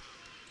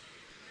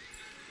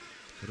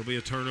it'll be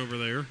a turnover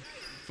there.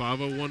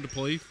 5:01 to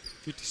play,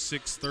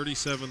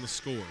 56-37 the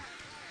score.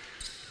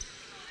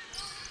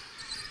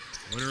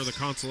 Winner of the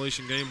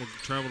consolation game will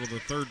travel to the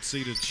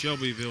 3rd-seeded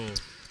Shelbyville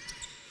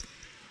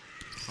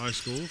High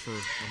School for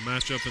a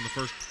matchup in the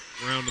first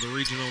round of the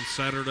region on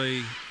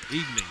Saturday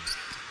evening.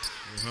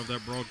 We'll have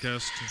that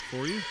broadcast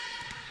for you.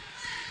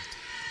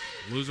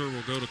 Loser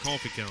will go to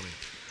Coffee County.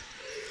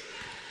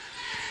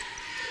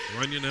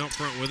 Runyon out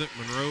front with it.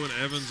 Monroe and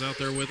Evans out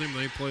there with him.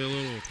 They play a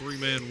little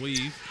 3-man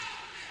weave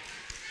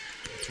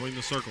between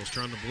the circles,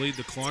 trying to bleed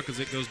the clock as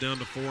it goes down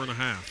to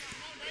 4.5.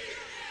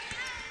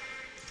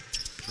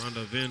 Trying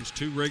to avenge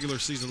 2 regular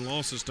season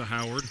losses to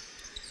Howard.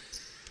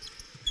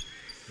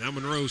 Now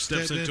Monroe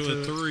steps into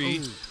a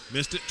 3. Oh.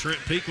 Missed it. Trent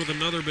Peak with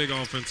another big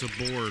offensive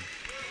board.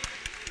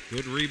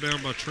 Good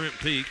rebound by Trent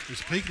Peak.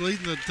 Is Peak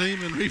leading the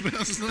team in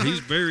rebounds tonight? He's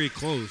very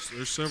close.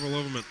 There's several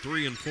of them at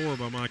 3 and 4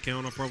 by my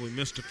count. I probably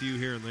missed a few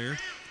here and there.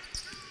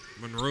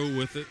 Monroe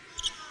with it.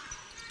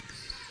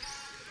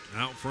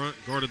 Out front,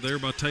 guarded there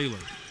by Taylor.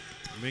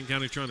 McMinn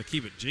County trying to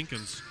keep it.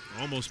 Jenkins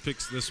almost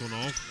picks this one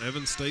off.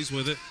 Evans stays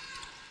with it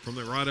from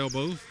the right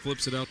elbow,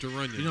 flips it out to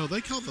Runyon. You know,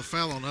 they called the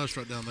foul on us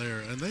right down there,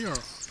 and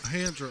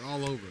hands are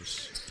all over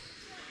us.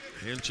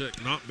 Hand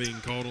check not being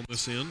called on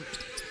this end.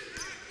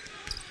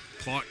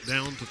 Clock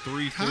down to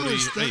 3:48. How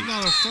is that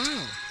not a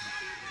foul?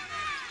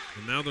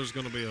 And now there's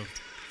going to be a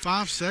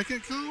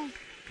 5-second call?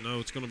 No,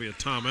 it's going to be a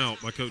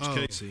timeout by Coach Oh.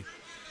 Casey.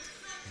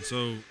 And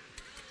so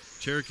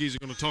Cherokees are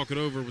going to talk it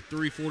over with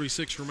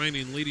 3:46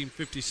 remaining, leading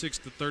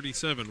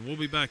 56-37. We'll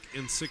be back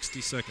in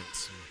 60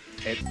 seconds.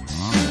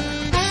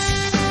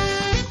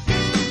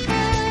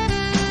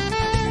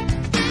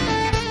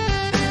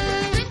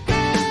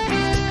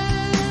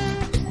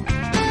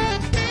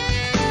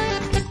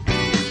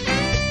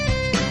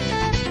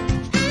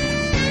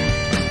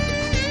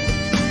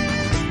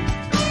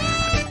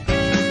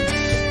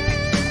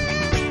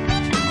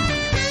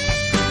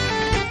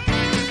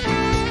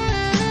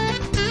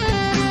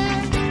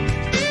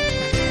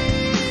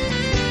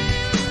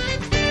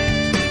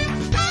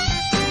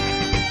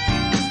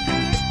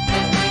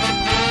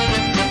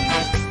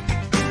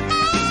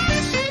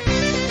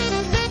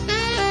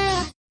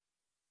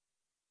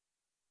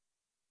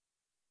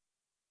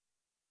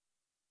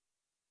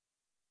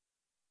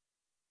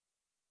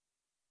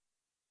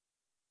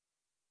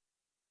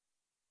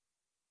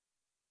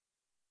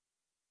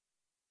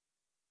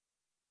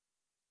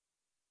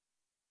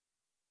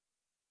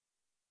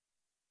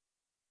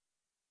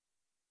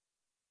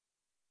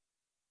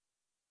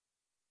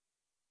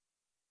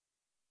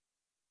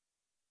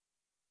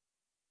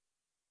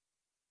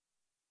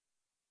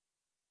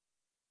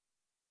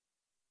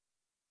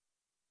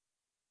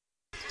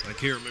 Back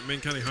here at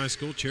McMinn County High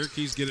School,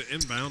 Cherokees get it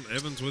inbound.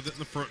 Evans with it in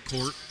the front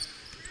court.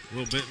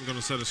 Will Benton going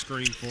to set a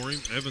screen for him.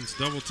 Evans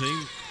double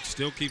team,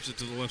 still keeps it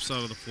to the left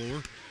side of the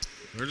floor.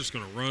 They're just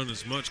going to run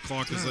as much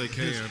clock as they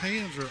can. His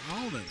hands are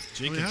on it.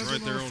 Jenkins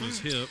right there on his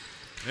hip.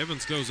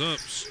 Evans goes up,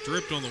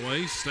 stripped on the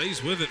way,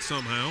 stays with it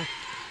somehow.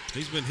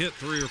 He's been hit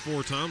 3 or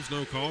 4 times,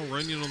 no call.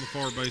 Runyon on the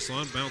far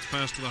baseline, bounce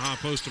pass to the high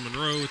post to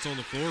Monroe. It's on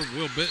the floor.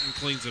 Will Benton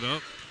cleans it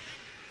up.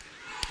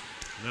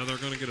 Now they're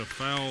going to get a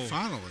foul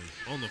finally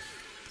on the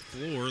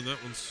floor, and that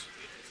one's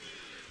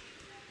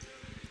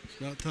it's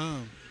about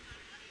time.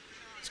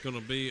 It's going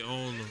to be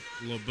on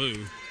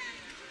LeBeau.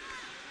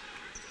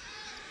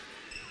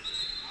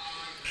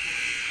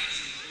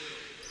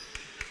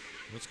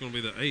 That's going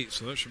to be the 8th,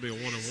 so that should be a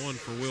 1-and-1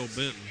 for Will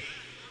Benton.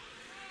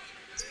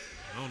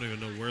 I don't even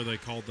know where they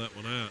called that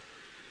one at.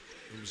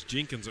 It was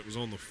Jenkins that was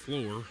on the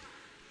floor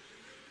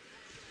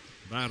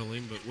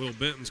battling, but Will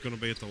Benton's going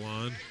to be at the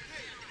line.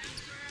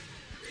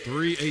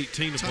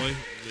 3:18 to play.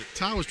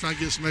 Ty was trying to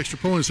get some extra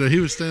points there. He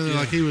was standing there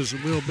like he was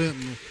Will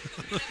Benton.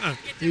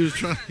 He was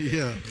trying,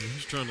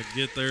 He's trying to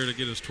get there to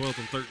get his 12th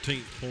and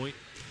 13th point.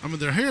 I mean,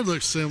 their hair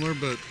looks similar,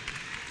 but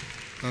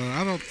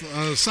I don't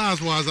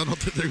size-wise. I don't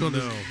think they're going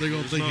to. They're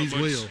going to think he's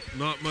Will.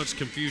 Not much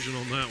confusion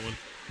on that one.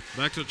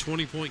 Back to a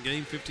 20-point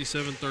game,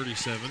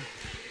 57-37.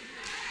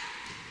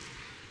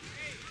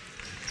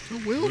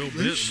 Will Benton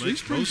he's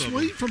makes pretty both of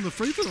sweet them. from the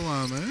free throw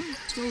line, man.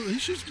 So he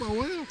shoots the ball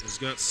well. He's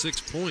got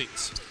 6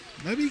 points.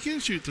 Maybe he can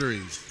shoot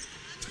threes.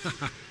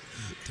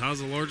 Ties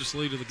the largest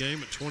lead of the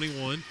game at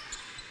 21.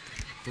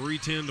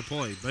 3:10 to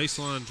play.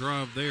 Baseline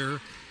drive there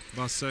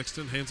by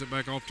Sexton. Hands it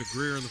back off to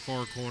Greer in the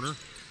far corner.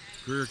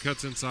 Greer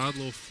cuts inside.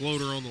 Little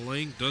floater on the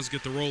lane. Does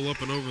get the roll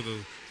up and over the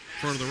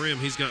front of the rim.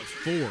 He's got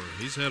 4.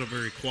 He's had a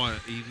very quiet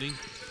evening.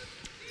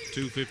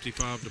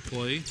 2:55 to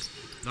play.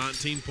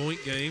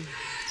 19-point game.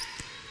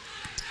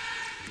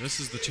 This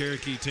is the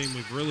Cherokee team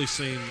we've really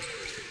seen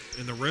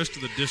in the rest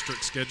of the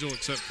district schedule,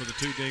 except for the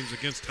 2 games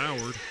against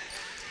Howard,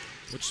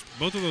 which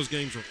both of those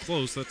games were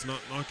close. That's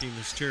not knocking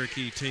this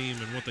Cherokee team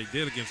and what they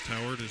did against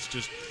Howard. It's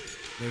just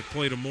they've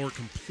played a more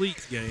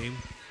complete game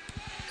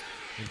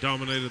and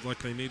dominated like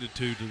they needed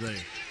to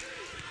today.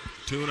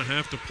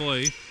 2.5 to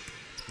play.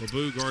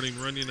 LeBeau guarding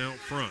Runyon out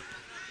front.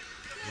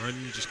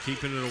 Runyon just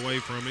keeping it away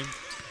from him.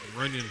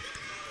 Runyon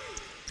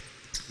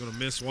going to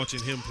miss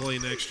watching him play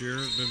next year.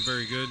 It's been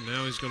very good.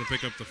 Now he's going to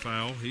pick up the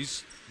foul.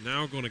 He's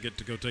now going to get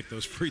to go take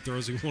those free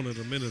throws he wanted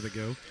a minute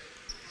ago.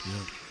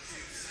 Yeah.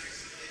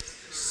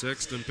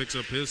 Sexton picks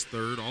up his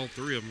 3rd. All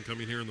 3 of them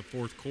coming here in the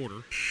 4th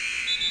quarter.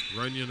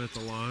 Runyon at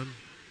the line.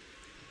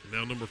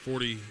 Now number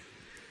 40,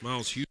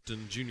 Miles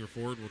Houston, junior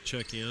forward, will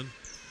check in.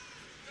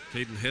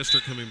 Caden Hester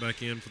coming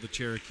back in for the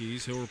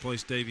Cherokees. He'll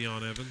replace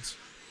Davion Evans.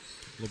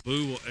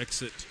 LeBeau will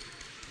exit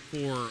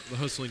for the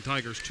Hustling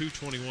Tigers.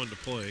 2:21 to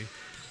play.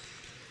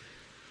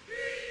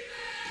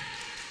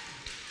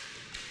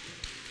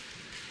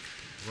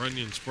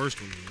 Runyon's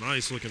first one,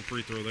 nice looking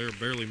free throw there,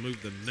 barely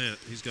moved the net.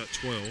 He's got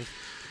 12.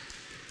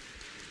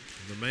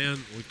 The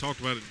man, we've talked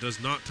about it, does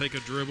not take a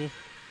dribble.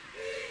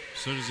 As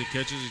soon as he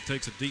catches, he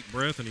takes a deep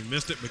breath, and he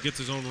missed it, but gets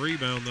his own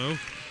rebound, though.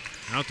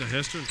 Out to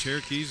Hester, and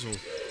Cherokees will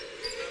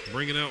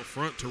bring it out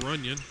front to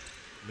Runyon.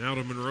 Now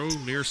to Monroe,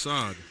 near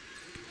side.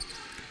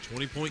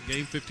 20-point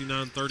game,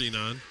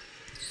 59-39.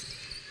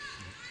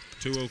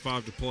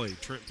 2:05 to play.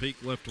 Trent Peak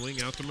left wing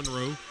out to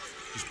Monroe.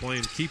 Just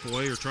playing keep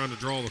away or trying to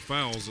draw the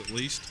fouls at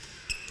least.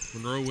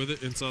 Monroe with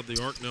it inside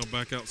the arc. Now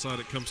back outside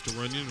it comes to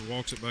Runyon and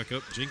walks it back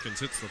up. Jenkins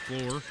hits the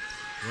floor.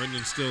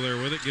 Runyon's still there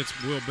with it. Gets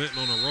Will Benton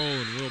on a roll,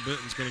 and Will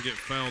Benton's going to get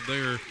fouled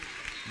there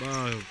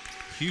by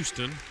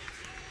Houston.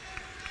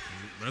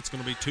 That's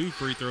going to be 2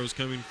 free throws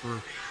coming for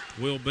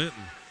Will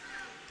Benton.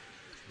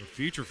 The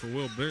future for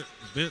Will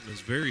Benton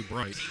is very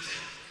bright.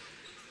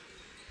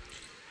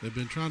 They've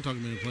been trying to talk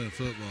him into playing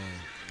football.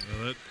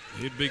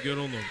 He'd be good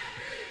on the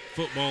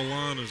football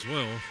line as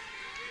well.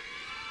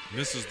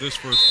 Misses this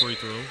first free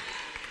throw.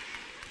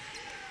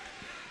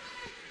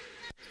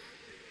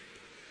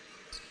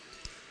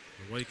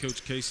 The way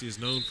Coach Casey is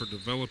known for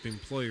developing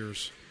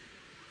players,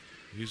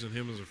 using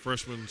him as a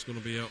freshman is going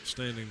to be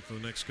outstanding for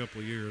the next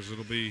couple of years.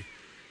 It'll be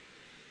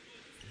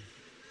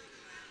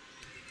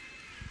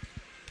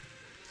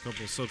a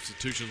couple of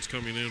substitutions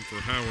coming in for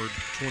Howard.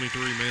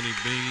 23, Manny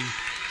Bean,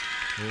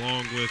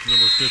 along with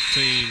number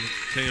 15,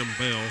 Cam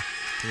Bell.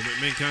 And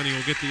McMinn County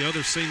will get the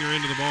other senior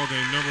into the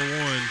ballgame.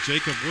 Number 1,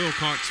 Jacob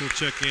Wilcox will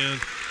check in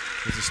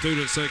as a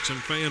student section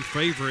fan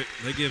favorite.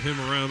 They give him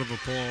a round of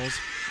applause.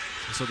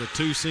 And so the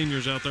 2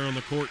 seniors out there on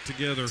the court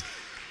together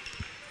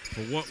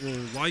for what will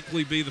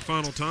likely be the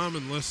final time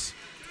unless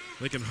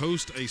they can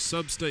host a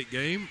sub-state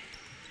game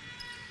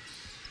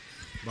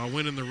by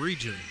winning the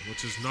region,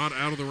 which is not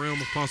out of the realm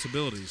of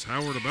possibilities.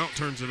 Howard about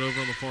turns it over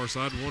on the far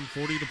side.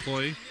 1:40 to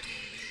play.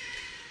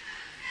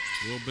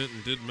 Will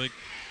Benton did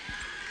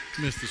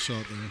Missed the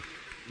shot there.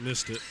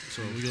 Missed it.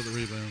 So we got the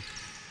rebound.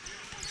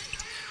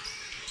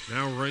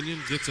 Now Runyon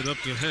gets it up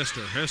to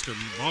Hester. Hester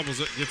bobbles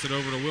it, gets it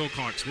over to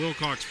Wilcox.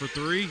 Wilcox for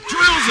 3.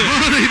 Drills it!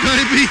 Money,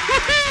 baby!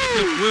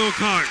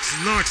 Wilcox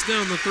knocks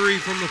down the 3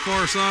 from the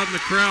far side, and the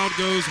crowd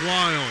goes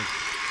wild.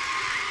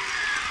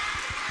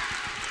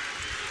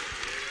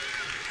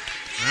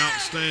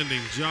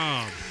 Outstanding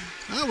job.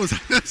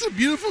 That's a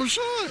beautiful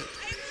shot.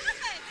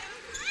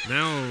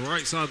 Now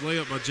right side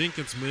layup by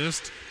Jenkins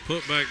missed.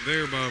 Put back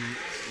there by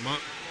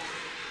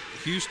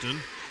Houston.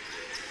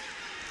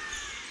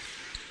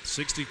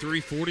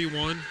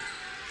 63-41.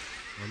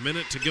 A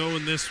minute to go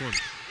in this one.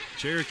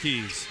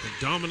 Cherokees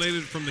have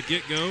dominated from the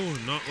get-go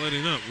and not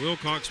letting up.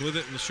 Wilcox with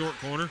it in the short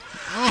corner.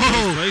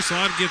 Oh!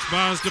 Baseline gets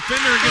by his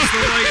defender and gets the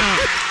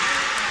layup.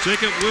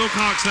 Jacob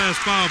Wilcox has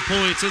 5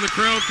 points, and the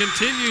crowd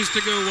continues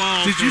to go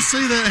wild. Did you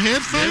see that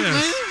head fake,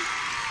 man?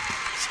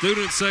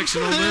 Student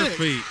section on What the their heck?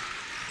 feet.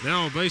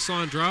 Now a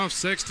baseline drive.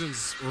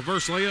 Sexton's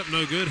reverse layup,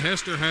 no good.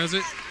 Hester has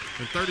it.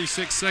 And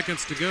 36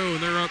 seconds to go,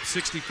 and they're up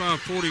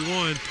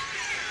 65-41.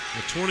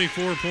 A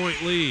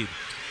 24-point lead.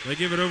 They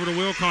give it over to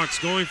Wilcox,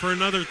 going for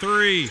another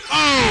 3.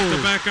 Oh!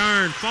 The back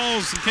iron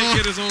falls and can't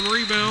get his own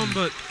rebound,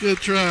 but Good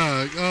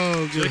try.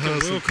 Oh, good Jacob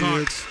hustle,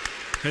 Wilcox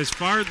kids. has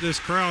fired this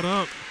crowd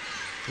up.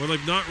 Well,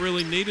 they've not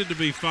really needed to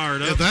be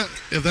fired up.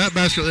 If that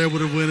basket there would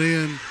have went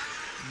in,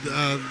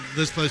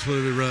 this place would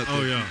have erupted.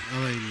 Oh, yeah. I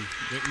mean,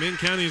 McMinn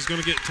County is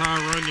going to get Ty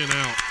Runyon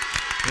out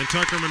and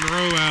Tucker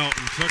Monroe out.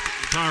 And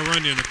Ty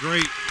Runyon, a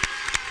great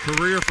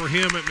career for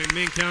him at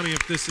McMinn County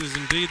if this is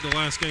indeed the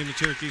last game the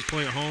Cherokees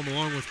play at home,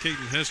 along with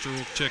Caden Hester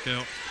will check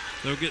out.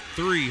 They'll get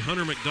 3.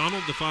 Hunter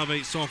McDonald, the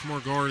 5'8 sophomore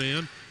guard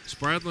in.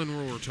 Spradlin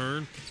will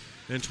return.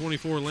 And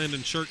 24,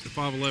 Landon Shirk, the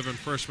 5'11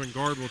 freshman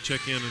guard, will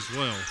check in as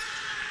well.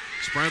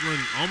 Spradlin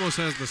almost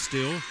has the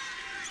steal.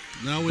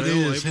 Now we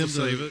need is him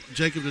to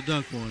Jacob to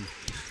dunk one.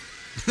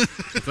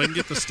 If they can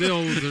get the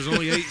steal, there's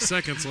only 8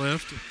 seconds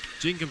left.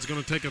 Jenkins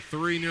going to take a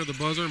 3 near the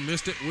buzzer.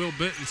 Missed it. Will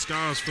Benton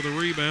skies for the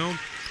rebound.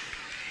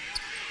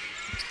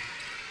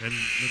 And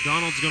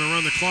McDonald's going to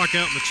run the clock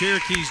out, and the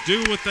Cherokees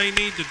do what they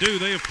need to do.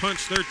 They have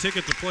punched their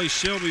ticket to play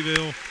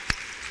Shelbyville.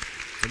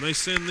 And they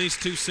send these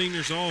two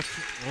seniors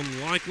off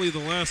on likely the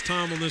last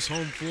time on this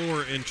home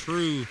floor in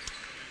true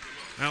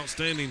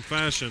outstanding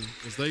fashion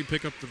as they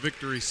pick up the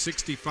victory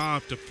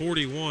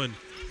 65-41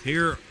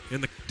 here in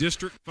the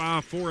District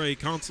 5 4A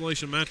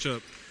consolation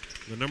matchup.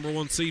 The number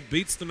 1 seed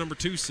beats the number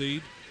 2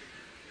 seed,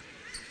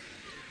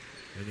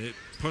 and it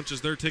punches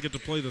their ticket to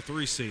play the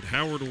 3 seed.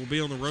 Howard will be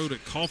on the road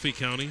at Coffee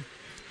County,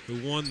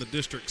 who won the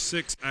District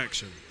 6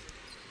 action.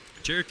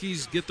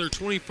 Cherokees get their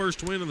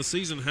 21st win of the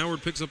season.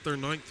 Howard picks up their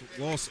 9th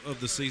loss of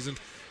the season.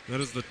 That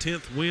is the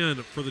 10th win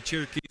for the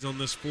Cherokees on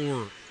this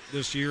floor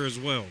this year as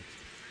well.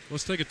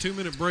 Let's take a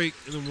 2-minute break,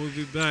 and then we'll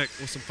be back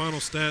with some final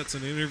stats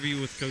and an interview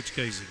with Coach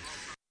Casey.